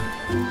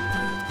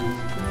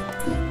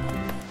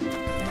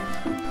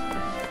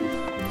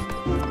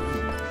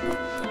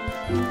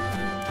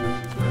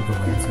 Where the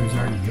lancers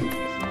are? Yep.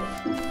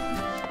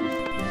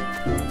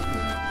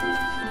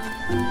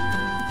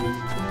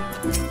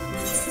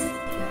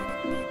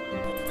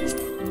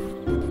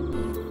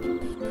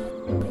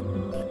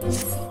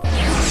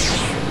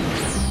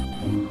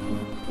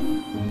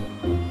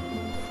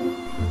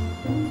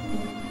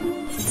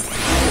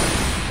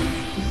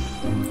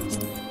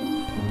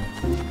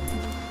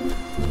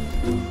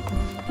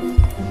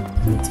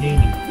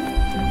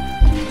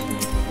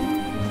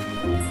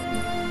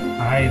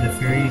 Aye, the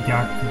ferry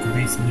docked at the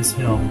base of this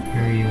hill will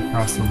carry you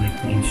across the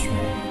lake to East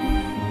Shore.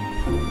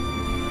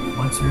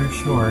 Once you're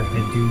ashore,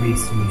 head due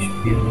east and you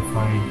should be able to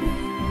find the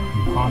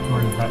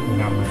Hawthorn Hut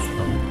without much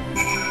trouble.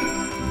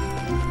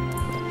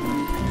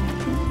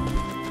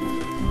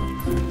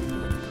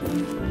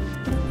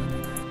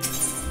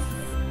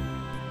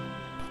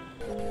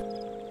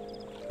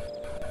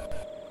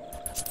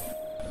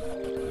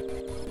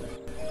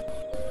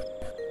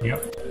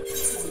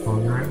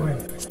 the right way.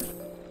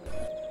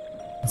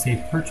 I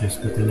say purchase,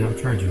 but they're not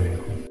charging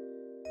anything.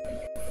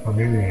 Or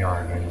maybe they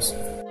are, and I just...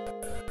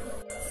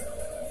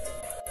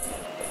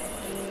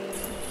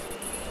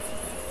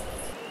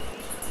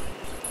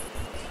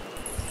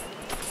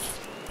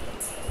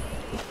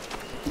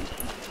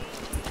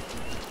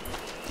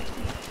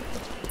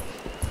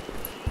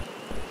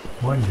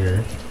 wonder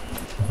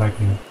if I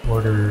can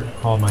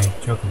call my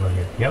Chocobo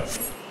here. Yep.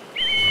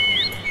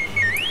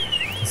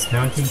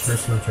 Dismounting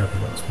personal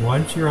Chocobos.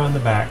 Once you're on the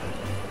back,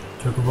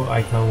 Chocobo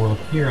icon will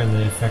appear on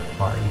the effect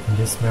bar. You can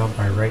dismount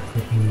by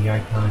right-clicking the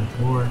icon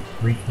or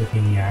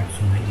re-clicking the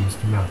action that you used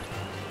to mount.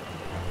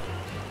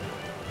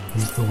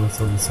 Use the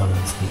whistle to summon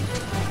the steed.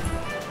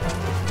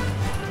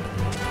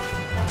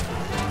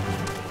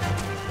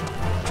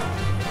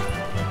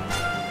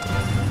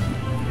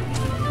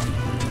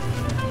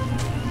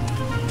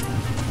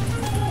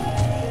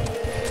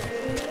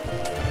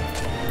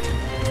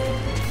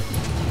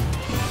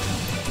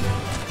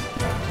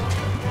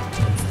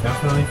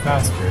 Definitely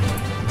faster.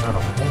 Not a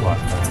whole lot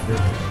faster, but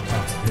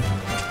faster.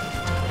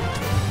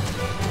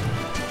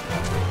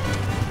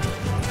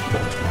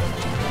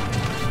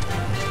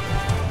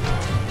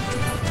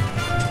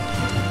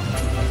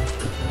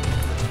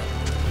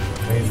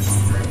 Okay, there's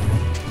one right here.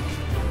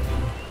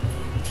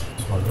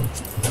 Swallow.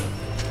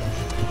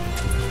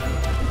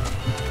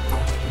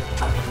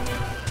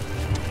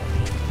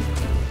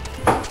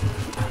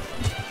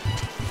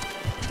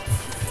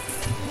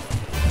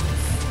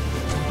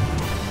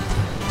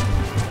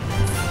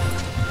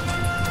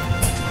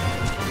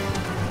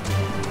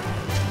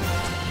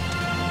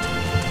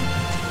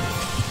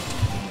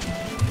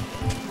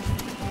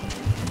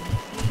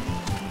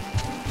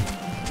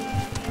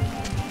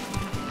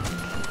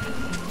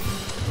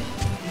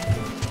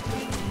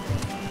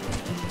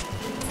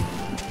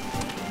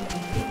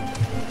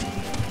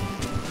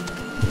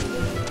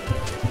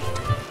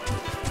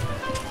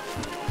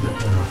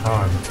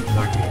 I'm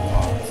not getting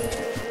lost.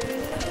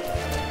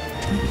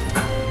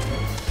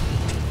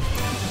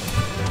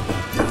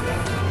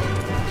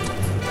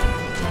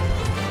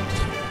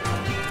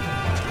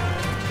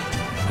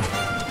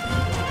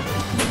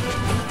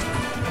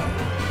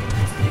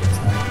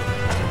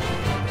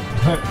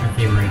 I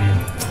came right in.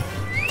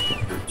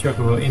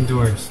 Chocobo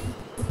indoors.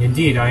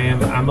 Indeed, I am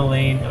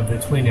Amaline of the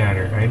Twin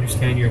Adder. I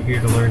understand you're here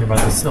to learn about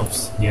the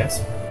Sylphs,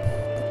 yes?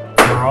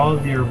 For all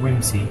of your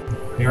whimsy,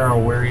 they are a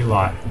wary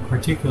lot,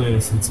 particularly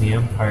since the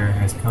Empire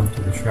has come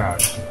to the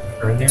Shroud.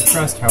 Earn their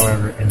trust,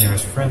 however, and they're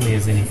as friendly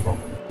as any folk.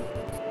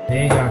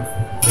 They have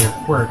their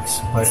quirks,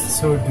 but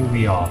so do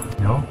we all,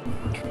 no?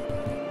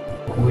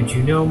 Would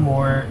you know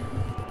more?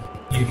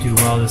 You do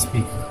well to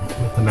speak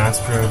with the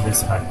master of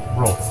this hut,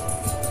 Rolf.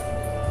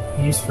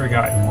 He's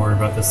forgotten more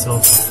about the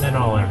Sylphs than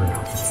I'll ever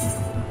know.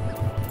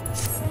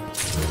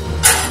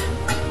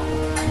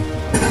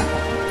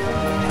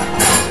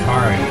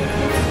 Alright.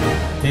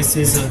 This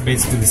is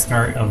basically the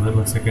start of, it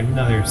looks like,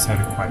 another set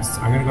of quests.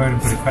 I'm going to go ahead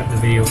and put a cut in the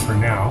video for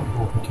now.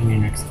 We'll continue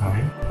next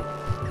time.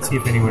 See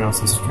if anyone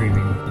else is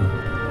streaming the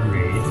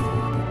raid.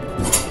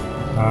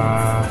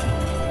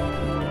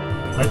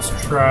 Let's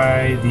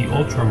try the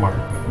Ultramark.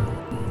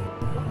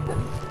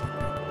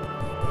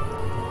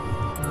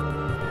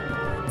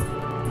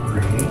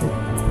 Raid the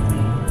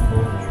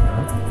Ultra.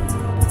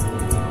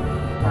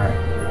 Alright.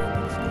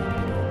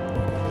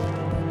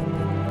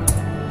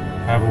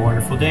 Have a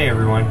wonderful day,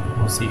 everyone.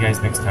 We'll see you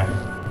guys next time.